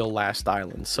to the real last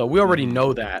island. So we already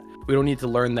know that. We don't need to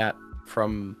learn that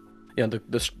from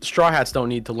the Straw Hats don't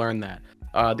need to learn that.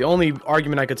 The only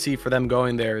argument I could see for them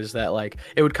going there is that like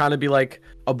it would kind of be like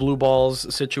a Blue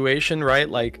Balls situation, right?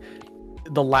 Like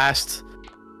the last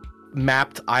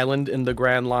mapped island in the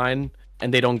Grand Line,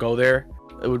 and they don't go there.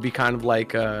 It would be kind of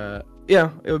like it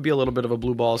would be a little bit of a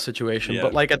Blue Balls situation,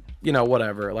 but like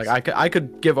whatever. Like I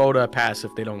could give Oda a pass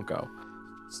if they don't go.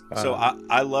 So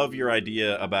I love your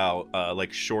idea about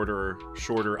like shorter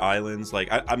islands. Like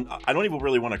I don't even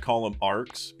really want to call them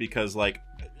arcs, because like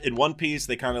in One Piece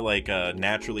they kind of like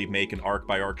naturally make an arc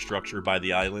by arc structure by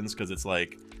the islands, because it's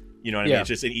like, you know what I mean? It's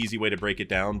just an easy way to break it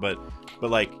down. But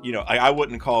like, I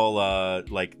wouldn't call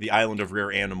like the Island of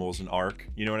Rare Animals an arc,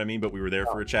 you know what I mean? But we were there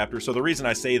for a chapter. So the reason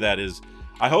I say that is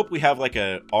I hope we have like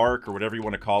a arc or whatever you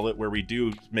want to call it, where we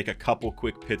do make a couple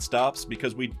quick pit stops,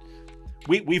 because we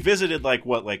visited like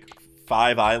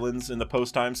 5 islands in the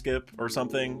post time skip or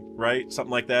something, right?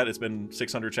 Something like that. It's been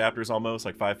 600 chapters almost,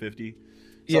 like 550.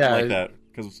 Something like that.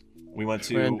 Because we went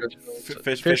to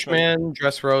Fishman,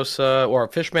 Dressrosa, or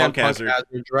Fishman, Punkazard,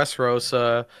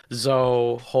 Dressrosa,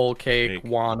 Zoe, Whole Cake,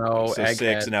 Wano, so Egghead.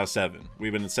 6 and now 7.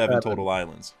 We've been in 7 total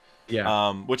islands.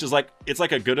 Yeah. Which is like, it's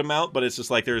like a good amount, but it's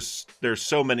just like there's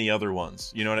so many other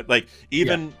ones. You know what I mean? Like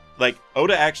even like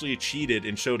Oda actually cheated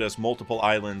and showed us multiple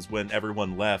islands when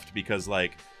everyone left, because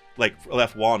like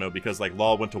left Wano, because like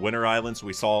Law went to Winter Island, so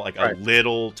we saw like a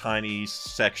little tiny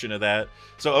section of that.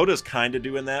 So Oda's kind of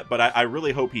doing that, but I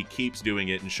really hope he keeps doing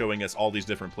it and showing us all these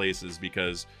different places,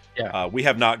 because we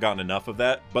have not gotten enough of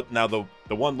that. But now the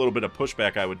one little bit of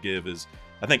pushback I would give is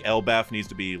I think Elbaf needs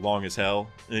to be long as hell.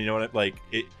 And you know what? Like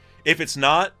if it's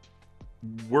not,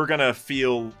 we're gonna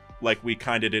feel like we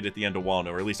kind of did at the end of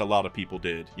Wano, or at least a lot of people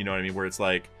did. You know what I mean? Where it's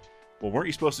like, well, weren't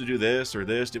you supposed to do this or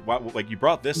this? Like you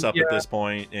brought this up at this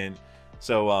point, and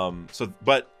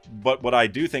but what I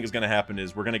do think is going to happen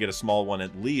is we're going to get a small one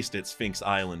at least at Sphinx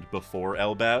Island before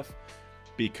Elbaf,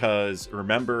 because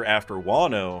remember after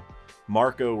Wano,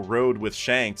 Marco rode with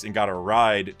Shanks and got a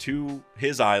ride to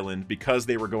his island because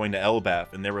they were going to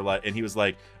Elbaf, and they were like, and he was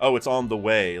like, oh, it's on the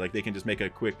way, like they can just make a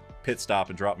quick pit stop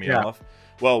and drop me off.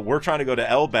 Well, we're trying to go to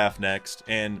Elbaf next,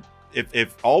 and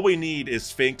if all we need is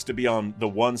Sphinx to be on the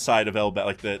one side of Elbaf,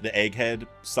 like the Egghead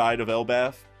side of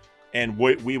Elbaf, and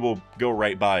we will go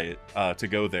right by it to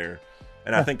go there.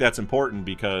 And I think that's important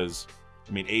because,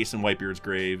 I mean, Ace and Whitebeard's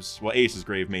graves, well, Ace's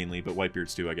grave mainly, but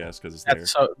Whitebeard's too, I guess, because it's there.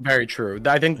 That's so very true.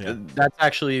 I think that's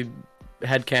actually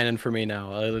headcanon for me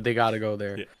now. They got to go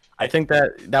there. Yeah. I think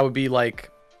that would be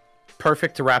like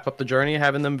perfect to wrap up the journey,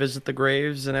 having them visit the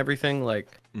graves and everything.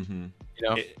 Like, you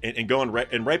know, and going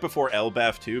right before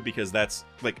Elbaf too, because that's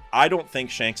like, I don't think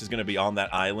Shanks is going to be on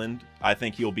that island. I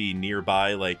think he'll be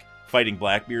nearby, like fighting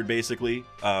Blackbeard basically.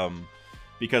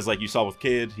 Because like you saw with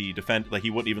Kid, he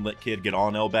wouldn't even let Kid get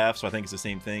on Elbaf, so I think it's the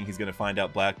same thing. He's going to find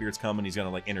out Blackbeard's coming, he's going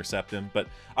to like intercept him. But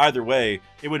either way,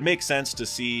 it would make sense to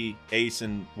see Ace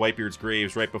and Whitebeard's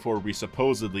graves right before we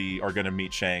supposedly are going to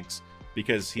meet Shanks,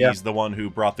 because he's the one who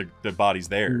brought the bodies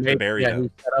there to bury them.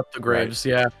 He set up the graves,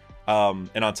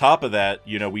 and on top of that,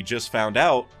 you know, we just found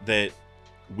out that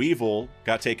Weevil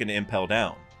got taken to Impel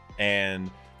Down, and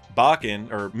Bakken,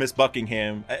 or Miss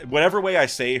Buckingham, whatever way I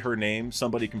say her name,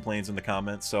 somebody complains in the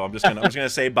comments, so I'm just gonna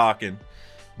say Bakken.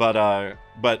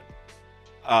 But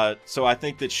so I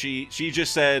think that she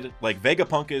just said like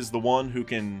Vegapunk is the one who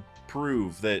can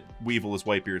prove that Weevil is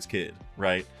Whitebeard's kid,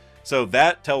 right? So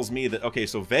that tells me that, okay,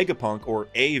 so Vegapunk, or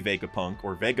a Vegapunk,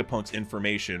 or Vegapunk's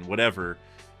information, whatever,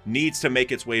 needs to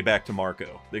make its way back to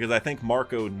Marco, because I think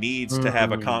Marco needs to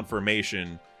have a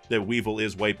confirmation that Weevil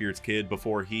is Whitebeard's kid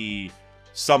before he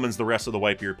summons the rest of the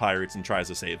Whitebeard pirates and tries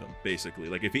to save him, basically.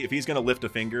 Like if he's going to lift a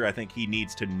finger, I think he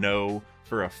needs to know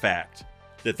for a fact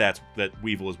that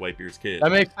Weevil is Whitebeard's kid.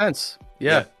 That makes sense.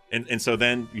 Yeah. And so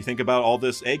then you think about all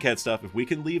this Egghead stuff. If we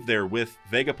can leave there with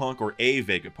Vegapunk, or a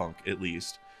Vegapunk at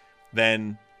least,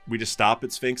 then we just stop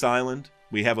at Sphinx Island.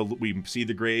 We see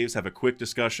the graves, have a quick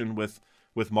discussion with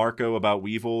Marco about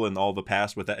Weevil and all the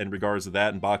past with that in regards to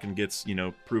that, and Bakken gets, you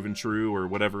know, proven true or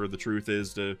whatever the truth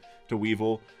is to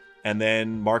Weevil. And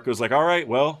then Marco's like, all right,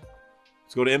 well,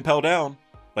 let's go to Impel Down.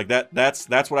 Like that's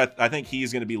what I think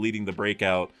he's going to be leading the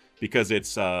breakout, because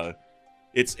it's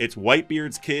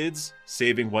Whitebeard's kids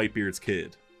saving Whitebeard's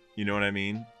kid. You know what I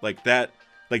mean? Like that,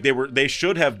 like they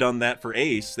should have done that for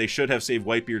Ace. They should have saved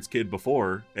Whitebeard's kid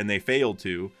before, and they failed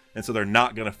to. And so they're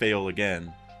not going to fail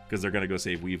again, because they're going to go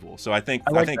save Weevil. So I think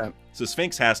so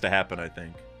Sphinx has to happen, I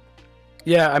think.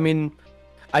 Yeah, I mean,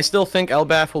 I still think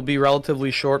Elbaf will be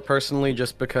relatively short, personally,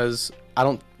 just because I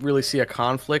don't really see a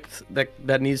conflict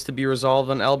that needs to be resolved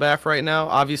on Elbaf right now.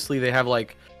 Obviously, they have,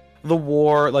 like, the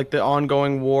war, like, the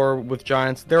ongoing war with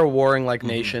giants. They're a warring, like,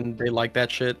 nation. They like that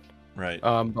shit. Right.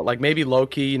 But like maybe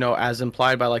Loki, you know, as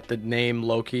implied by like the name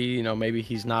Loki, you know, maybe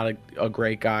he's not a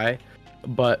great guy.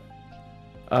 But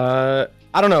I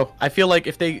don't know. I feel like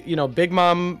if they, you know, Big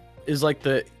Mom is like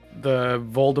the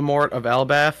Voldemort of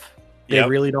Elbaf. They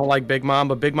really don't like Big Mom,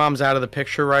 but Big Mom's out of the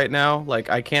picture right now. Like,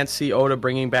 I can't see Oda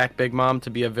bringing back Big Mom to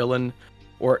be a villain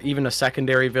or even a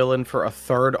secondary villain for a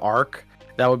third arc.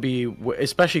 That would be,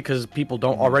 especially because people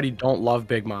already don't love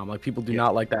Big Mom. Like, people do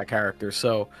not like that character.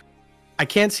 So I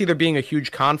can't see there being a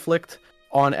huge conflict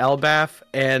on Elbaf.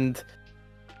 And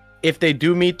if they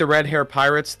do meet the Red Hair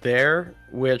Pirates there,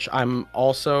 which I'm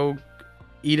also,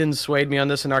 Eden swayed me on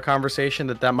this in our conversation,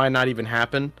 that might not even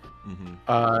happen.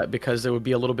 Because it would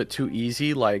be a little bit too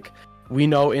easy. Like, we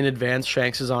know in advance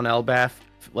Shanks is on Elbaf,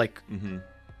 like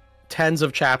tens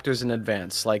of chapters in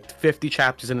advance, like 50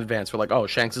 chapters in advance. We're like, oh,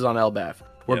 Shanks is on Elbaf.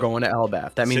 We're going to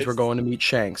Elbaf. That means we're going to meet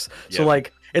Shanks. So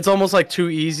like, it's almost like too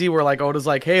easy. We're like, Oda's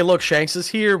like, hey, look, Shanks is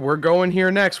here. We're going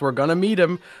here next. We're gonna meet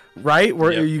him, right?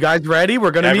 Are you guys ready?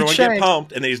 We're gonna meet Shanks. Everyone get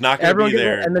pumped, and then he's not gonna be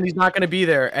there. And then he's not gonna be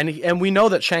there. And we know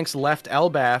that Shanks left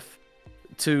Elbaf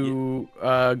to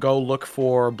go look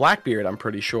for Blackbeard, I'm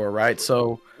pretty sure, right?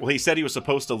 So well, he said he was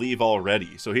supposed to leave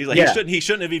already, so he's like he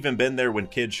shouldn't have even been there when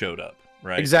Kid showed up,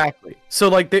 right? Exactly. So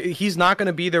like he's not going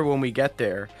to be there when we get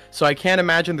there, so I can't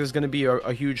imagine there's going to be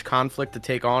a huge conflict to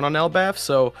take on Elbaf.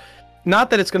 So not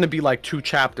that it's going to be like 2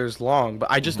 chapters long, but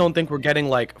I just don't think we're getting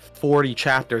like 40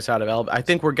 chapters out of Elbaf. I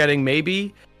think we're getting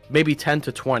maybe 10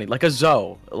 to 20, like a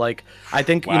Zoe. Like, I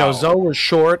think you know, Zoe was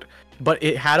short, but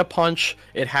it had a punch,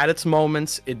 it had its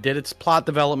moments, it did its plot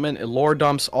development, it lore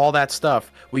dumps, all that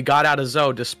stuff. We got out of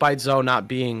Zoe, despite Zoe not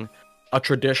being a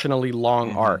traditionally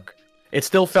long arc. It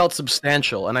still felt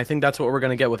substantial, and I think that's what we're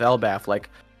going to get with Elbaf. Like,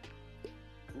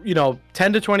 you know,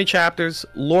 10 to 20 chapters,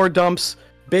 lore dumps,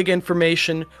 big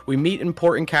information, we meet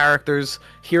important characters,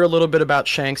 hear a little bit about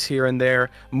Shanks here and there,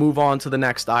 move on to the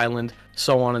next island,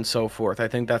 so on and so forth. I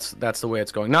think that's the way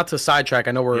it's going. Not to sidetrack,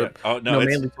 I know we're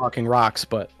mainly talking Rocks,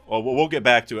 but... Well, we'll get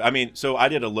back to it. I mean, so I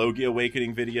did a Logi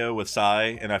Awakening video with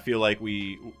Sai, and I feel like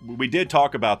we did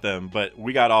talk about them, but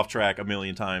we got off track a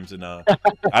million times, and I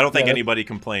don't think anybody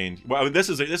complained. Well, I mean, this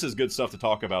is good stuff to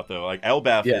talk about, though. Like,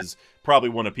 Elbaf is probably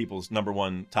one of people's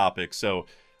 #1 topics, so...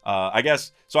 I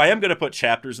guess, so I am going to put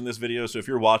chapters in this video, so if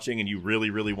you're watching and you really,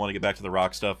 really want to get back to the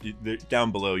Rock stuff,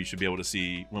 down below you should be able to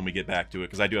see when we get back to it,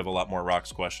 because I do have a lot more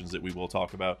Rocks questions that we will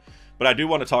talk about. But I do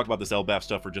want to talk about this Elbaf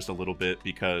stuff for just a little bit,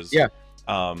 because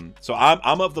so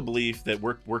I'm of the belief that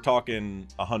we're talking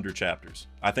 100 chapters.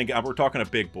 I think we're talking a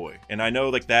big boy, and I know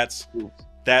like that's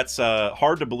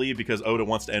hard to believe because Oda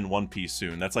wants to end One Piece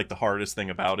soon. That's like the hardest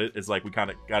thing about it, is like we kind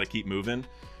of got to keep moving.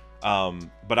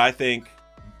 But I think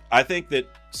that,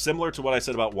 similar to what I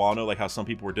said about Wano, like how some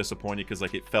people were disappointed because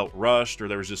like it felt rushed, or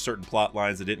there was just certain plot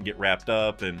lines that didn't get wrapped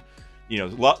up, and you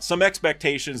know, some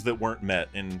expectations that weren't met.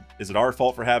 And is it our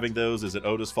fault for having those? Is it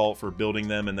Oda's fault for building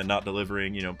them and then not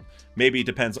delivering? You know, maybe it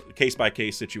depends, case by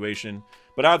case situation.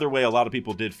 But either way, a lot of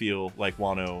people did feel like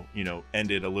Wano, you know,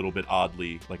 ended a little bit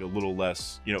oddly, like a little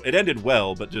less, you know, it ended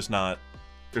well, but just not.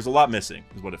 There's a lot missing,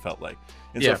 is what it felt like.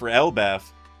 And so for Elbaf,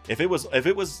 if it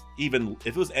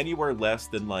was anywhere less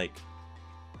than like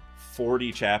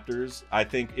 40 chapters, I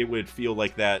think it would feel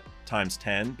like that times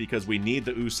 10, because we need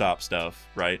the Usopp stuff,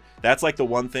 right? That's like the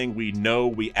one thing we know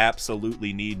we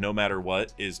absolutely need no matter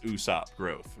what, is Usopp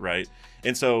growth, right?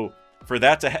 And so for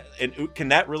that to and can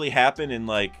that really happen in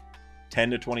like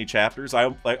 10 to 20 chapters?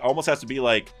 I like almost has to be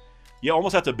like, you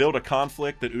almost have to build a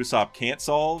conflict that Usopp can't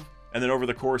solve, and then over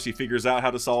the course he figures out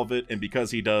how to solve it, and because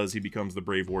he does, he becomes the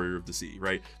brave warrior of the sea,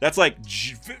 right? That's like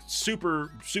super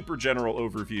general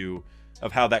overview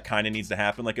of how that kind of needs to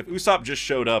happen. Like if Usopp just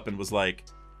showed up and was like,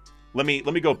 let me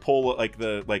go pull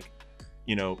like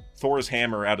you know, Thor's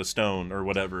hammer out of stone or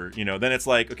whatever, you know, then it's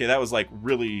like, okay, that was like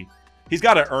really, he's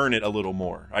got to earn it a little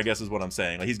more, I guess is what I'm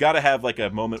saying. Like he's got to have like a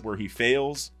moment where he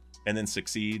fails and then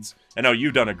succeeds. I know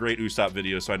you've done a great Usopp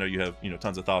video, so I know you have, you know,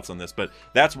 tons of thoughts on this, but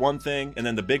that's one thing. And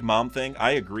then the Big Mom thing,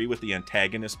 I agree with the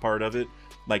antagonist part of it.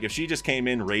 Like if she just came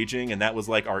in raging and that was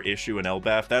like our issue in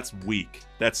Elbaf, that's weak.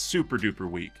 That's super duper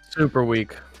weak. Super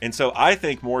weak. And so I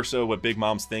think more so what Big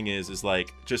Mom's thing is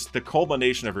like just the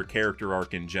culmination of her character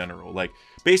arc in general. Like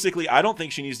basically, I don't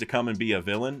think she needs to come and be a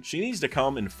villain. She needs to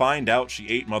come and find out she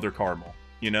ate Mother Carmel,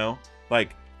 you know?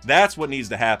 Like that's what needs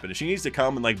to happen. She needs to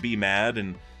come and like be mad,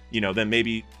 and you know, then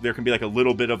maybe there can be like a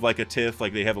little bit of like a tiff,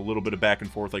 like they have a little bit of back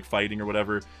and forth, like fighting or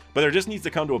whatever. But there just needs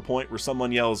to come to a point where someone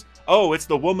yells, oh, it's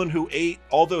the woman who ate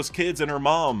all those kids and her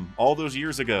mom all those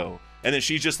years ago. And then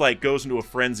she just like goes into a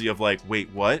frenzy of like, wait,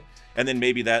 what? And then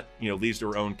maybe that, you know, leads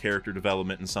to her own character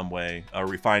development in some way. Or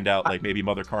we find out like maybe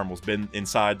Mother Carmel's been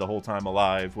inside the whole time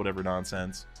alive, whatever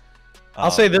nonsense.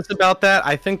 I'll say this about that.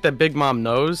 I think that Big Mom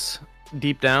knows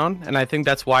deep down, and I think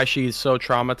that's why she's so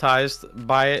traumatized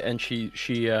by it, and she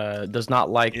does not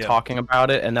like talking about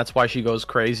it, and that's why she goes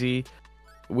crazy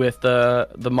with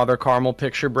the Mother Carmel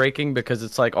picture breaking, because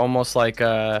it's like almost like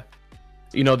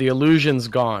you know, the illusion's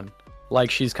gone.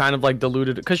 Like she's kind of like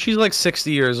deluded because she's like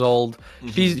 60 years old.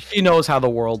 She knows how the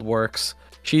world works.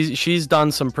 She's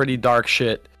done some pretty dark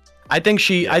shit. I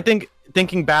think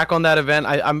thinking back on that event,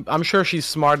 I'm sure she's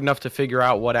smart enough to figure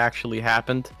out what actually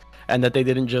happened, and that they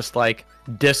didn't just like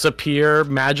disappear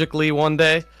magically one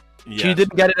day. Yes. She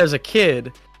didn't get it as a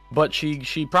kid, but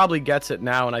she probably gets it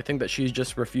now, and I think that she's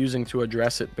just refusing to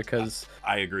address it because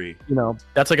I agree. You know,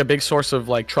 that's like a big source of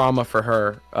like trauma for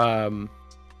her.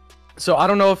 So I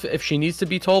don't know if she needs to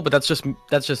be told, but that's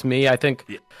just me. I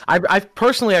think I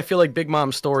personally I feel like Big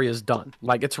Mom's story is done.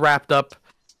 Like it's wrapped up.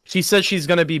 She says she's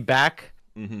gonna be back.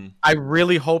 I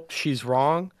really hope she's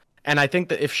wrong, and I think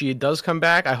that if she does come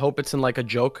back, I hope it's in like a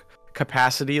joke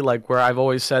capacity, like where I've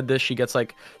always said this, she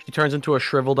turns into a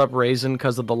shriveled up raisin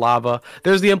because of the lava.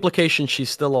 There's the implication she's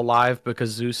still alive because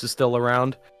Zeus is still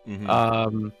around.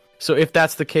 So if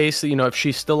that's the case, you know, if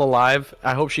she's still alive,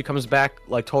 I hope she comes back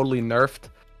like totally nerfed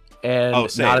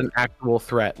and not an actual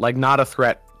threat, like not a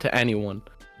threat to anyone.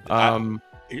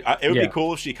 It would be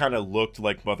cool if she kind of looked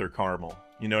like Mother Carmel.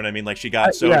 You know what I mean? Like she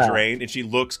got so drained, and she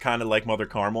looks kind of like Mother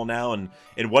Carmel now. And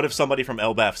what if somebody from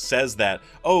Elbaf says that?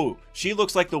 Oh, she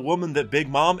looks like the woman that Big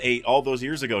Mom ate all those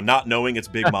years ago, not knowing it's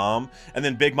Big Mom. And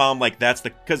then Big Mom, like that's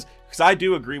the because I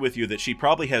do agree with you that she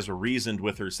probably has reasoned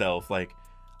with herself, like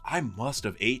I must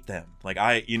have ate them. Like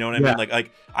you know what I mean?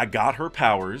 Like I got her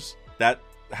powers. That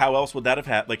how else would that have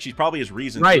happened? Like she probably has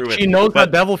reasoned through it. She knows how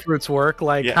devil fruits work.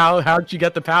 Like how'd she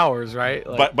get the powers, right?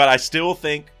 Like, but I still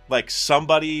think. Like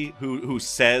somebody who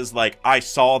says like I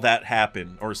saw that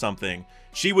happen or something,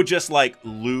 she would just like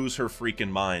lose her freaking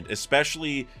mind,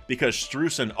 especially because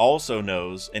Streusen also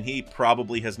knows, and he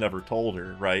probably has never told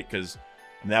her, right? Because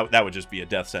that would just be a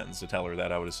death sentence to tell her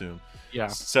that, I would assume. Yeah.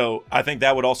 So I think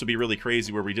that would also be really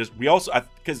crazy where we also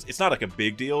because it's not like a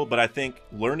big deal, but I think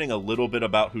learning a little bit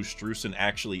about who Streusen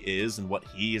actually is and what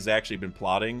he has actually been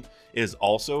plotting is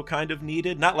also kind of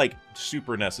needed, not like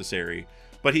super necessary.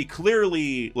 But he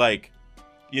clearly, like,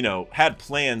 you know, had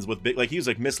plans with like he was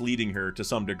like misleading her to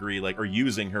some degree, like, or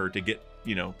using her to get,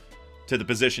 you know, to the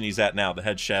position he's at now, the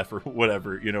head chef or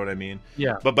whatever. You know what I mean?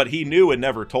 Yeah. But he knew and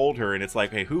never told her, and it's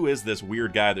like, hey, who is this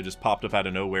weird guy that just popped up out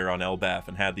of nowhere on Elbaf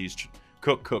and had these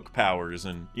cook powers,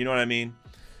 and you know what I mean?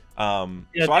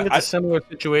 Yeah, so I think it's a similar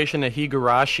situation to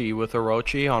Higurashi with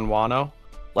Orochi on Wano,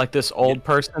 like this old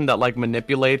person that like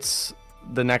manipulates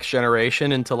the next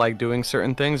generation into like doing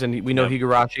certain things, and we know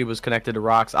Higurashi was connected to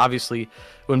Rocks. Obviously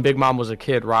when Big Mom was a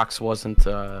kid, Rocks wasn't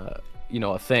you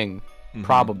know, a thing,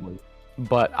 probably,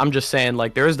 but I'm just saying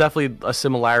like there is definitely a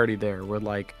similarity there where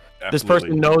like this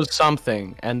person knows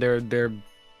something and they're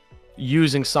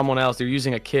using someone else, they're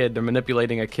using a kid, they're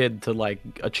manipulating a kid to like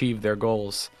achieve their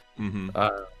goals. And for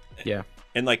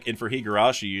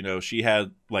Higurashi, you know, she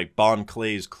had like Bon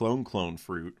Clay's clone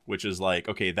fruit, which is like,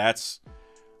 okay, that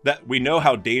we know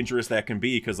how dangerous that can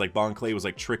be, because like Bon Clay was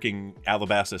like tricking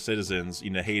Alabasta citizens,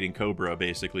 you know, hating Cobra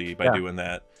basically by doing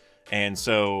that. And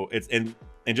so it's and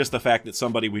just the fact that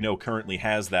somebody we know currently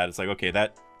has that, it's like, okay,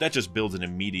 that just builds an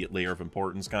immediate layer of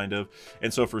importance, kind of.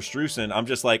 And so for Streusen, I'm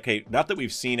just like, hey, not that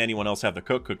we've seen anyone else have the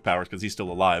cook powers, because he's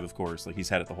still alive, of course, like he's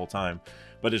had it the whole time,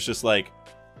 but it's just like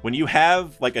when you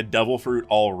have like a devil fruit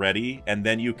already and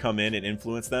then you come in and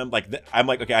influence them, like I'm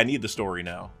like, okay, I need the story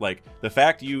now. Like the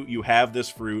fact you have this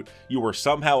fruit, you were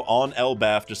somehow on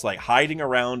Elbaf just like hiding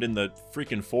around in the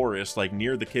freaking forest, like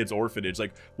near the kids' orphanage.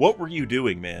 Like what were you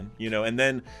doing, man? You know, and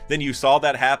then you saw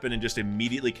that happen and just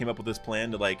immediately came up with this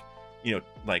plan to like, you know,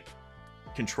 like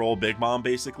control Big Mom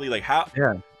basically. Like how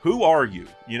who are you?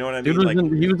 You know what I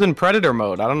mean? He was in predator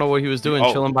mode. I don't know what he was doing,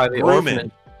 chilling by the orphanage.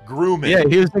 Grooming. Yeah,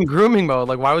 he was in grooming mode.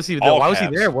 Like, why was he there? Why was he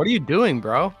there? What are you doing,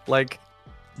 bro? Like,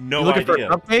 no looking idea.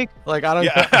 For a cupcake? Like, I don't.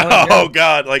 Yeah. I don't oh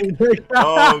god. Like,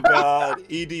 oh god.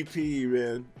 EDP,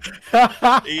 man.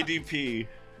 EDP.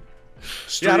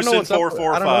 Streusen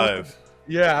 445.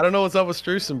 Yeah, I don't know what's up with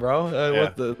Streusen, bro.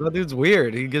 That dude's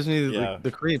weird. He gives me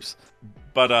the creeps.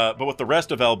 But with the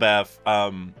rest of Elbaf,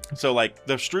 so like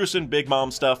the Streusen Big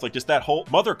Mom stuff, like just that whole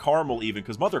Mother Carmel, even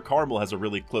because Mother Carmel has a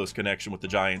really close connection with the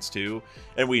Giants too,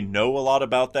 and we know a lot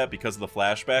about that because of the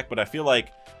flashback. But I feel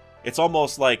like it's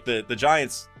almost like the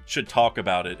Giants should talk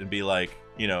about it and be like,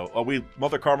 You know, oh,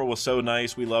 Mother Carmel was so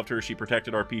nice, we loved her, she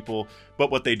protected our people.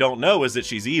 But what they don't know is that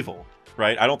she's evil,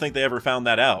 right? I don't think they ever found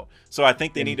that out. So I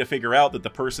think they need to figure out that the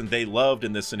person they loved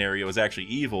in this scenario is actually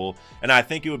evil. And I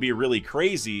think it would be really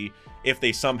crazy if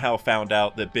they somehow found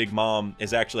out that Big Mom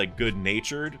is actually like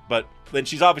good-natured, but then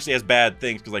she's obviously has bad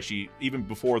things, because like she, even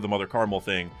before the Mother Carmel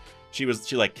thing, she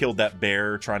like killed that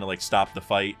bear trying to like stop the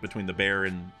fight between the bear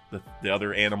and the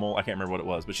other animal. I can't remember what it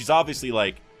was, but she's obviously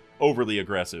like overly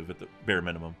aggressive at the bare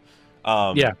minimum.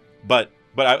 Yeah. But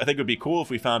I think it would be cool if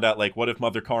we found out, like, what if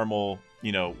Mother Carmel,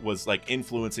 you know, was like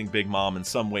influencing Big Mom in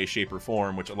some way, shape, or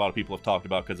form, which a lot of people have talked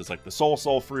about, because it's like the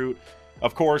soul fruit.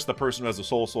 Of course, the person who has the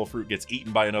soul fruit gets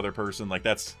eaten by another person. Like,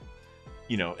 that's,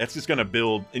 you know, it's just gonna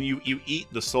build, and you eat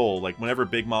the soul. Like, whenever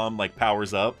Big Mom like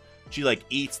powers up, she like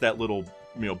eats that little,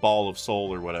 you know, ball of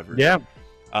soul or whatever. Yeah.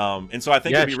 And so I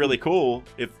think it'd be really cool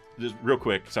if, just real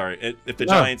quick, sorry, if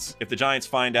the Giants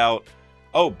find out,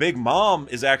 oh, Big Mom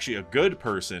is actually a good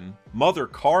person, Mother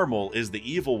Carmel is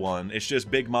the evil one. It's just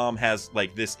Big Mom has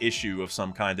like this issue of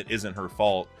some kind that isn't her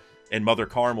fault, and Mother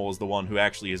Carmel is the one who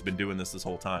actually has been doing this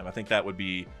whole time. I think that would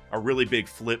be a really big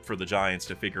flip for the Giants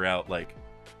to figure out, like,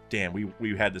 damn,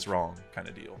 we had this wrong kind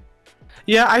of deal.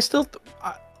 Yeah, I still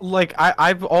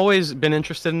I've always been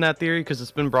interested in that theory, because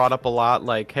it's been brought up a lot.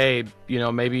 Like, hey, you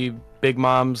know, maybe Big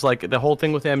Mom's like the whole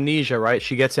thing with amnesia, right?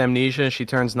 She gets amnesia and she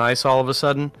turns nice all of a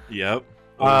sudden. Yep.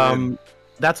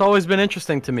 That's always been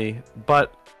interesting to me.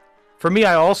 But for me,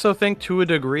 I also think, to a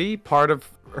degree, part of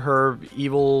her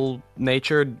evil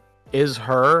nature is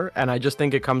her, and I just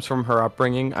think it comes from her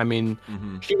upbringing. I mean,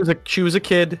 she was a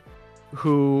kid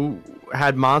who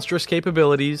had monstrous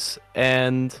capabilities,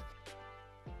 and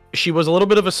she was a little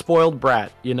bit of a spoiled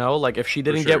brat, you know? Like, if she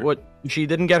didn't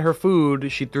get her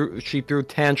food, she threw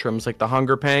tantrums, like the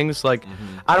hunger pangs. Like,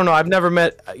 I don't know, I've never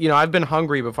met, you know, I've been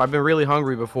hungry before. I've been really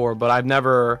hungry before, but I've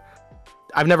never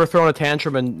thrown a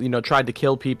tantrum and, you know, tried to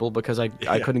kill people because I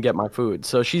couldn't get my food.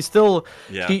 So she still,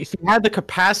 she had the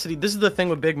capacity. This is the thing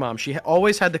with Big Mom. She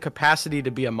always had the capacity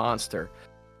to be a monster.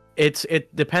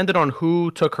 It depended on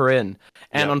who took her in.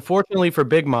 And unfortunately for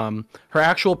Big Mom, her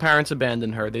actual parents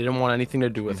abandoned her. They didn't want anything to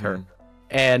do with her.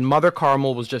 And Mother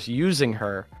Carmel was just using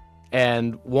her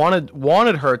and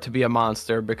wanted her to be a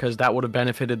monster, because that would have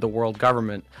benefited the world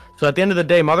government. So at the end of the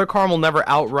day, Mother Carmel never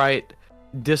outright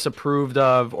disapproved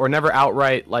of, or never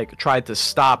outright like tried to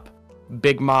stop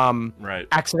Big Mom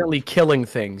accidentally killing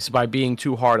things by being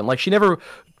too hard. And like, she never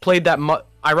played that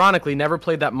ironically never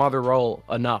played that mother role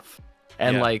enough,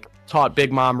 and like taught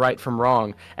Big Mom right from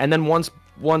wrong. And then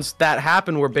once that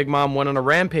happened, where Big Mom went on a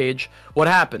rampage, what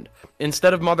happened?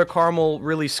 Instead of Mother Carmel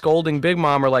really scolding Big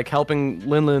Mom or like helping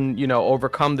Linlin, you know,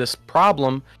 overcome this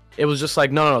problem, it was just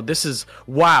like, no, this is,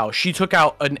 wow, she took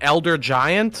out an elder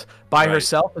giant by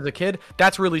herself as a kid.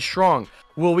 That's really strong.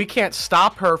 Well, we can't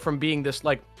stop her from being this,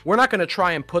 like, we're not going to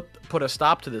try and put a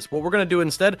stop to this. What we're going to do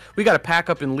instead, we got to pack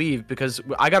up and leave, because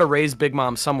I got to raise Big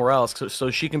Mom somewhere else so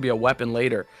she can be a weapon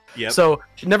later. Yep. So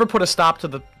she never put a stop to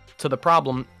the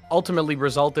problem, ultimately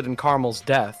resulted in Carmel's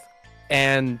death.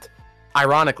 And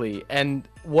ironically, and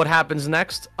what happens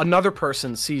next? Another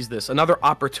person sees this, another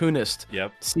opportunist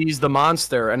sees the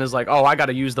monster and is like, oh, I got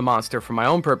to use the monster for my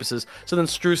own purposes. So then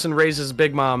Struzan raises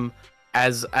Big Mom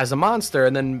as a monster,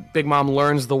 and then Big Mom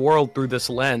learns the world through this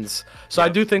lens. So I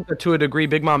do think that, to a degree,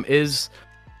 Big Mom is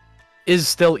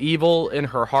still evil in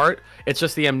her heart. It's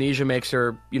just the amnesia makes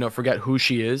her, you know, forget who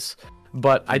she is.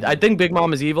 But I think Big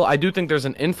Mom is evil. I do think there's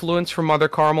an influence from Mother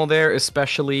Carmel there,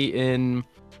 especially in,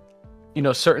 you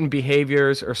know, certain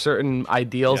behaviors or certain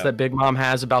ideals that Big Mom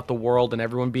has about the world and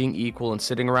everyone being equal and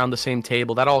sitting around the same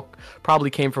table. That all probably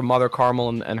came from Mother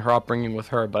Carmel and her upbringing with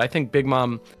her. But I think Big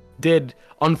Mom did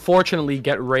unfortunately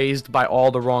get raised by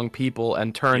all the wrong people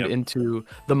and turned into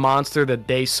the monster that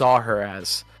they saw her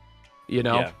as, you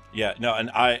know? No, and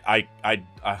I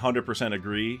 100%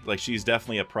 agree. Like, she's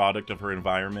definitely a product of her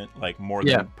environment, like, more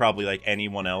than probably like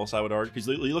anyone else, I would argue. Because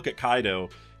you look at Kaido,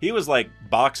 he was like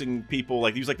boxing people,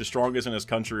 like he was like the strongest in his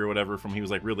country or whatever from he was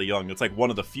like really young. It's like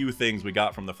one of the few things we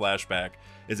got from the flashback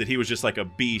is that he was just like a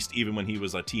beast even when he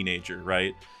was a teenager,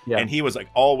 right? And he was like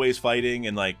always fighting,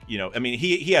 and like, you know, I mean,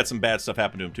 he had some bad stuff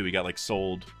happen to him too. He got like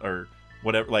sold or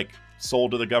whatever, like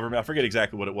sold to the government. I forget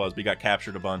exactly what it was, but he got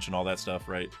captured a bunch and all that stuff,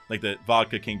 right? Like the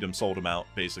Vodka Kingdom sold him out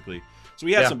basically. So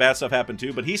he had some bad stuff happen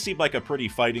too, but he seemed like a pretty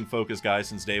fighting focused guy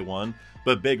since day one.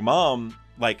 But Big Mom,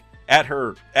 like, at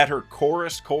her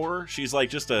core, she's like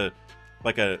just a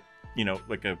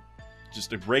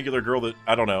regular girl that,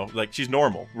 I don't know, like, she's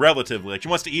normal relatively. Like, she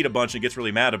wants to eat a bunch and gets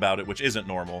really mad about it, which isn't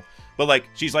normal. But like,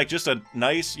 she's like just a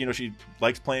nice, you know, she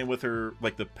likes playing with her,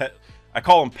 like, the pet. I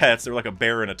call them pets. They're like a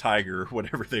bear and a tiger or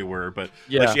whatever they were. But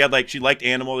like, she liked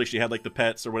animals. Like, she had like the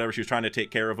pets or whatever. She was trying to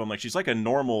take care of them. Like, she's like a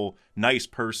normal, nice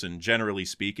person, generally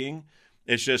speaking.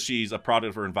 It's just she's a product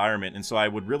of her environment. And so I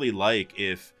would really like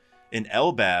if in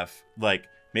Elbaf, like,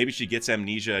 maybe she gets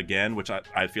amnesia again, which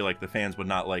I feel like the fans would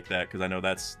not like that, because I know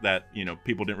that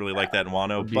people didn't really like that in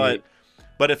Wano.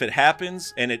 But if it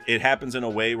happens, and it happens in a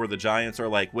way where the Giants are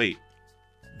like, wait,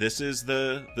 this is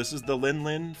the Lin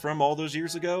Lin from all those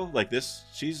years ago? Like, this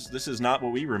is not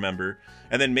what we remember.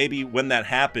 And then maybe when that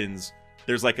happens,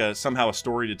 there's like somehow a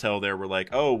story to tell there. We're like,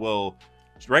 oh, well,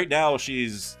 right now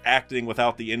she's acting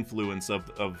without the influence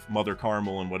of Mother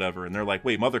Carmel and whatever. And they're like,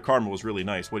 wait, Mother Carmel was really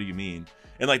nice. What do you mean?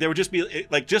 And like, there would just be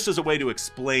like, just as a way to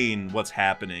explain what's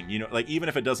happening, like, even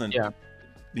if it doesn't,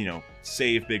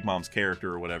 save Big Mom's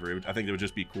character or whatever, I think it would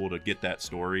just be cool to get that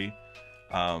story.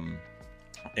 And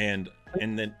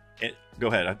then go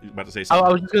ahead. I'm about to say something.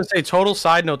 I was just gonna say, total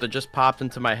side note that just popped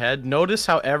into my head. Notice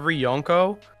how every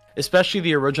Yonko, especially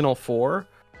the original 4,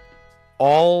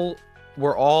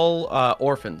 were all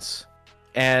orphans,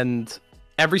 and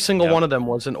every single one of them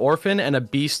was an orphan and a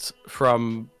beast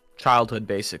from childhood,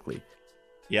 basically.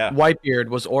 Yeah. Whitebeard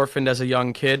was orphaned as a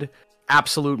young kid,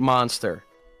 absolute monster.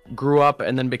 Grew up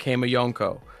and then became a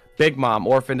Yonko. Big Mom,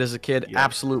 orphaned as a kid,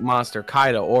 absolute monster.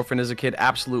 Kaido, orphaned as a kid,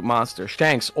 absolute monster.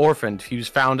 Shanks, orphaned. He was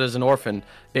found as an orphan,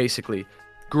 basically.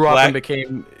 Grew up and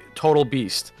became total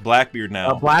beast. Blackbeard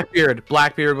now.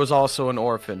 Blackbeard was also an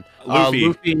orphan.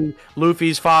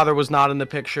 Luffy's father was not in the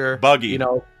picture. Buggy.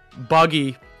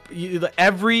 Buggy.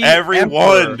 Every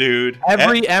emperor, dude.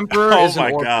 Every emperor is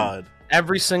an orphan. Oh my god.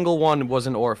 Every single one was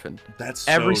an orphan. That's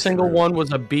every so single true. one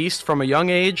was a beast from a young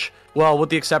age. Well, with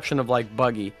the exception of like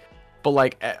Buggy, but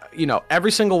like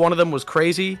every single one of them was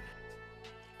crazy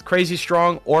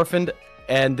strong, orphaned,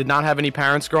 and did not have any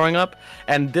parents growing up.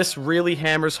 And this really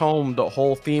hammers home the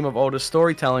whole theme of Oda's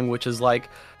storytelling, which is like,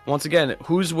 once again,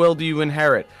 whose will do you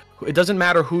inherit? It doesn't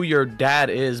matter who your dad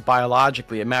is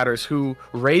biologically. It matters who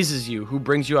raises you, who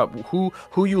brings you up, who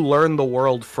you learn the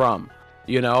world from.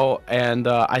 And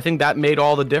I think that made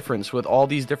all the difference with all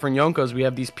these different Yonkos. We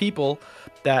have these people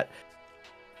that,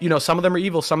 some of them are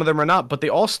evil, some of them are not, but they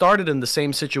all started in the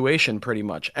same situation pretty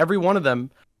much. Every one of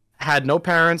them had no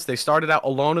parents. They started out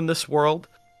alone in this world.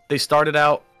 They started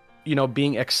out,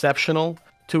 being exceptional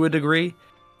to a degree.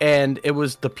 And it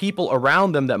was the people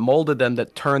around them that molded them,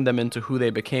 that turned them into who they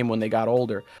became when they got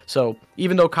older. So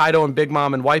even though Kaido and Big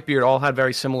Mom and Whitebeard all had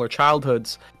very similar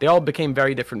childhoods, they all became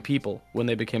very different people when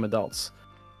they became adults.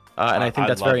 And I think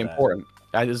that's very important.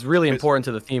 It's really important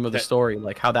to the theme of the story,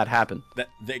 like how that happened.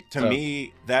 To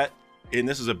me, and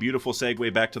this is a beautiful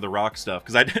segue back to the rock stuff,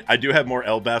 because I do have more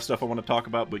Elbaf stuff I want to talk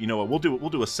about, but you know what? We'll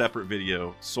do a separate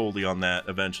video solely on that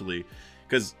eventually.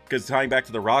 Because tying back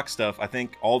to the rock stuff, I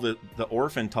think all the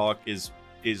orphan talk is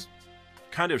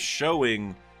kind of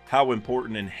showing how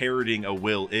important inheriting a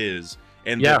will is,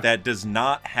 and that does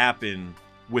not happen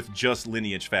with just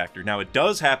lineage factor. Now, it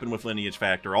does happen with lineage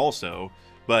factor also,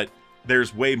 but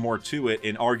there's way more to it,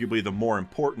 and arguably the more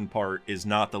important part is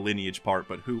not the lineage part,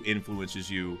 but who influences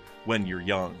you when you're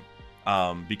young.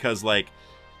 Because, like,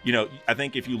 I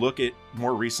think if you look at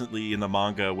more recently in the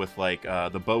manga with, like,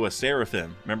 the Boa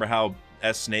Seraphim, remember how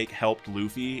Snake helped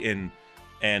Luffy and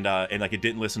like it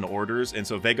didn't listen to orders, and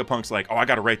so Vegapunk's like, oh, I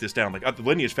gotta write this down. Like, the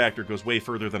lineage factor goes way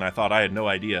further than I thought. I had no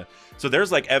idea. So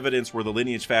there's like evidence where the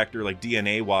lineage factor, like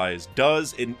DNA wise,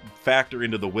 does factor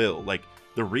into the will. Like,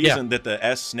 the reason that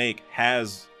the Snake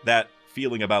has that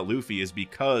feeling about Luffy is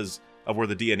because of where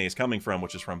the DNA is coming from,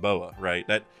 which is from Boa, right?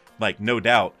 That, like, no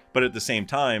doubt. But at the same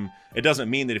time, it doesn't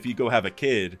mean that if you go have a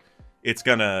kid, it's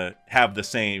gonna have the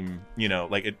same,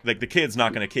 like the kid's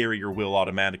not gonna carry your will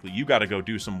automatically. You got to go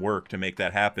do some work to make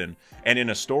that happen. And in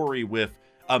a story with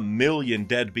 1 million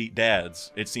deadbeat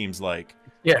dads, it seems like,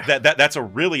 that's a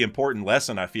really important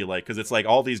lesson, I feel like, because it's like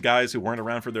all these guys who weren't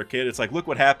around for their kid, it's like, look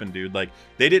what happened, dude. Like,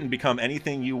 they didn't become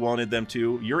anything you wanted them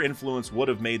to. Your influence would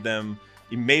have made them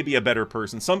maybe a better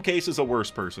person, some cases a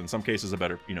worse person, some cases a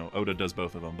better, Oda does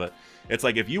both of them. But it's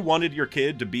like, if you wanted your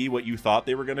kid to be what you thought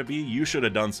they were going to be, you should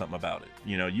have done something about it.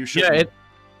 You should.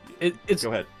 It's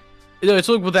go ahead. It's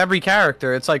like with every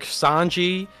character. It's like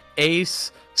Sanji,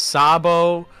 Ace,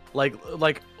 Sabo, like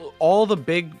all the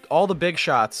big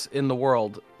shots in the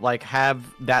world, like, have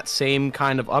that same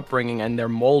kind of upbringing, and they're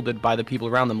molded by the people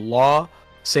around them. Law,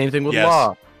 same thing with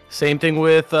Law. Same thing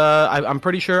with I'm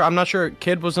pretty sure, I'm not sure,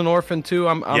 Kid was an orphan too.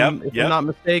 If I'm not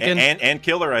mistaken. And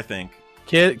Killer, I think.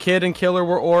 Kid and Killer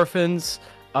were orphans.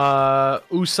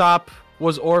 Usopp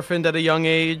was orphaned at a young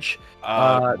age.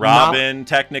 Robin,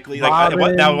 technically. Robin.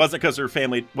 Like, now, it wasn't because her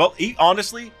family. Well,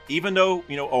 honestly, even though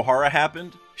O'Hara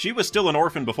happened, she was still an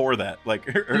orphan before that. Like,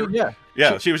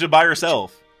 yeah, she was just by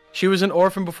herself. She was an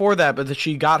orphan before that, but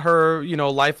she got her,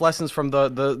 life lessons from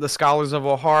the scholars of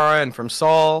Ohara and from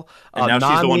Saul. And now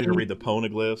she's the one who can read the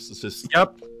poneglyphs. It's just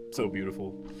so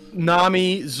beautiful.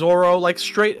 Nami, Zoro, like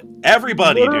straight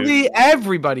everybody, literally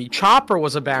everybody. Chopper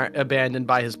was abandoned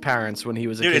by his parents when he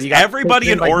was a kid. Is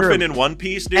everybody an orphan in One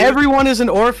Piece, dude? Everyone is an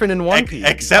orphan in One Piece,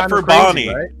 except for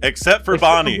Bonnie. Right? Except for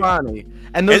Bonnie.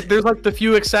 And there's like the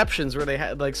few exceptions where they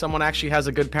had like someone actually has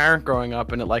a good parent growing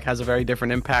up, and it like has a very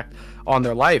different impact on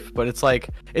their life. But it's like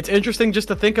it's interesting just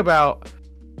to think about,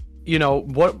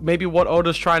 what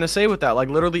Oda's trying to say with that. Like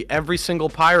literally every single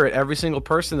pirate, every single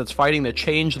person that's fighting to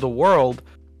change the world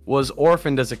was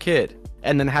orphaned as a kid,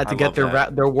 and then had to get their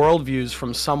worldviews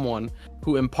from someone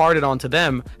who imparted onto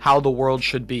them how the world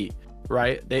should be.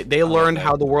 Right? They learned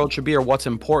how the world should be or what's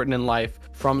important in life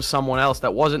from someone else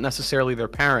that wasn't necessarily their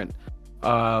parent.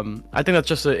 I think that's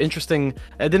just an interesting.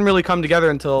 It didn't really come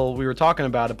together until we were talking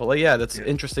about it, but yeah, that's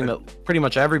interesting that pretty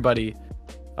much everybody,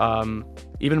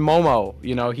 even Momo,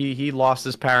 he lost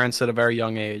his parents at a very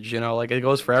young age. Like it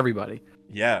goes for everybody.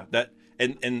 Yeah,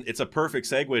 and it's a perfect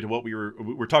segue to what we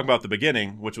were talking about at the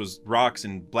beginning, which was Rocks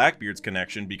and Blackbeard's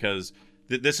connection, because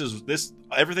this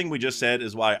everything we just said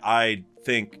is why I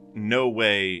think no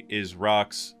way is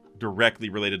Rocks directly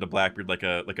related to Blackbeard, like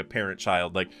a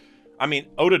parent-child. Like, I mean,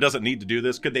 Oda doesn't need to do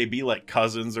this. Could they be like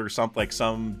cousins or something, like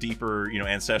some deeper,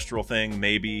 ancestral thing?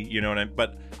 Maybe, what I mean?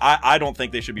 But I don't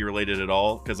think they should be related at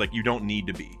all, because like you don't need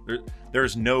to be.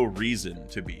 There's no reason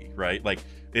to be, right? Like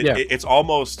it's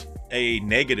almost a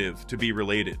negative to be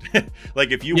related. Like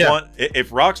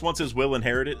if Rocks wants his will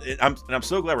inherited, I'm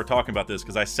so glad we're talking about this,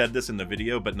 because I said this in the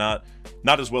video, but not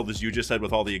as well as you just said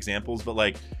with all the examples. But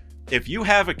like, if you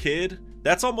have a kid,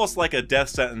 that's almost like a death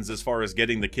sentence as far as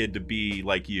getting the kid to be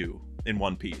like you in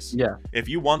One Piece. Yeah. If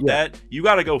you want that, you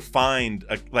got to go find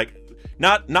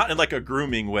not in like a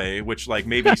grooming way, which like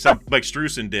maybe some like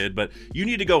Streusen did, but you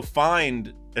need to go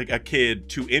find a kid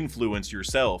to influence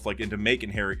yourself, like, and to make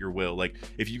inherit your will. Like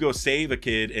if you go save a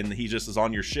kid and he just is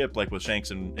on your ship, like with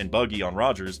Shanks and Buggy on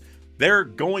Rogers, they're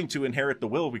going to inherit the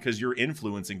will because you're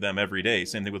influencing them every day.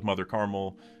 Same thing with Mother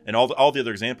Carmel and all the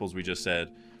other examples we just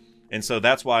said. And so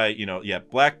that's why,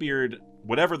 Blackbeard,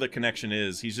 whatever the connection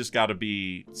is, he's just got to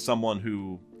be someone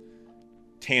who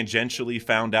tangentially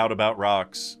found out about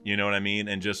Rocks, you know what I mean?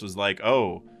 And just was like,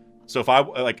 oh, so if I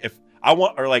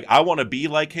want to be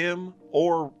like him,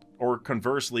 or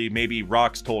conversely, maybe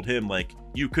Rocks told him like,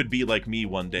 you could be like me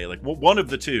one day, like one of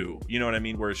the two, you know what I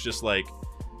mean? Where it's just like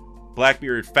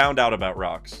Blackbeard found out about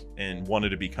Rocks and wanted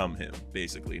to become him,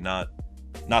 basically. Not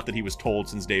that he was told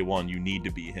since day one, you need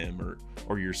to be him,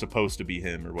 or you're supposed to be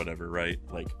him, or whatever, right?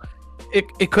 Like,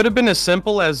 it could have been as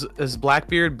simple as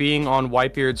Blackbeard being on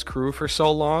Whitebeard's crew for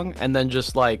so long, and then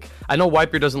just like, I know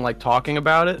Whitebeard doesn't like talking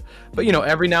about it, but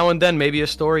every now and then maybe a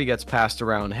story gets passed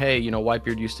around. Hey,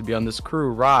 Whitebeard used to be on this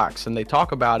crew, Rocks, and they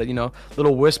talk about it.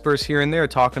 Little whispers here and there,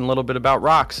 talking a little bit about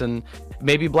Rocks, and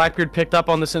maybe Blackbeard picked up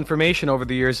on this information over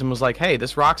the years and was like, hey,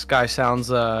 this Rocks guy sounds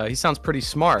pretty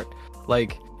smart.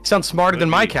 Like, he sounds smarter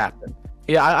than my captain.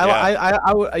 Yeah,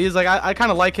 I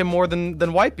kind of like him more than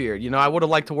Whitebeard. I would have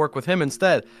liked to work with him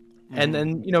instead. And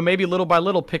then, maybe little by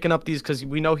little picking up these, because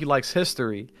we know he likes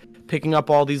history, picking up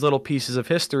all these little pieces of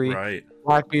history. Right.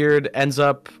 Blackbeard ends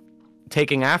up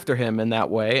taking after him in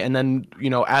that way. And then,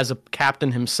 as a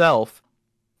captain himself,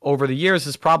 over the years,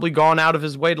 has probably gone out of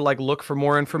his way to like look for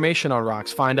more information on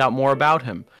Rocks, find out more about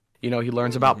him. He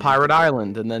learns about Pirate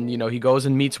Island, and then, he goes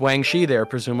and meets Wang Shi there,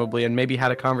 presumably, and maybe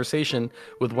had a conversation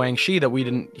with Wang Shi that we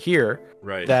didn't hear.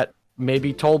 Right. That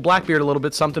maybe told Blackbeard a little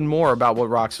bit something more about what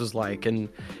Rocks was like. And,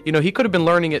 he could have been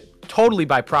learning it totally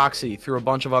by proxy through a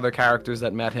bunch of other characters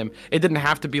that met him. It didn't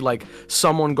have to be like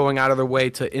someone going out of their way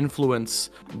to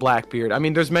influence Blackbeard. I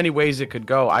mean, there's many ways it could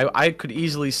go. I could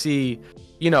easily see,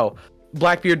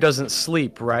 Blackbeard doesn't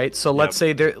sleep, right? So let's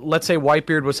say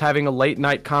Whitebeard was having a late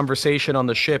night conversation on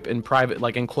the ship in private,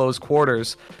 like in closed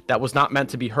quarters, that was not meant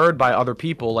to be heard by other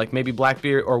people. Like maybe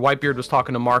Blackbeard or Whitebeard was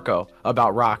talking to Marco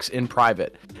about Rocks in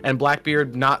private, and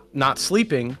Blackbeard not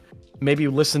sleeping, maybe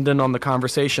listened in on the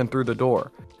conversation through the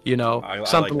door.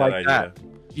 Something like that.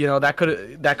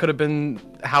 That could have been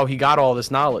how he got all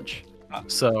this knowledge.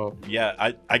 So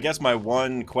yeah, I guess my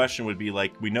one question would be,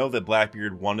 like, we know that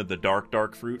Blackbeard wanted the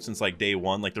dark fruit since like day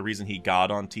one. Like the reason he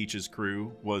got on Teach's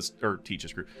crew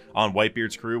on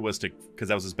Whitebeard's crew was because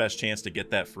that was his best chance to get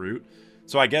that fruit.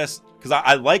 So I guess because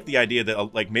I like the idea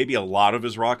that like maybe a lot of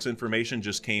his Rocks information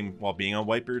just came while being on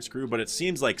Whitebeard's crew, but it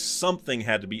seems like something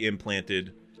had to be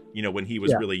implanted, when he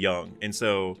was really young. And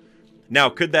so Now,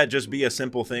 could that just be a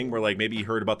simple thing where, like, maybe he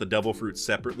heard about the devil fruits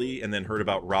separately and then heard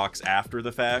about rocks after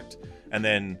the fact? And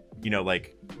then, you know,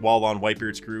 like, while on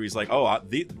Whitebeard's crew, he's like, oh,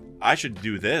 I should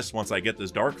do this once I get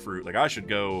this dark fruit. Like, I should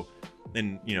go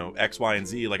and, you know, X, Y, and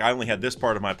Z. Like, I only had this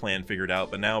part of my plan figured out,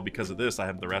 but now because of this, I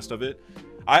have the rest of it.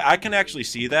 I can actually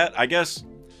see that. I guess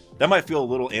that might feel a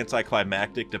little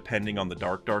anticlimactic depending on the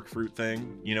dark fruit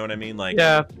thing. You know what I mean? Like,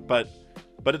 yeah. But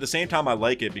at the same time, I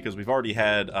like it because we've already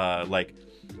had, like,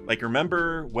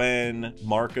 remember when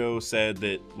Marco said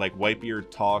that, like, Whitebeard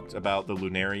talked about the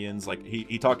Lunarians? Like,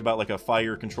 he talked about, like, a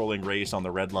fire-controlling race on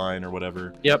the Red Line or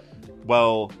whatever. Yep.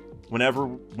 Well,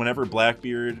 whenever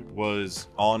Blackbeard was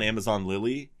on Amazon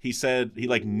Lily, he said he,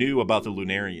 like, knew about the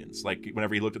Lunarians. Like,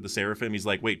 whenever he looked at the Seraphim, he's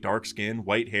like, wait, dark skin,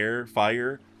 white hair,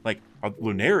 fire? Like,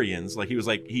 Lunarians? Like, he was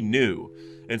like, he knew.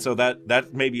 And so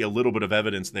that may be a little bit of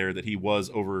evidence there that he was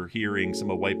overhearing some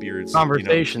of Whitebeard's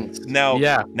conversations. You know,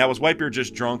 now was Whitebeard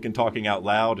just drunk and talking out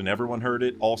loud and everyone heard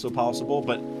it? Also possible,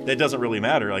 but that doesn't really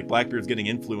matter. Like, Blackbeard's getting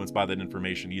influenced by that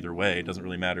information either way. It doesn't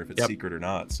really matter if it's secret or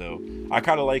not. So I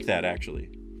kind of like that, actually.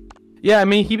 Yeah, I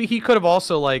mean, he could have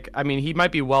also, like, I mean, he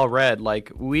might be well read.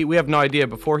 Like, we have no idea.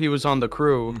 Before he was on the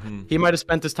crew, he might have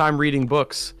spent his time reading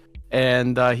books.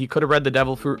 And he could have read the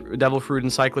Devil Fruit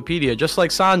Encyclopedia, just like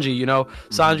Sanji. You know,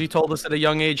 Sanji told us at a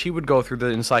young age he would go through the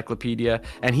encyclopedia,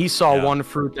 and he saw one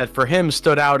fruit that for him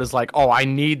stood out as like, oh, I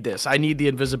need this. I need the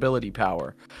invisibility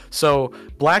power. So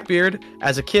Blackbeard,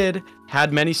 as a kid,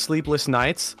 had many sleepless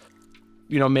nights.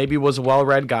 You know, maybe was a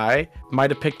well-read guy, might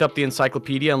have picked up the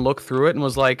encyclopedia and looked through it and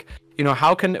was like, you know,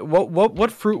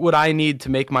 what fruit would I need to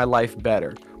make my life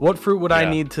better? What fruit would I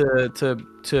need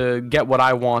to get what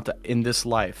I want in this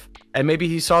life? And maybe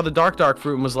he saw the dark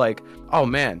fruit and was like, oh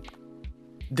man,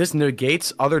 this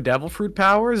negates other devil fruit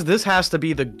powers. This has to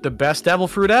be the best devil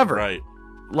fruit ever. Right.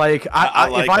 Like, I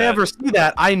like if I ever see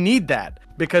that, I need that,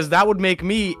 because that would make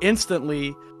me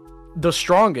instantly the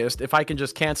strongest if I can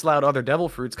just cancel out other devil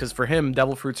fruits, because for him,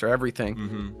 devil fruits are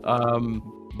everything.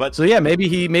 But so yeah, maybe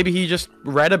he just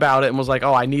read about it and was like,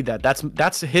 oh, I need that.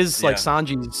 That's his like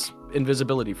Sanji's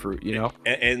invisibility fruit, you know.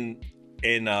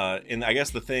 And I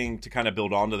guess the thing to kind of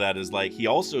build onto that is, like, he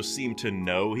also seemed to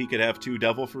know he could have 2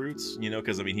 devil fruits, you know,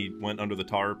 because I mean he went under the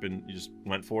tarp and he just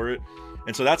went for it.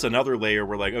 And so that's another layer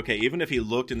where, like, okay, even if he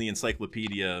looked in the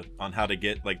encyclopedia on how to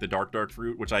get, like, the dark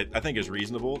fruit, which I think is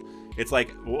reasonable, it's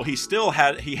like, well,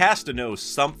 he has to know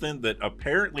something that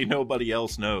apparently nobody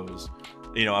else knows,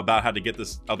 you know, about how to get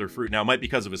this other fruit. Now, it might be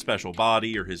because of his special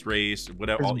body or his race, or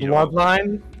whatever. His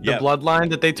bloodline, the bloodline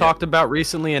that they talked about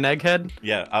recently in Egghead.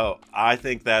 Yeah. Oh, I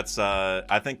think that's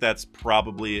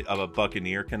probably of a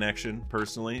Buccaneer connection,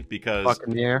 personally,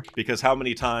 because how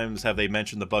many times have they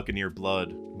mentioned the Buccaneer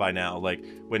blood by now? Like,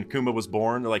 when Kuma was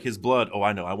born, they're like, his blood. Oh,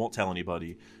 I know. I won't tell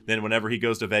anybody. Then whenever he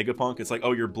goes to Vegapunk, it's like,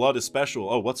 oh, your blood is special.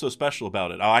 Oh, what's so special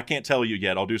about it? Oh, I can't tell you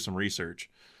yet. I'll do some research.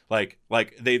 Like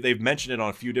they've mentioned it on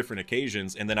a few different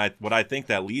occasions, and then what I think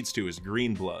that leads to is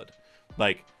green blood.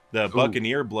 Like, the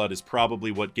Buccaneer blood is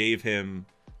probably what gave him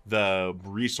the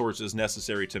resources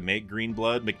necessary to make green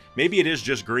blood. Maybe it is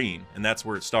just green, and that's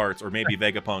where it starts, or maybe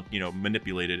Vegapunk, you know,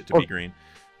 manipulated it to be green.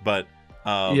 But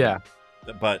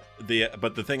But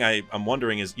the thing I'm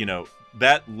wondering is, you know,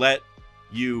 that let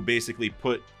you basically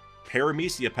put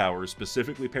paramecia powers,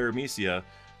 specifically paramecia,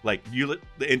 like, you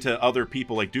into other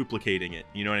people, like duplicating it.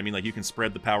 You know what I mean? Like, you can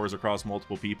spread the powers across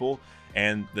multiple people.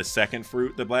 And the second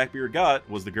fruit that Blackbeard got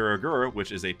was the Gura Gura,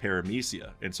 which is a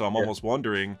paramecia. And so I'm almost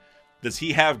wondering, does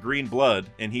he have green blood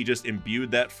and he just imbued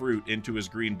that fruit into his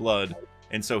green blood?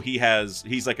 And so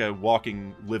he's like a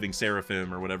walking, living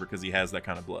seraphim or whatever, because he has that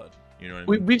kind of blood. You know what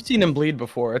I mean? We've seen him bleed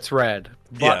before. It's red.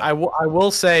 But I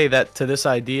will say that to this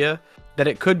idea, that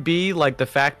it could be like the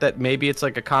fact that maybe it's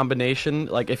like a combination.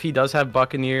 Like, if he does have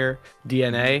Buccaneer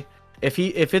DNA, if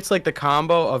it's like the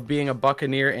combo of being a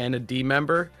Buccaneer and a D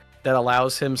member that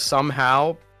allows him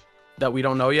somehow, that we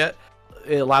don't know yet,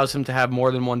 it allows him to have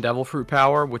more than one devil fruit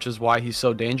power, which is why he's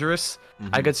so dangerous.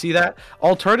 I could see that.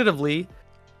 Alternatively,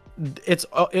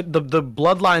 the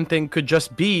bloodline thing could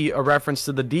just be a reference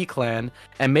to the D clan,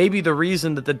 and maybe the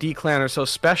reason that the D clan are so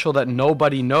special that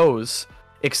nobody knows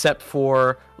except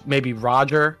for maybe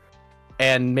Roger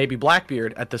and maybe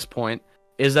Blackbeard at this point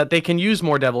is that they can use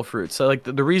more devil fruits. So, like,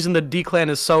 the reason the D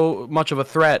clan is so much of a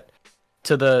threat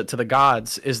to the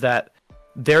gods is that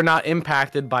they're not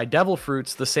impacted by devil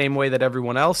fruits the same way that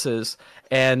everyone else is,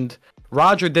 and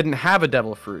Roger didn't have a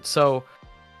devil fruit. So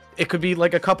it could be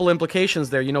like a couple implications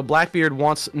there. You know, Blackbeard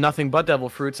wants nothing but devil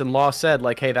fruits, and Law said,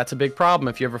 like, hey, that's a big problem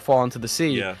if you ever fall into the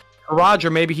sea. For Roger,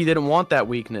 maybe he didn't want that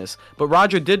weakness, but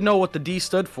Roger did know what the D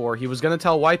stood for. He was going to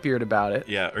tell Whitebeard about it.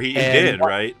 Yeah, or he did,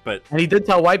 right? And he did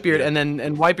tell Whitebeard,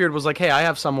 and Whitebeard was like, "Hey, I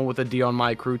have someone with a D on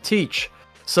my crew, Teach."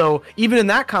 So even in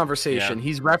that conversation,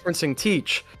 he's referencing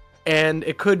Teach, and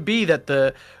it could be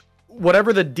that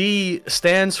whatever the D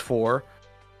stands for,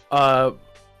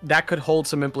 that could hold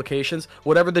some implications.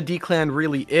 Whatever the D clan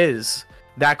really is,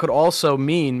 that could also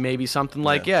mean maybe something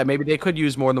like, maybe they could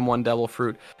use more than one devil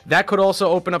fruit. That could also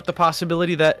open up the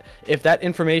possibility that if that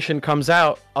information comes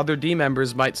out, other D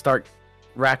members might start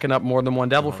racking up more than one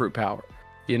devil fruit power.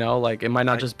 You know, like it might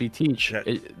not just be Teach.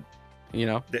 You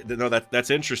know, no, that's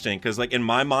interesting because, like, in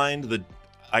my mind,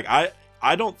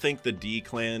 I don't think the D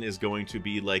clan is going to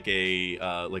be like a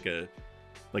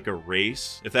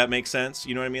race, if that makes sense.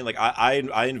 You know what I mean? Like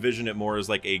I envision it more as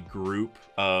like a group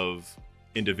of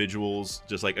individuals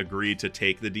just like agreed to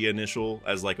take the D initial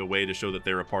as like a way to show that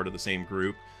they're a part of the same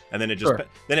group, and then it just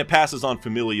then it passes on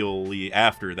familially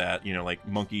after that. You know, like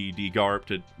Monkey D Garp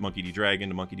to Monkey D Dragon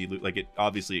to Monkey D Loot. Like it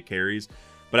obviously it carries,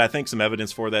 but I think some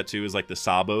evidence for that too is like the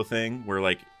Sabo thing, where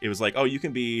like it was like, oh, you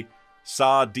can be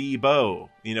Sa D Bo.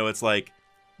 You know, it's like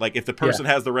if the person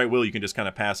has the right will, you can just kind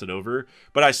of pass it over.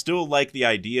 But I still like the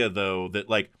idea though that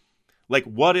like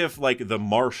what if like the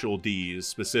Marshall D's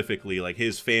specifically, like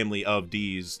his family of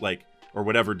D's, like, or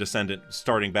whatever descendant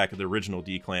starting back at the original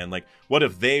D clan, like what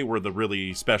if they were the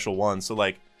really special ones? So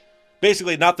like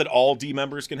basically not that all D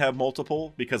members can have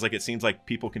multiple, because like it seems like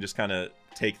people can just kind of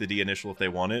take the D initial if they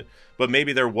want it, but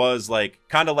maybe there was like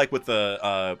kind of like with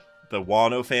the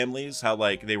Wano families, how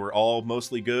like they were all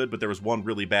mostly good, but there was one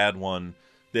really bad one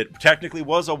that technically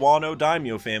was a Wano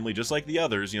daimyo family, just like the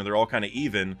others. You know, they're all kind of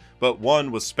even, but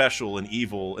one was special and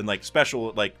evil, and like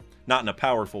special, like not in a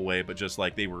powerful way, but just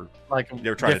like they were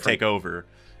trying to take over.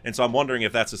 And so I'm wondering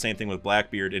if that's the same thing with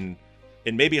Blackbeard, and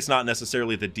maybe it's not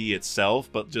necessarily the D itself,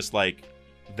 but just like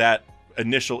that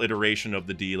initial iteration of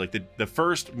the D, like the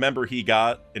first member he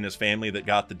got in his family that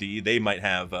got the D, they might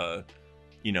have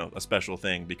you know, a special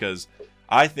thing, because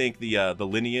I think the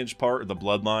lineage part, or the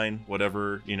bloodline,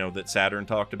 whatever, you know, that Saturn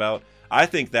talked about, I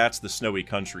think that's the snowy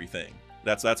country thing.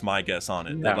 That's my guess on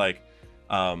it. That, like,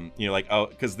 you know, like, oh,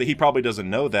 because he probably doesn't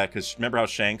know that, because remember how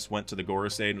Shanks went to the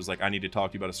Gorosei and was like, I need to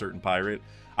talk to you about a certain pirate?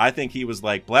 I think he was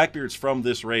like, Blackbeard's from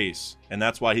this race, and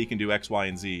that's why he can do X, Y,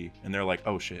 and Z. And they're like,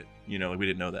 oh shit, you know, like, we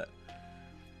didn't know that.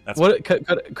 That's what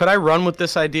could I run with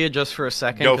this idea just for a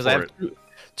second? Go for I have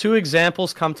two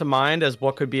examples come to mind as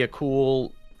what could be a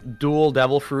cool dual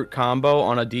devil fruit combo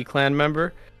on a D clan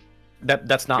member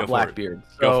that's not Blackbeard.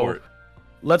 So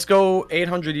let's go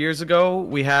 800 years ago.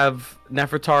 We have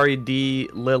Nefertari D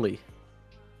Lily,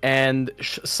 and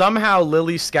somehow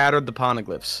Lily scattered the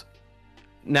poneglyphs.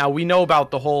 Now we know about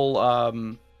the whole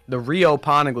the Rio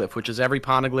poneglyph, which is every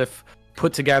poneglyph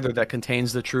put together that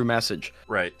contains the true message.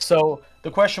 Right. So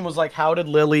the question was like, how did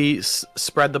Lily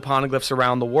spread the poneglyphs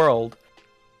around the world?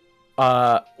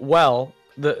 Well,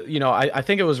 I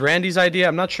think it was Randy's idea.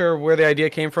 I'm not sure where the idea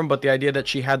came from, but the idea that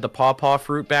she had the paw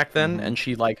fruit back then, and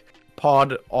she like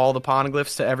pawed all the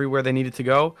poneglyphs to everywhere they needed to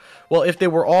go. Well, if they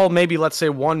were all maybe, let's say,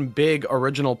 one big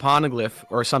original poneglyph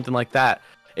or something like that,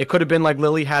 it could have been like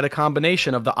Lily had a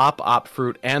combination of the op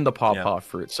fruit and the paw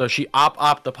fruit. So she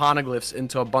op the poneglyphs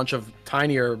into a bunch of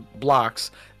tinier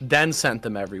blocks, then sent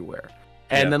them everywhere.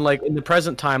 And then like in the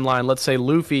present timeline, let's say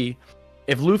Luffy.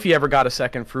 If Luffy ever got a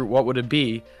second fruit, what would it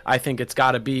be? I think it's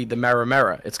got to be the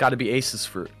Mera. It's got to be Ace's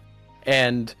fruit.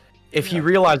 And if he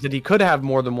realized that he could have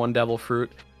more than one devil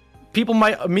fruit, people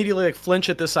might immediately like flinch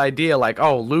at this idea, like,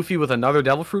 oh, Luffy with another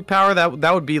devil fruit power,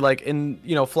 that would be like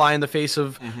fly in the face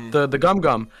of the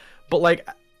Gum. But like,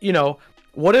 you know,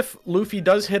 what if Luffy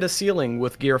does hit a ceiling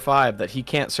with Gear 5 that he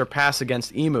can't surpass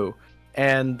against Emu?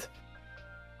 And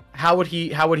how would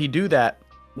he do that?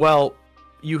 Well,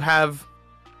 you have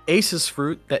Ace's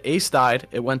fruit, that Ace died,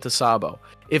 it went to Sabo.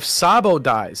 If Sabo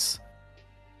dies,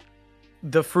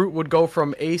 the fruit would go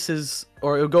from Ace's,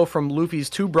 or it would go from Luffy's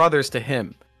two brothers to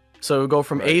him. So it would go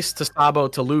from Ace to Sabo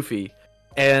to Luffy.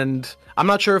 And I'm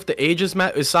not sure if the ages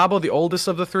met. Is Sabo the oldest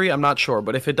of the three? I'm not sure.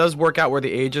 But if it does work out where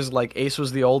the ages, like Ace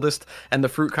was the oldest, and the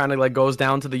fruit kind of like goes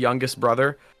down to the youngest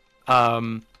brother,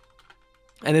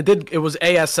 and it was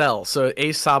ASL, so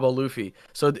Ace, Sabo, Luffy.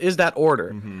 So it is that order.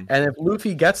 And if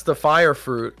Luffy gets the fire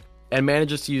fruit and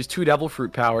manages to use two devil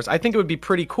fruit powers, I think it would be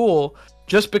pretty cool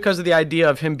just because of the idea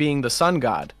of him being the sun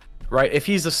god, right? If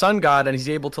he's the sun god and he's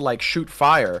able to like shoot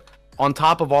fire on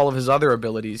top of all of his other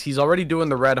abilities, he's already doing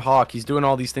the Red Hawk. He's doing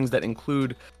all these things that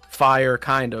include fire,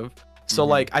 kind of. So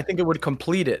like, I think it would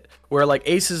complete it, where like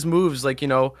Ace's moves, like, you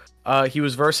know, he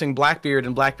was versing Blackbeard,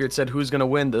 and Blackbeard said, who's gonna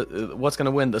win? What's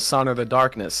gonna win, the sun or the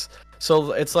darkness?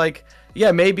 So it's like,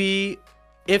 yeah, maybe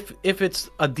if it's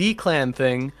a D clan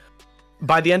thing,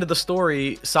 by the end of the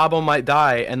story, Sabo might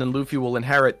die, and then Luffy will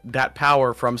inherit that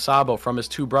power from Sabo, from his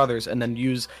two brothers, and then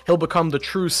he'll become the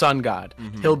true sun god.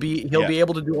 He'll be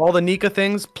able to do all the Nika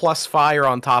things plus fire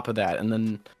on top of that, and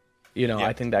then,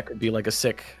 I think that could be like a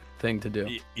sick thing to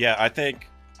do. Yeah, I think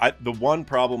the one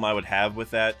problem I would have with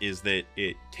that is that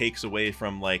it takes away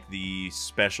from like the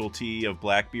specialty of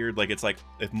Blackbeard. Like, it's like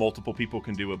if multiple people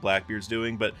can do what Blackbeard's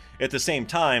doing, but at the same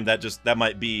time, that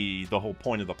might be the whole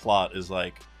point of the plot, is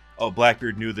like, oh,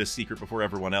 Blackbeard knew this secret before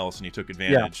everyone else, and he took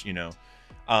advantage,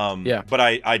 But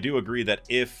I do agree that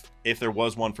if there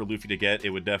was one for Luffy to get,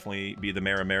 it would definitely be the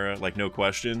Mera, like, no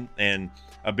question. And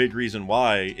a big reason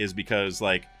why is because,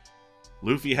 like,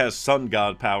 Luffy has sun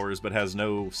god powers, but has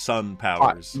no sun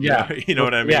powers. Yeah. You know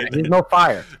what I mean? Yeah, he's no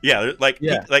fire. Yeah,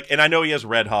 and I know he has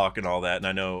Red Hawk and all that, and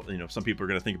I know, some people are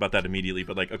going to think about that immediately,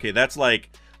 but, like, okay, that's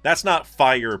not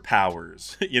fire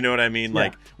powers. You know what I mean? Yeah.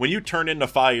 Like, when you turn into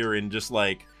fire and just,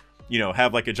 like,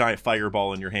 have like a giant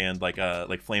fireball in your hand, like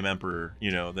Flame Emperor,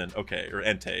 then okay, or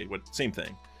Entei, same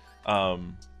thing.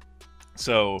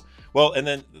 Well, and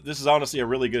then this is honestly a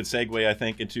really good segue, I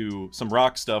think, into some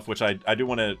rock stuff, which I do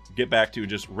want to get back to,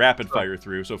 just rapid fire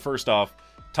through. So first off,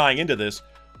 tying into this,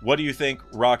 what do you think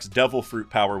Rock's Devil Fruit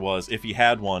power was, if he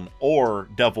had one, or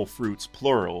Devil Fruits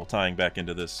plural, tying back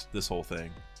into this whole thing?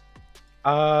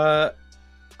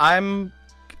 I'm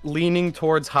leaning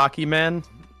towards Hockey Man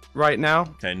right now.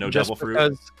 Okay, no Devil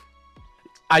Fruit.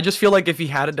 I just feel like if he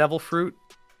had a Devil Fruit,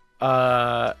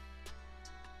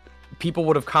 people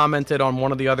would have commented on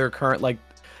one of the other current, like,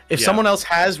 if someone else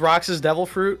has Rox's Devil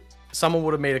Fruit, someone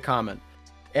would have made a comment.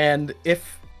 And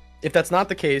if that's not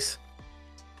the case,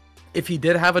 if he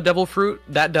did have a Devil Fruit,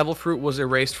 that Devil Fruit was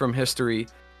erased from history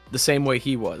the same way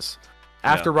he was.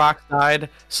 After Rock died,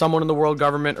 someone in the world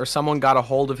government or someone got a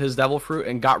hold of his Devil Fruit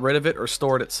and got rid of it or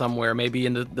stored it somewhere, maybe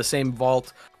in the same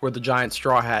vault where the giant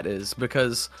straw hat is.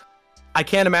 Because I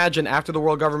can't imagine, after the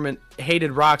world government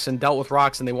hated Rocks and dealt with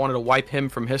Rocks and they wanted to wipe him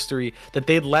from history, that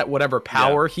they'd let whatever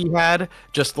power he had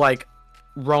just, like,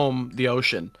 roam the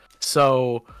ocean.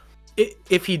 So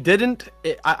if he didn't,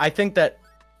 I think that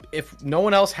if no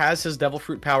one else has his Devil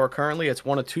Fruit power currently, it's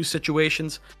one of two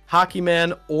situations: Hockey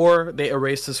Man, or they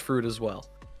erased his fruit as well.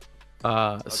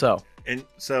 So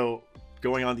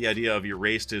going on the idea of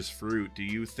erased his fruit, do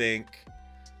you think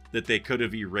that they could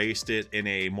have erased it in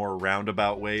a more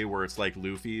roundabout way, where it's like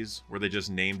Luffy's, where they just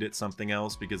named it something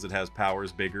else because it has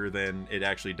powers bigger than it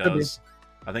actually does?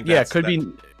 I think it could be,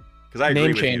 because I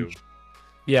agree with you.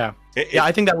 Yeah,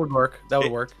 I think that would work. That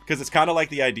would work. Because it's kind of like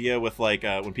the idea with, like,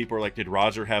 when people are like, did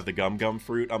Roger have the gum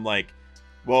fruit? I'm like,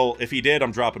 well, if he did,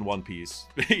 I'm dropping One Piece.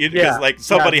 Because like,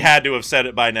 somebody had to have said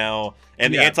it by now,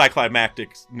 and the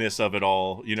anticlimacticness of it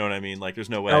all, you know what I mean? Like, there's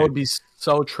no way. That would be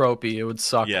so tropey. It would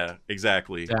suck. Yeah,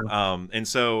 exactly. Yeah. And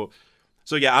so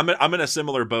yeah, I'm in a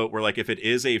similar boat where, like, if it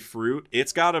is a fruit,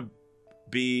 it's gotta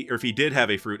be, or if he did have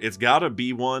a fruit, it's gotta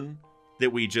be one that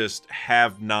we just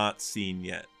have not seen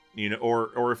yet.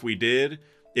 Or if we did,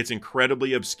 it's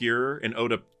incredibly obscure, and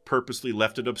Oda purposely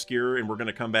left it obscure, and we're going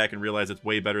to come back and realize it's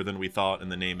way better than we thought,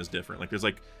 and the name is different. Like, those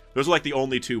are like the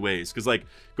only two ways. Because, like,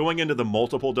 going into the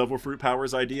multiple Devil Fruit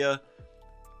powers idea,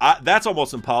 that's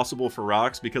almost impossible for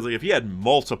Rocks, because, like, if he had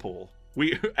multiple,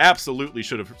 we absolutely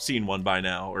should have seen one by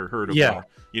now, or heard of one.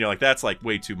 Like, that's, like,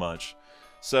 way too much.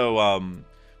 So,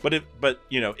 but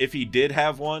if he did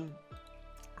have one,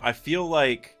 I feel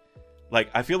like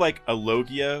a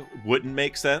Logia wouldn't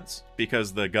make sense,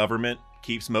 because the government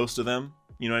keeps most of them.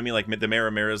 You know what I mean? Like, the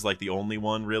Mera is, like, the only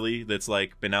one, really, that's,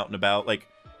 like, been out and about, like,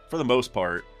 for the most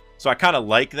part. So I kind of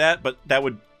like that, but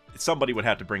somebody would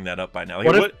have to bring that up by now.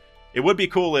 Like, it would be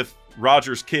cool if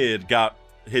Roger's kid got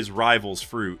his rival's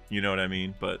fruit, you know what I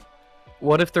mean? But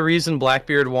what if the reason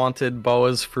Blackbeard wanted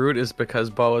Boa's fruit is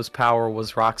because Boa's power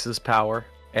was Rox's power,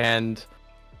 and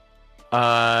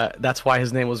that's why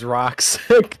his name was Rocks,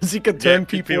 because he could turn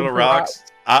people into rocks.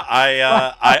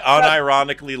 I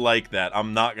unironically like that.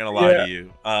 I'm not gonna lie to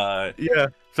you. I've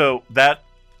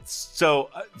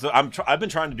been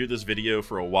trying to do this video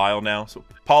for a while now. So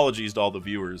apologies to all the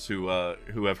viewers who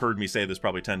have heard me say this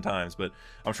probably 10 times, but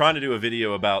I'm trying to do a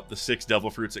video about the 6 Devil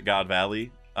Fruits at God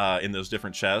Valley in those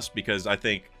different chests, because I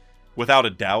think, without a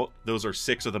doubt, those are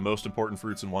 6 of the most important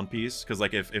fruits in One Piece. Because,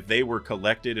 like, if they were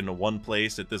collected in one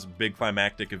place at this big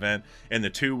climactic event, and the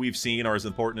 2 we've seen are as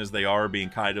important as they are, being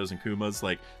Kaido's and Kuma's,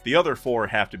 like, the other 4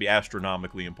 have to be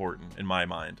astronomically important in my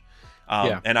mind.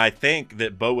 And I think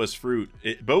that Boa's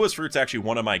Fruit's actually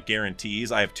one of my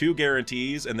guarantees. I have 2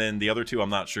 guarantees, and then the other 2 I'm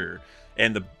not sure.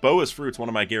 And the Boa's fruit's one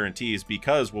of my guarantees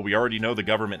because, well, we already know the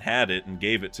government had it and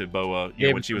gave it to Boa, you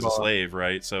know, when she was a slave,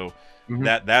 right? So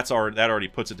that already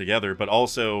puts it together. But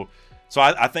also, so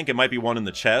I think it might be one in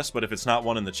the chest, but if it's not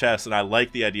one in the chest, and I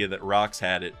like the idea that Rocks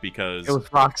had it because it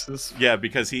was Rox's. Yeah,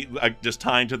 because he just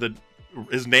tying to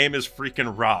his name is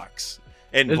freaking Rocks,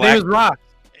 and his name is Rocks.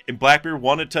 And Blackbeard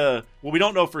wanted to. Well, we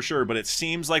don't know for sure, but it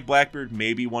seems like Blackbeard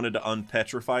maybe wanted to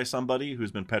unpetrify somebody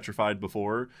who's been petrified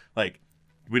before. Like,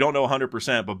 we don't know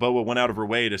 100%, but Boa went out of her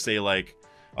way to say like,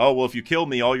 oh, well, if you kill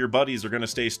me, all your buddies are gonna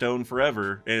stay stoned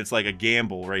forever, and it's like a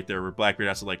gamble right there where Blackbeard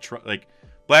has to like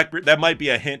Blackbeard, that might be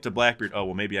a hint to Blackbeard. Oh,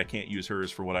 well, maybe I can't use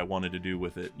hers for what I wanted to do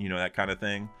with it. You know, that kind of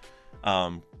thing.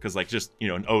 Because like just, you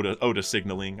know, an Oda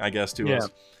signaling, I guess, to us.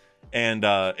 And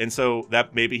so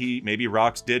that maybe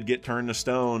Rocks did get turned to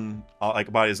stone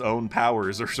like by his own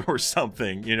powers or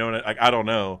something. You know, I don't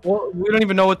know. Well, we don't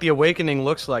even know what the awakening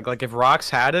looks like. Like if Rocks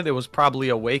had it, it was probably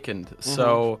awakened.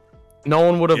 So no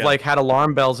one would have like had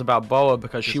alarm bells about Boa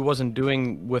because she wasn't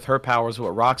doing with her powers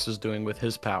what Rocks is doing with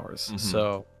his powers.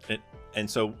 So.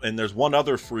 And there's one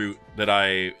other fruit that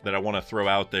I want to throw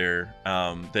out there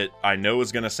that I know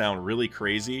is going to sound really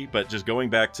crazy, but just going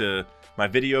back to my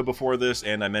video before this,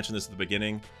 and I mentioned this at the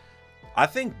beginning, I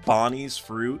think Bonnie's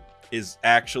fruit is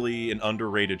actually an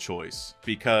underrated choice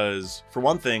because, for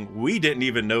one thing, we didn't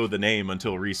even know the name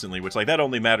until recently, which like that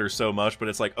only matters so much, but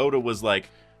it's like Oda was like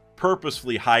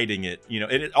purposefully hiding it, you know,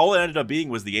 and all it ended up being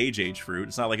was the age fruit.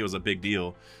 It's not like it was a big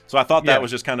deal. So I thought that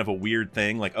was just kind of a weird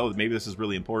thing, like, oh, maybe this is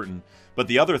really important. But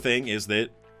the other thing is that,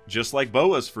 just like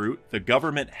Boa's fruit, the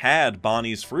government had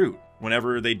Bonnie's fruit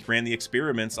whenever they ran the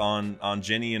experiments on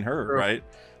Ginny and her, right?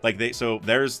 Like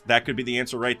that could be the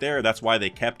answer right there. That's why they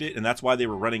kept it, and that's why they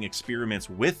were running experiments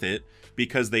with it,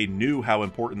 because they knew how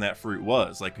important that fruit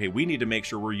was. Like, hey, we need to make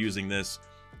sure we're using this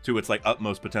to its like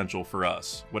utmost potential for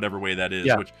us, whatever way that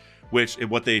is. Which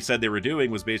what they said they were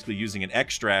doing was basically using an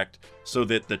extract so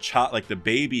that the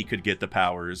baby could get the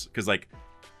powers. Because like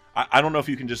I don't know if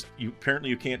you can apparently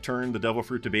you can't turn the devil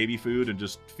fruit to baby food and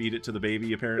just feed it to the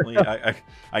baby, apparently.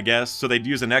 I guess so. They'd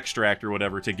use an extract or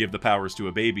whatever to give the powers to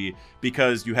a baby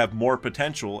because you have more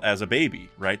potential as a baby,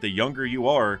 right? The younger you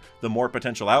are, the more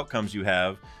potential outcomes you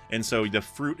have, and so the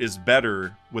fruit is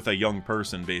better with a young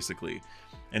person, basically.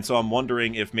 And so I'm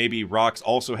wondering if maybe Rocks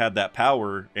also had that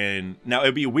power. And now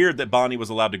it'd be weird that Bonnie was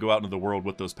allowed to go out into the world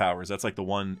with those powers. That's like the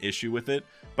one issue with it.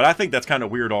 But I think that's kind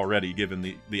of weird already,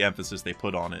 given the emphasis they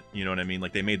put on it. You know what I mean?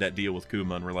 Like they made that deal with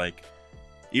Kuma and we're like,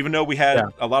 even though we had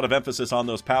a lot of emphasis on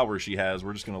those powers she has,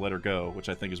 we're just going to let her go, which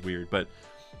I think is weird. But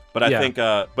I think,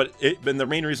 but the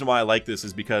main reason why I like this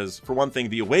is because, for one thing,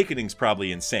 the awakening's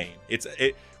probably insane.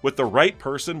 With the right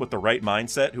person, with the right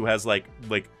mindset, who has like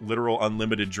literal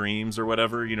unlimited dreams or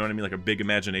whatever, you know what I mean, like a big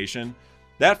imagination,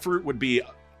 that fruit would be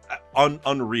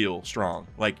unreal strong.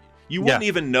 Like you wouldn't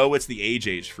even know it's the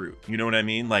age fruit. You know what I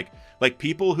mean? Like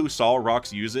people who saw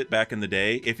Rocks use it back in the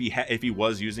day, if he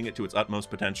was using it to its utmost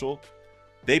potential,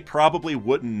 they probably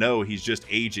wouldn't know he's just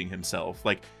aging himself.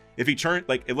 Like if he turned,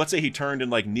 like let's say he turned and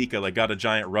like Nika, like got a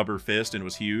giant rubber fist and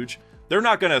was huge. They're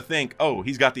not going to think, oh,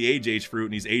 he's got the age fruit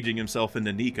and he's aging himself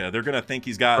into Nika. They're going to think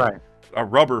he's got a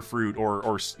rubber fruit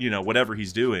or you know, whatever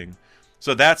he's doing.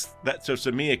 So so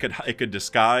to me, it could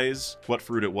disguise what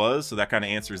fruit it was. So that kind of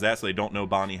answers that. So they don't know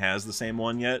Bonnie has the same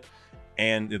one yet.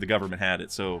 And the government had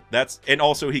it. So and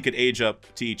also he could age up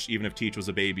Teach, even if Teach was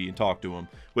a baby, and talk to him,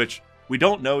 which we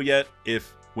don't know yet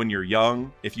if, when you're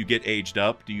young, if you get aged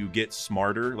up, do you get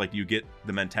smarter? Like, do you get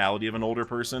the mentality of an older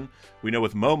person? We know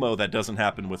with Momo that doesn't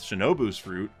happen with Shinobu's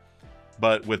fruit,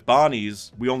 but with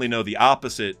Bonnie's, we only know the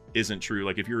opposite isn't true.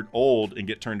 Like, if you're old and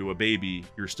get turned to a baby,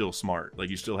 you're still smart. Like,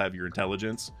 you still have your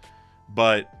intelligence,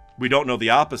 but we don't know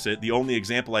the opposite. The only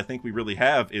example I think we really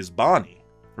have is Bonnie,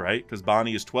 right? Because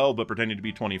Bonnie is 12 but pretending to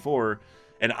be 24.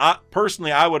 And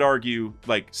personally, I would argue,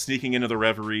 like, sneaking into the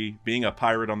Reverie, being a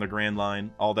pirate on the Grand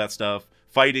Line, all that stuff,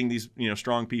 fighting these, you know,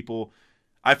 strong people.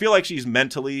 I feel like she's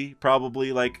mentally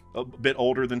probably like a bit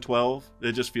older than 12.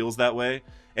 It just feels that way.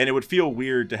 And it would feel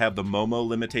weird to have the Momo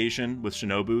limitation with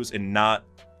Shinobu's and not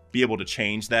be able to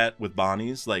change that with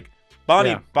Bonnie's. Like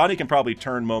Bonnie can probably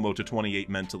turn Momo to 28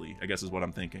 mentally, I guess is what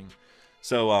I'm thinking.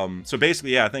 So so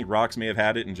basically, I think Rocks may have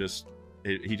had it and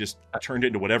he just turned it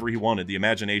into whatever he wanted, the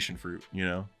imagination fruit, you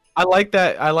know. I like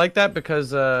that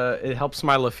because it helps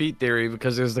my Lafitte theory,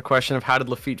 because there's the question of how did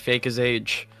Lafitte fake his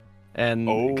age, and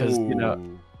because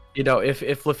you know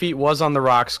if Lafitte was on the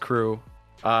Rocks crew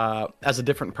as a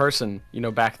different person, you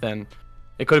know, back then,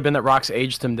 it could have been that Rocks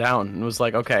aged him down and was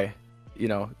like, okay, you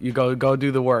know, you go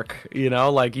do the work, you know,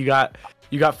 like you got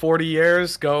 40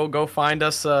 years, go find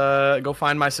us, go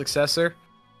find my successor.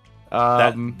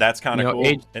 That's kind of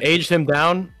cool. Aged him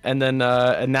down, and then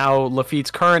and now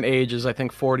Lafitte's current age is I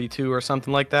think 42 or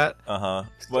something like that.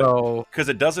 So because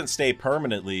it doesn't stay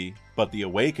permanently, but the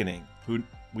awakening,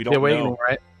 we don't know,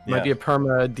 right? Might be a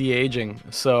perma de-aging,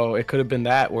 so it could have been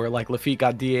that where like Lafitte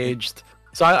got de-aged.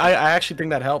 So I actually think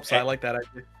that helps. I like that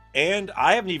idea. And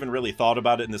I haven't even really thought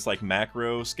about it in this like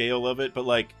macro scale of it, but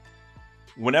like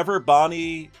whenever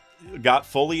Bonnie got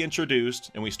fully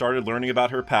introduced and we started learning about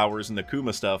her powers and the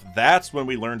Kuma stuff, that's when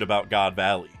we learned about God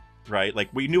Valley, right? Like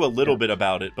we knew a little bit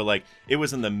about it, but like it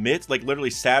was in the midst, like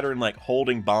literally Saturn like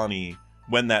holding Bonnie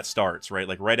when that starts, right?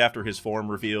 Like right after his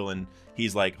form reveal, and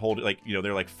he's like holding, like, you know,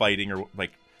 they're like fighting, or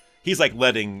like he's like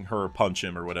letting her punch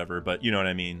him or whatever, but you know what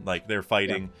I mean? Like they're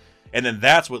fighting, and then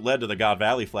that's what led to the God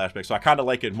Valley flashback. So I kind of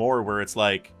like it more where it's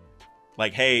like,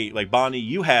 hey, like Bonnie,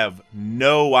 you have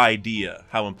no idea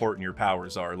how important your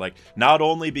powers are. Like not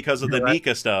only because of the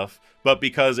Nika stuff, but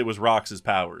because it was Rox's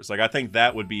powers. Like I think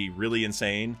that would be really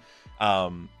insane.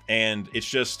 And it's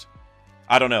just,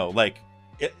 I don't know. Like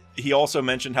he also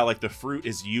mentioned how like the fruit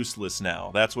is useless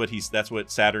now. That's what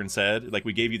Saturn said. Like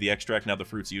we gave you the extract, now the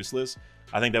fruit's useless.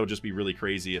 I think that would just be really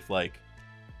crazy if like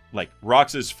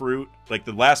Rox's fruit, like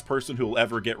the last person who will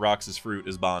ever get Rox's fruit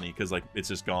is Bonnie, because like it's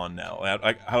just gone now.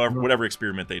 However, whatever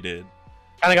experiment they did,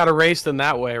 kind of got erased in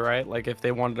that way, right? Like if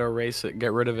they wanted to erase it,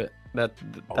 get rid of it,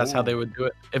 that's how they would do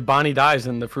it. If Bonnie dies,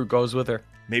 then the fruit goes with her.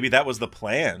 Maybe that was the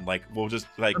plan. Like we'll just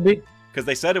like, because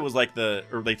they said it was like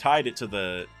they tied it to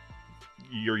the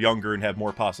you're younger and have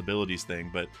more possibilities thing,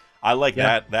 but I like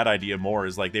that idea more,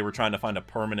 is like they were trying to find a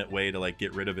permanent way to like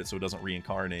get rid of it so it doesn't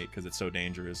reincarnate because it's so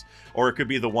dangerous. Or it could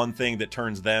be the one thing that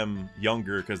turns them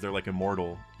younger because they're like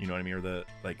immortal, you know what I mean? Or the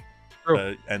like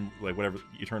and like whatever,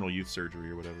 eternal youth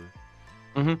surgery or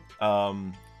whatever.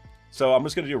 So I'm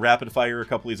just gonna do rapid fire a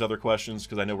couple of these other questions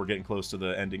because I know we're getting close to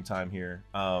the ending time here.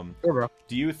 Sure, bro.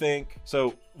 Do you think,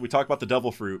 so we talked about the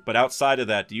devil fruit, but outside of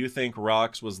that, do you think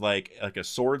Rox was like a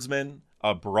swordsman,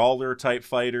 a brawler type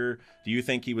fighter? Do you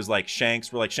think he was like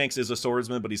Shanks, where like Shanks is a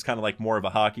swordsman, but he's kind of like more of a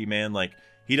hockey man? Like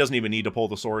he doesn't even need to pull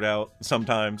the sword out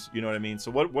sometimes, you know what I mean?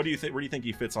 So what do you think, where do you think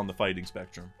he fits on the fighting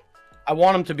spectrum? I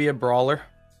want him to be a brawler.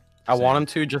 I want him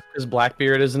to, just because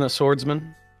Blackbeard isn't a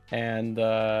swordsman, and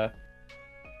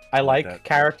I like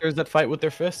characters that fight with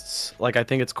their fists. Like I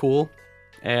think it's cool.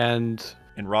 And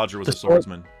Roger was a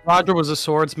swordsman. Roger was a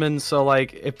swordsman, so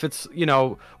like if it's, you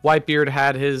know, Whitebeard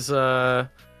had his I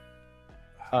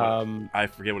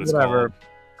forget what it's called.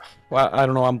 Well, I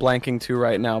don't know. I'm blanking too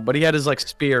right now, but he had his like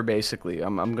spear, basically.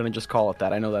 I'm gonna just call it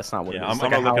that. I know that's not what it is. I'm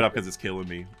like gonna look it up because it's killing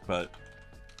me. But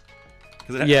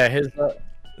his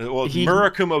well,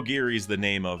 Murakumo is the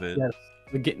name of it. Yes,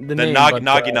 the name,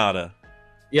 Naginata.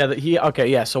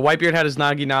 So Whitebeard had his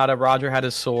Naginata. Roger had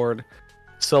his sword.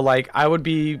 So like I would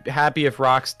be happy if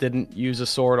Rox didn't use a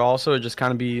sword. Also, it'd just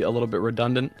kind of be a little bit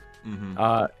redundant.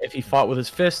 If he fought with his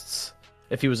fists.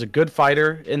 If he was a good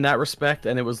fighter in that respect,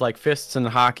 and it was like fists and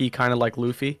hockey, kind of like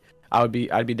Luffy, I'd be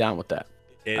down with that.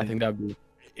 I think that'd be.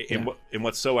 And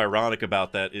what's so ironic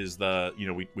about that is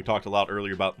we talked a lot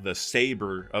earlier about the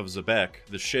saber of Xebec,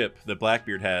 the ship that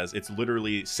Blackbeard has. It's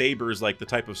literally, saber's like the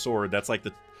type of sword that's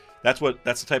the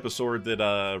type of sword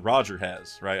that Roger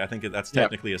has, right? I think that's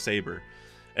technically a saber,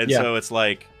 and so it's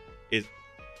like is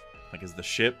the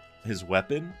ship his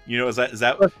weapon? You know, is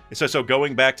that so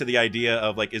going back to the idea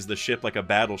of like, is the ship like a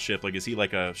battleship? Like, is he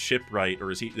like a shipwright, or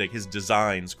is he like his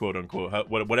designs, quote unquote,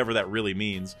 whatever that really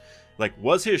means? Like,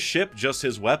 was his ship just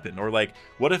his weapon? Or like,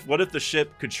 what if the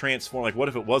ship could transform? Like, what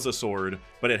if it was a sword,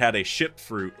 but it had a ship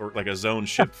fruit, or like a zone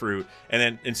ship fruit,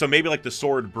 and so maybe like the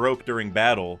sword broke during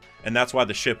battle, and that's why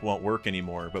the ship won't work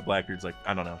anymore. But Blackbeard's like,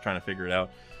 I don't know, trying to figure it out.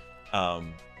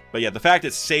 But yeah, the fact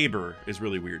it's saber is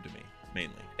really weird to me.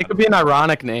 Mainly, it could be an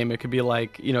ironic name. It could be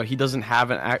like, you know, he doesn't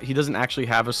actually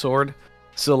have a sword,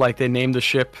 so like they named the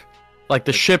ship, like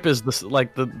the ship is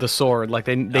the sword. Like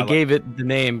they gave it the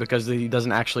name because he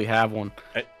doesn't actually have one.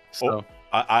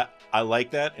 I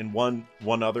like that. And one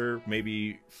other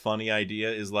maybe funny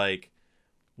idea is like,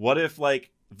 what if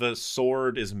like the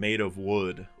sword is made of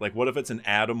wood? Like, what if it's an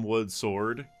atom wood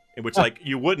sword? In which, like,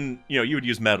 you wouldn't, you know, you would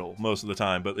use metal most of the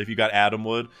time, but if you got atom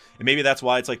wood, and maybe that's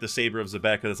why it's like the saber of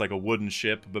Xebec, because it's like a wooden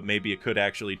ship, but maybe it could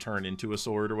actually turn into a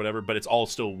sword or whatever, but it's all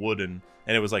still wooden,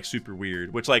 and it was like super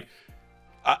weird. Which, like,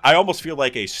 I almost feel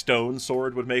like a stone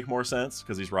sword would make more sense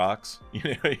because he's rocks.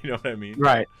 You know what I mean?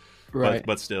 Right.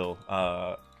 But still,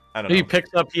 I don't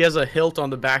know. He has a hilt on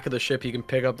the back of the ship. He can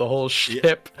pick up the whole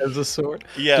ship as a sword.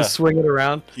 Yeah. Just swing it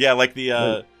around. Yeah, like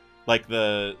the. Like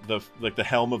the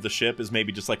helm of the ship is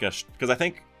maybe just like because I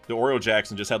think the Oro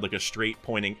Jackson just had like a straight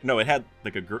pointing. No, it had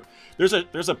like a. There's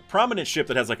a prominent ship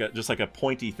that has like just like a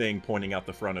pointy thing pointing out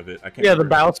the front of it. I can't. Yeah, the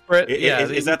bowsprit.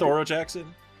 Is that the Oro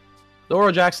Jackson? The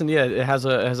Oro Jackson, yeah, it has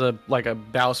a like a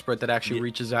bowsprit that actually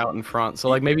reaches out in front. So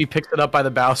like maybe he picks it up by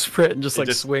the bowsprit and just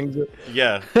swings it.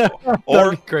 Yeah.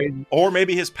 Crazy. Or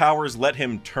maybe his powers let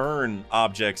him turn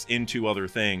objects into other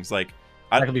things. Like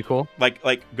that could be cool.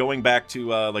 Like going back to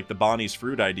like the Bonnie's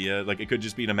fruit idea, like it could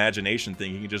just be an imagination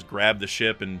thing. He can just grab the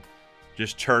ship and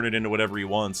just turn it into whatever he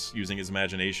wants using his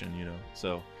imagination, you know.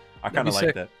 So I kind of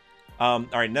like that. All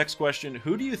right, next question.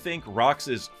 Who do you think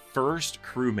Rox's first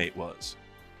crewmate was?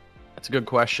 That's a good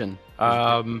question.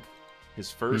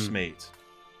 His first mate.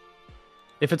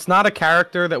 If it's not a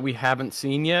character that we haven't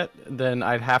seen yet, then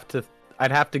I'd have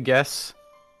to guess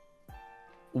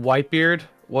Whitebeard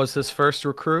was his first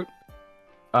recruit.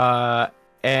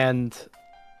 And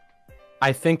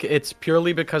I think it's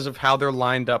purely because of how they're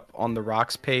lined up on the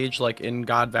Rocks page, like in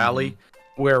God Valley,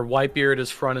 where Whitebeard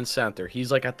is front and center. He's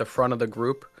like at the front of the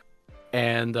group.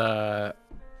 And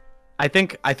I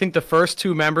think the first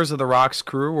two members of the Rocks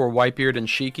crew were Whitebeard and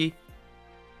Shiki.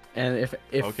 And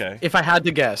if I had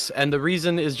to guess, and the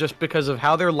reason is just because of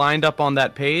how they're lined up on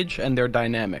that page and their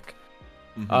dynamic.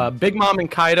 Big Mom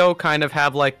and Kaido kind of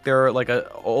have like their like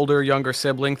a older younger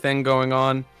sibling thing going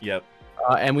on. Yep.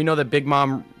 And we know that Big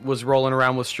Mom was rolling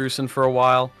around with Strusen for a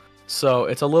while, so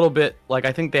it's a little bit like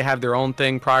I think they have their own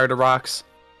thing prior to Rocks.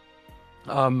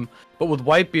 But with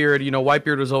Whitebeard, you know,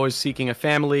 Whitebeard was always seeking a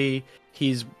family.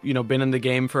 He's, you know, been in the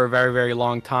game for a very, very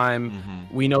long time.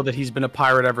 We know that he's been a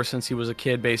pirate ever since he was a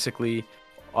kid, basically.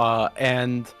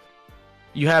 And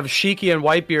you have Shiki and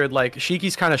Whitebeard. Like,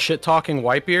 Shiki's kind of shit-talking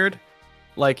Whitebeard.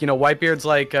 Like, you know, Whitebeard's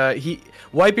like,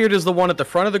 Whitebeard is the one at the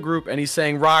front of the group, and he's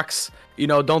saying, Rocks, you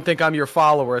know, don't think I'm your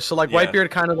follower. So, like, Whitebeard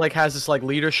kind of, like, has this, like,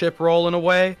 leadership role in a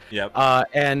way. Yep.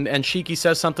 And Shiki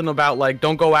says something about, like,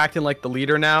 don't go acting like the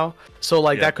leader now. So,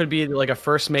 like, that could be, like, a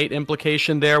first mate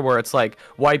implication there, where it's, like,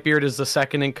 Whitebeard is the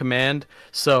second in command.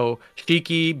 So,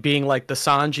 Shiki being, like, the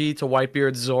Sanji to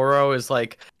Whitebeard's Zoro is,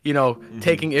 like, you know,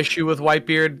 taking issue with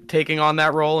Whitebeard taking on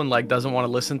that role and, like, doesn't want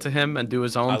to listen to him and do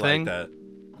his own thing. I like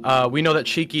that. We know that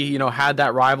Shiki, you know, had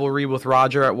that rivalry with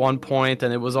Roger at one point,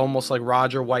 and it was almost like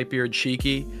Roger, Whitebeard,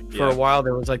 Shiki for a while.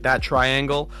 There was like that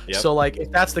triangle. So like,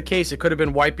 if that's the case, it could have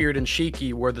been Whitebeard and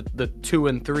Shiki were the 2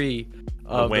 and 3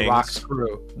 of the Rocks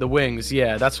crew. The wings,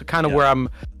 yeah. That's kind of where I'm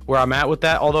at with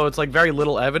that. Although it's like very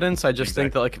little evidence, I just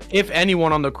think that like if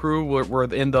anyone on the crew were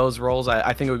in those roles,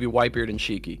 I think it would be Whitebeard and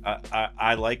Shiki.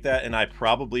 I like that, and I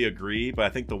probably agree. But I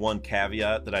think the one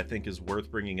caveat that I think is worth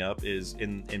bringing up is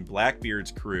in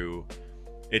Blackbeard's crew,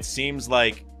 it seems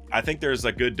like I think there's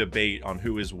a good debate on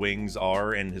who his wings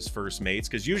are and his first mates,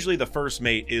 because usually the first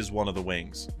mate is one of the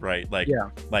wings, right? Like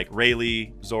like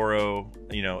Rayleigh, Zoro,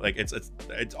 you know, like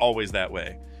it's always that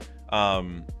way.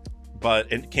 And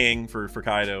King for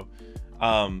Kaido.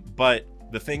 But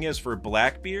the thing is, for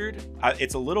Blackbeard,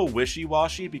 it's a little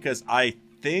wishy-washy, because I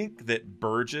think that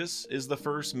Burgess is the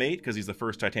first mate because he's the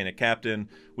first Titanic captain.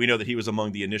 We know that he was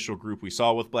among the initial group we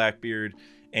saw with Blackbeard.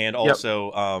 And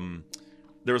also,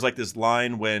 there was like this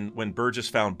line when Burgess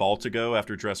found Baltigo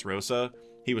after Dressrosa,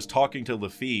 he was talking to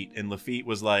Lafitte, and Lafitte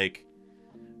was like,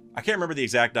 I can't remember the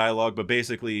exact dialogue, but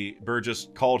basically Burgess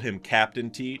called him Captain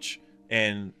Teach.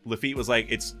 And Lafitte was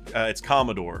like, it's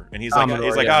Commodore. And he's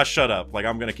like, ah, shut up. Like,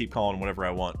 I'm going to keep calling him whatever I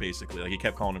want, basically. Like, he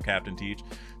kept calling him Captain Teach.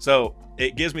 So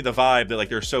it gives me the vibe that, like,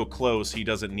 they're so close, he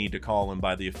doesn't need to call him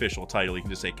by the official title. He can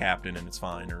just say Captain and it's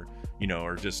fine. Or, you know,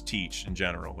 or just Teach in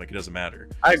general. Like, it doesn't matter.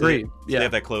 I agree. They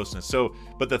have that closeness. So,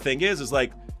 but the thing is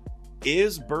like,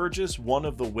 is Burgess one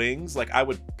of the wings? Like, I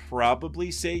would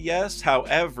probably say yes.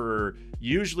 However,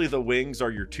 usually the wings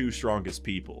are your 2 strongest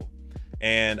people.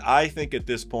 And I think at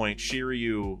this point,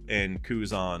 Shiryu and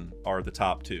Kuzan are the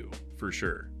top 2 for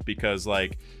sure. Because,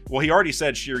 like, well, he already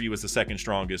said Shiryu was the second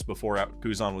strongest before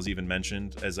Kuzan was even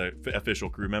mentioned as an official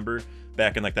crew member.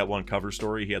 Back in, like, that one cover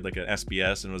story, he had, like, an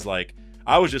SBS and was like,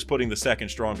 I was just putting the second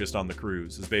strongest on the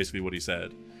crews, is basically what he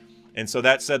said. And so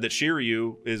that said that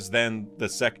Shiryu is then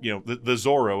the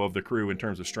Zoro of the crew in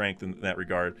terms of strength in that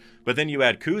regard. But then you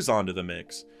add Kuzan to the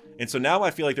mix. And so now I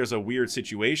feel like there's a weird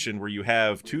situation where you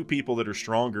have 2 people that are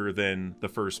stronger than the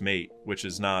first mate, which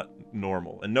is not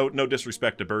normal. And no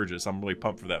disrespect to Burgess, I'm really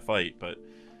pumped for that fight, but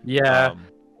yeah,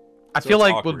 I feel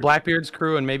like awkward. with Blackbeard's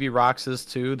crew and maybe Rox's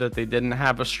too, that they didn't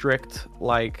have a strict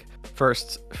like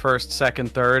first,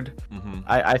 second, third.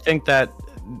 I think that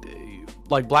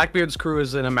like Blackbeard's crew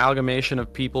is an amalgamation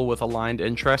of people with aligned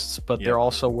interests, but they're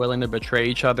also willing to betray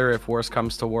each other if worst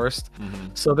comes to worst.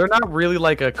 So they're not really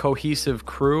like a cohesive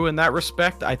crew in that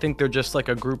respect. I think they're just like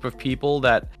a group of people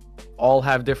that all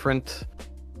have different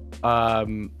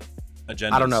Agendas.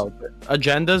 I don't know,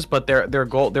 agendas, but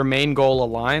their main goal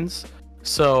aligns.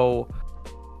 So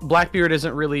Blackbeard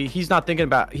isn't really, he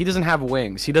doesn't have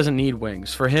wings. He doesn't need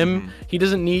wings. For him,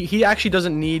 he actually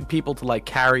doesn't need people to like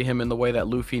carry him in the way that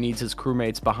Luffy needs his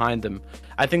crewmates behind him.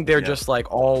 I think they're just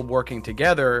like all working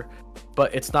together,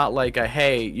 but it's not like a,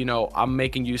 hey, you know, I'm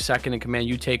making you second in command,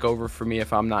 you take over for me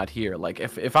if I'm not here. Like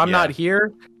if I'm not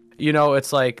here, you know,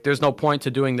 it's like there's no point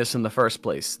to doing this in the first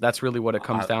place. That's really what it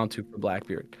comes down to for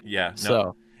Blackbeard. Yeah. No.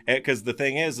 So because the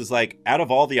thing is like out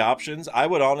of all the options, I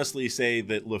would honestly say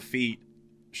that Lafitte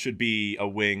should be a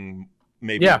wing,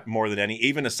 maybe more than any,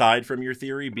 even aside from your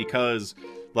theory, because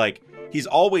like he's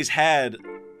always had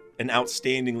an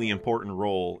outstandingly important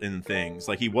role in things.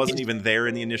 Like he wasn't even there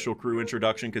in the initial crew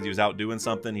introduction because he was out doing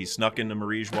something. He snuck into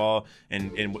Marijois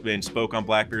and spoke on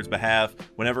Blackbeard's behalf.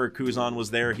 Whenever Kuzan was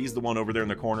there, he's the one over there in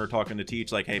the corner talking to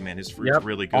Teach, like, hey man, his fruit's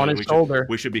really good. On his shoulder.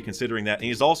 We should be considering that. And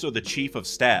he's also the chief of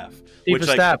staff.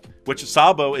 Staff. Which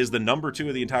Sabo is the number 2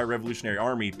 of the entire Revolutionary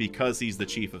Army because he's the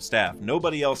chief of staff.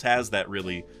 Nobody else has that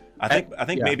really. I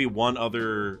think maybe one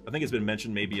other, I think it's been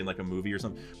mentioned maybe in like a movie or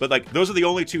something, but like those are the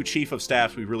only 2 chief of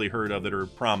staffs we've really heard of that are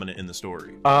prominent in the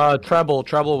story. Treble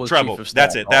was chief of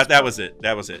staff. That's it. That was it.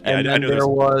 Yeah, and then there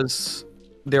was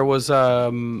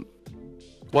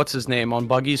what's his name on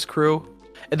Buggy's crew?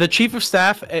 The chief of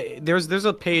staff, there's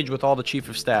a page with all the chief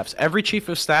of staffs. Every chief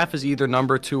of staff is either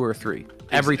number 2 or 3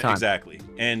 every time. Exactly.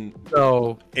 And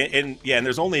so and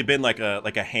there's only been like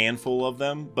a handful of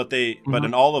them, but but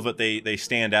in all of it they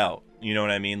stand out. You know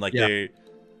what I mean? Like because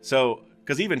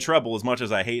even Treble, as much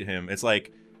as I hate him, it's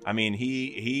like, I mean,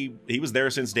 he was there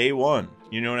since day one.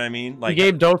 You know what I mean? Like he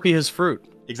gave Doki his fruit.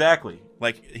 Exactly.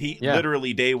 Like he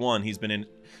literally day one he's been in.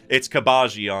 It's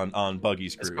Kabaji on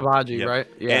Buggy's crew. It's Kabaji, right?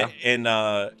 Yeah.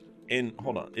 And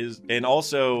hold on, and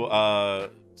also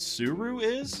Suru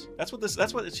is? That's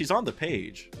what she's on the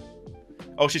page.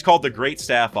 Oh, she's called the Great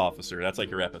Staff Officer. That's like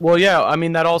your epithet. Well, yeah, I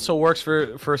mean that also works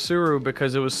for Suru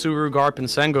because it was Suru, Garp, and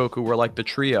Sengoku were like the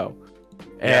trio.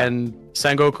 And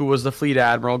Sengoku was the fleet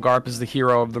admiral, Garp is the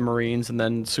hero of the Marines, and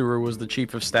then Suru was the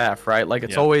chief of staff, right? Like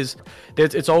it's always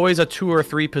a 2 or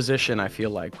 3 position, I feel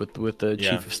like, with the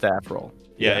chief of staff role.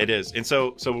 Yeah, it is. And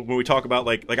so when we talk about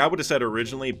like I would have said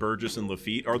originally Burgess and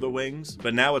Lafitte are the wings,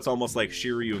 but now it's almost like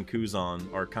Shiryu and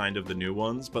Kuzan are kind of the new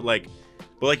ones. But like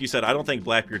you said, I don't think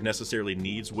Blackbeard necessarily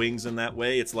needs wings in that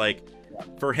way. It's like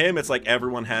for him, it's like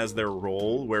everyone has their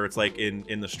role, where it's like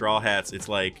in the Straw Hats, it's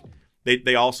like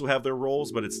they also have their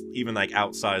roles, but it's even like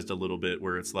outsized a little bit,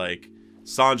 where it's like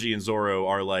Sanji and Zoro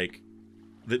are like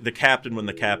the captain when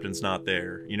the captain's not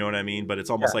there. You know what I mean? But it's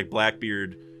almost like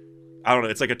Blackbeard, I don't know,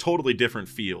 it's like a totally different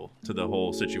feel to the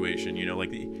whole situation, you know,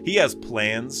 like he has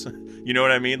plans, you know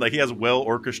what I mean? Like he has well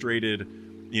orchestrated,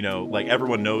 you know, like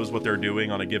everyone knows what they're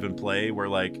doing on a given play, where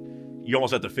like you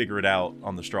almost have to figure it out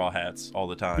on the Straw Hats all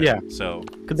the time. Yeah. So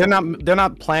because they're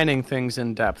not planning things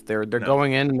in depth. They're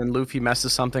going in, and then Luffy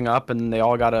messes something up, and they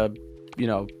all gotta, you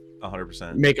know,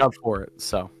 100% make up for it.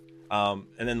 So and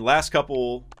then last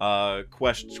couple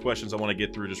questions I want to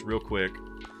get through just real quick.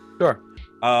 Sure.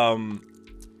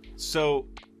 So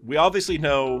we obviously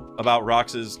know about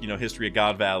Rox's, you know, history at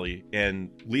God Valley, and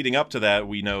leading up to that,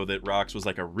 we know that Rox was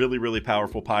like a really, really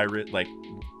powerful pirate, like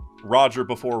Roger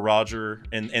before Roger,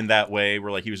 in that way,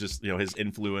 where like he was just, you know, his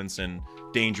influence and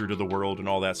danger to the world and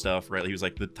all that stuff, right? He was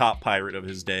like the top pirate of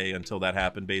his day until that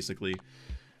happened, basically.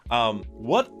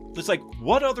 What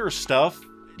other stuff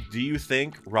do you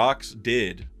think Rox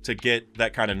did to get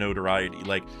that kind of notoriety?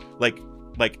 Like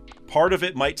part of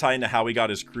it might tie into how he got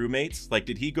his crewmates. Like,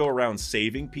 did he go around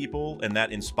saving people and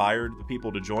that inspired the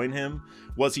people to join him?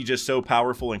 Was he just so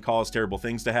powerful and caused terrible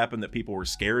things to happen that people were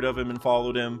scared of him and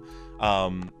followed him?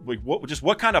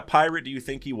 What kind of pirate do you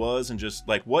think he was? And just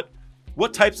like what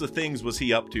types of things was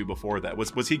he up to before that?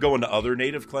 Was he going to other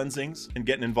native cleansings and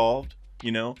getting involved,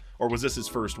 you know? Or was this his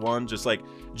first one? Just like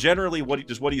generally what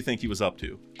do you think he was up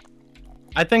to?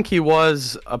 I think he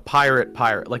was a pirate.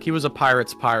 Like he was a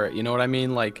pirate's pirate, you know what I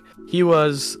mean? Like he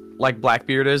was like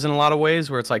Blackbeard is in a lot of ways,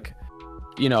 where it's like,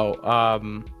 you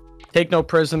know, take no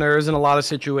prisoners in a lot of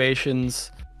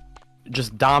situations,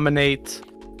 just dominate,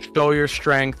 show your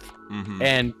strength,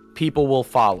 and people will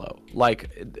follow. Like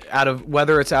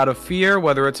whether it's out of fear,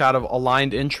 whether it's out of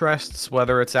aligned interests,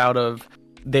 whether it's out of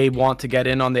they want to get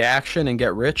in on the action and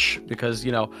get rich, because,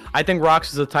 you know, I think Rox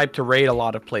is the type to raid a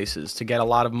lot of places to get a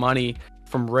lot of money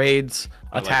from raids,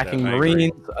 attacking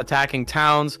Marines, attacking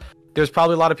towns. There's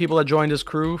probably a lot of people that joined his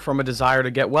crew from a desire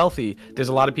to get wealthy. There's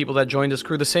a lot of people that joined his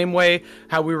crew the same way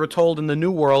how we were told in the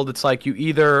New World. It's like you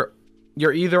either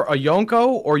you're either a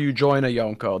Yonko or you join a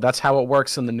Yonko. That's how it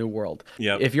works in the New World.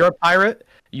 Yep. If you're a pirate,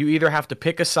 you either have to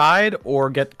pick a side or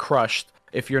get crushed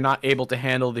if you're not able to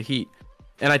handle the heat.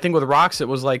 And I think with Rocks, it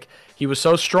was like he was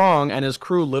so strong and his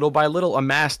crew little by little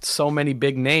amassed so many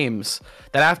big names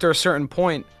that after a certain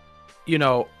point, you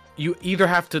know, you either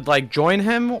have to like join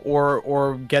him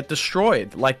or get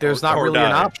destroyed. Like there's not really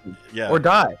an option. Yeah. Or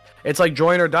die. It's like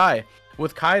join or die.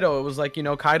 With Kaido, it was like, you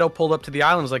know, Kaido pulled up to the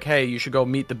island, was like, hey, you should go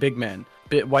meet the big man.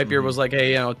 Whitebeard was like,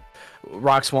 hey, you know,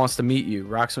 Rocks wants to meet you.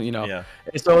 Rocks, you know. Yeah.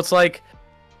 So it's like,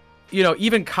 you know,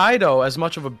 even Kaido, as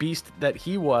much of a beast that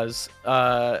he was,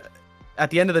 at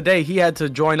the end of the day, he had to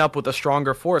join up with a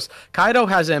stronger force. Kaido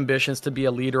has ambitions to be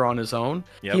a leader on his own.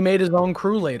 Yep. He made his own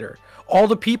crew later. All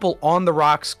the people on the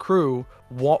Rocks crew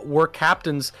were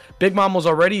captains. Big Mom was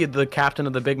already the captain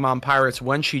of the Big Mom Pirates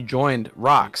when she joined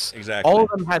Rocks. Exactly. All of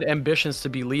them had ambitions to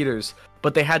be leaders,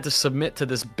 but they had to submit to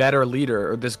this better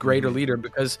leader or this greater leader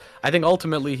because I think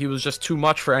ultimately he was just too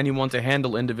much for anyone to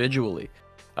handle individually.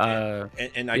 My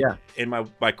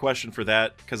question for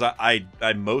that, because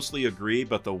I mostly agree,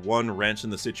 but the one wrench in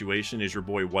the situation is your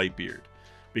boy Whitebeard,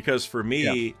 because for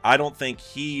me, I don't think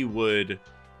he would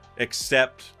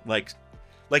accept like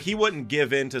he wouldn't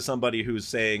give in to somebody who's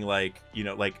saying like, you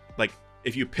know, like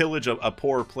if you pillage a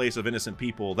poor place of innocent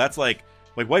people, that's like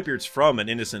Whitebeard's from an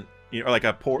innocent, you know, or like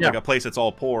a poor like a place that's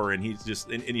all poor, and he's just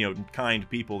and, you know, kind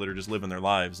people that are just living their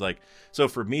lives. Like, so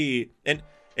for me, and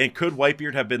could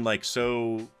Whitebeard have been like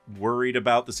so worried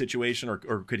about the situation,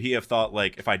 or could he have thought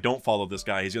like, if I don't follow this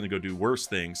guy, he's gonna go do worse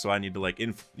things, so I need to like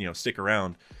stick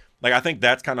around? Like, I think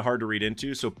that's kind of hard to read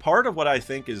into. So part of what I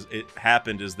think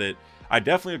happened is that I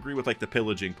definitely agree with like the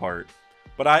pillaging part,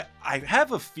 but I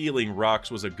have a feeling Rocks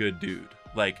was a good dude.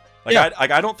 I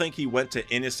don't think he went to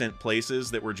innocent places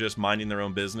that were just minding their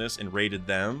own business and raided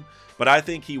them, but I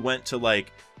think he went to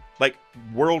like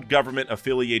world government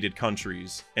affiliated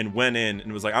countries and went in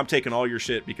and was like, I'm taking all your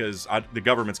shit because the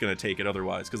government's going to take it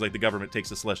otherwise, because like the government takes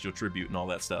the celestial tribute and all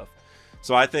that stuff.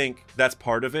 So I think that's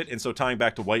part of it. And so tying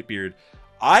back to Whitebeard,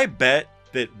 I bet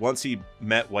that once he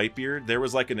met Whitebeard, there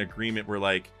was like an agreement where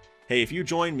like, hey, if you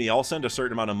join me, I'll send a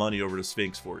certain amount of money over to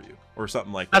Sphinx for you, or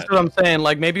something like that. That's what I'm saying.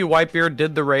 Like, maybe Whitebeard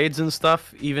did the raids and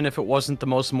stuff, even if it wasn't the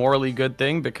most morally good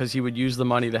thing, because he would use the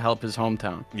money to help his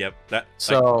hometown. Yep.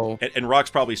 So... and Rocks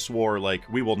probably swore, like,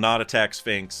 we will not attack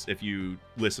Sphinx if you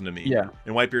listen to me. Yeah.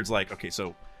 And Whitebeard's like, okay,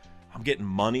 so I'm getting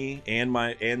money, and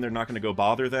they're not going to go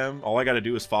bother them. All I got to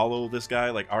do is follow this guy.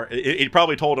 Like, he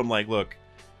probably told him, like, look,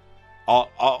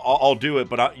 I'll do it,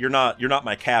 but you're not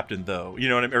my captain though, you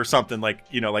know what I mean, or something, like,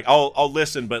 you know, like I'll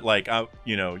listen, but like I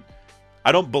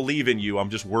don't believe in you. I'm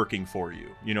just working for you.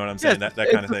 You know what I'm saying? That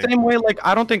kind of thing. Same way, like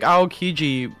I don't think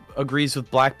Aokiji agrees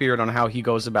with Blackbeard on how he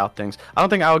goes about things. I don't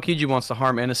think Aokiji wants to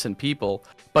harm innocent people,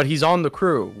 but he's on the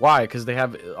crew. Why? Because they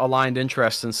have aligned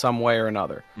interests in some way or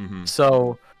another.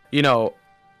 So, you know,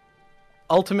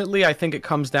 ultimately, I think it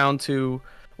comes down to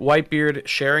Whitebeard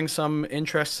sharing some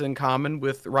interests in common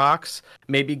with Rocks,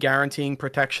 maybe guaranteeing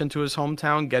protection to his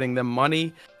hometown, getting them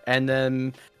money, and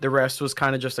then the rest was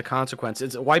kind of just a consequence.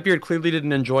 Whitebeard clearly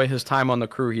didn't enjoy his time on the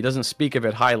crew. He doesn't speak of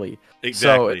it highly.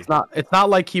 Exactly. So it's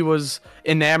not like he was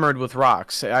enamored with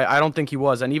Rocks. I don't think he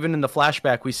was. And even in the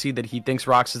flashback, we see that he thinks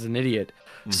Rocks is an idiot.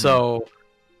 So,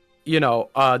 you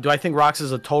know, do I think Rocks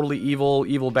is a totally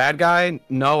evil bad guy?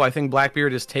 No, I think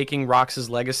Blackbeard is taking Rocks'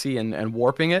 legacy and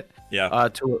warping it. Yeah.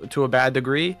 To a bad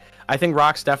degree. I think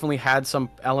Rocks definitely had some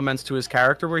elements to his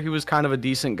character where he was kind of a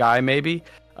decent guy, maybe.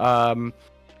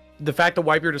 The fact that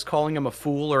Whitebeard is calling him a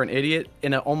fool or an idiot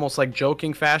in an almost like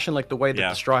joking fashion, like the way that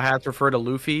the Straw Hats refer to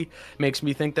Luffy, makes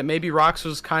me think that maybe Rocks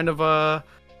was kind of a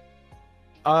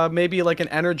maybe like an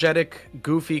energetic,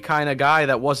 goofy kind of guy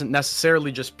that wasn't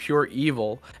necessarily just pure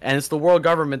evil. And it's the world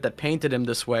government that painted him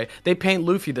this way. They paint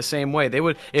Luffy the same way. They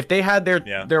would, if they had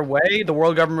their way, the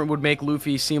world government would make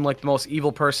Luffy seem like the most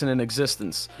evil person in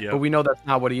existence. But we know that's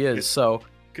not what he is. So,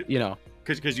 you know.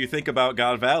 Because you think about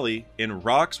God Valley, and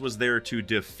Rocks was there to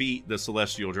defeat the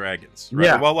Celestial Dragons. Right?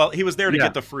 Yeah. Well, he was there to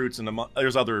get the fruits, and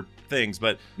there's other things,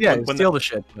 but steal the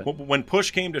shit. When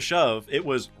push came to shove, it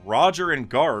was Roger and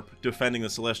Garp defending the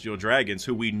Celestial Dragons,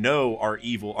 who we know are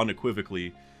evil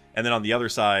unequivocally, and then on the other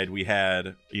side we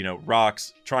had, you know,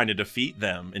 Rocks trying to defeat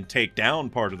them and take down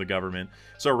part of the government.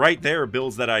 So right there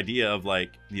builds that idea of like,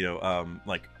 you know,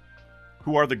 like,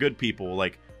 who are the good people?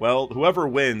 Like, well, whoever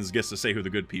wins gets to say who the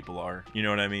good people are. You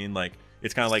know what I mean? Like,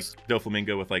 it's kind of like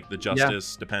Doflamingo with like the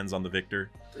justice depends on the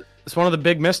victor. It's one of the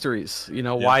big mysteries. You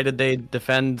know, why did they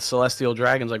defend Celestial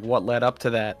Dragons? Like, what led up to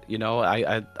that? You know,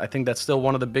 I think that's still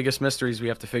one of the biggest mysteries we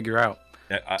have to figure out.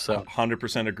 I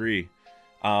 100% agree.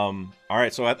 All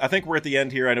right, so I think we're at the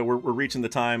end here. I know we're reaching the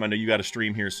time. I know you got to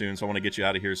stream here soon, so I want to get you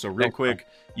out of here. So real quick,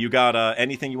 you got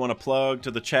anything you want to plug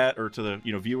to the chat or to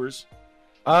the viewers?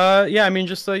 Yeah, I mean,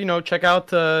 just check out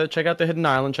the Hidden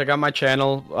Island, check out my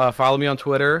channel, follow me on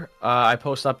Twitter. I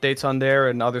post updates on there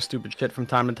and other stupid shit from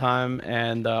time to time.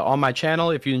 And on my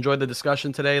channel, if you enjoyed the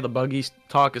discussion today, the buggy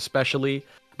talk especially,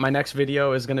 my next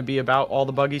video is going to be about all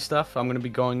the buggy stuff. I'm going to be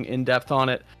going in depth on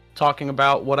it, talking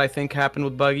about what I think happened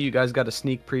with buggy. You guys got a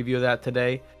sneak preview of that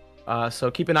today.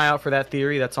 So keep an eye out for that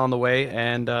theory. That's on the way.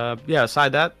 And yeah,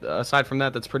 aside from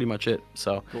that, that's pretty much it.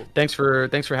 So cool. Thanks for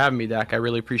having me, Dak. I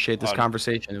really appreciate this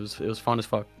conversation. It was fun as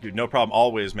fuck. Dude, no problem.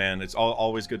 Always, man. It's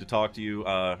always good to talk to you.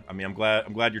 I mean, I'm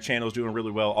glad your channel is doing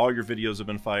really well. All your videos have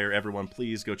been fire. Everyone,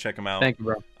 please go check them out. Thank you,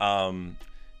 bro.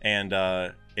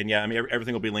 And yeah, I mean,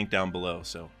 everything will be linked down below.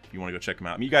 So if you want to go check them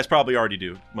out, I mean, you guys probably already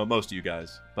do. Most of you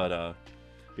guys, but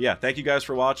yeah, thank you guys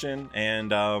for watching,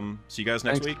 and see you guys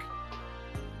next week.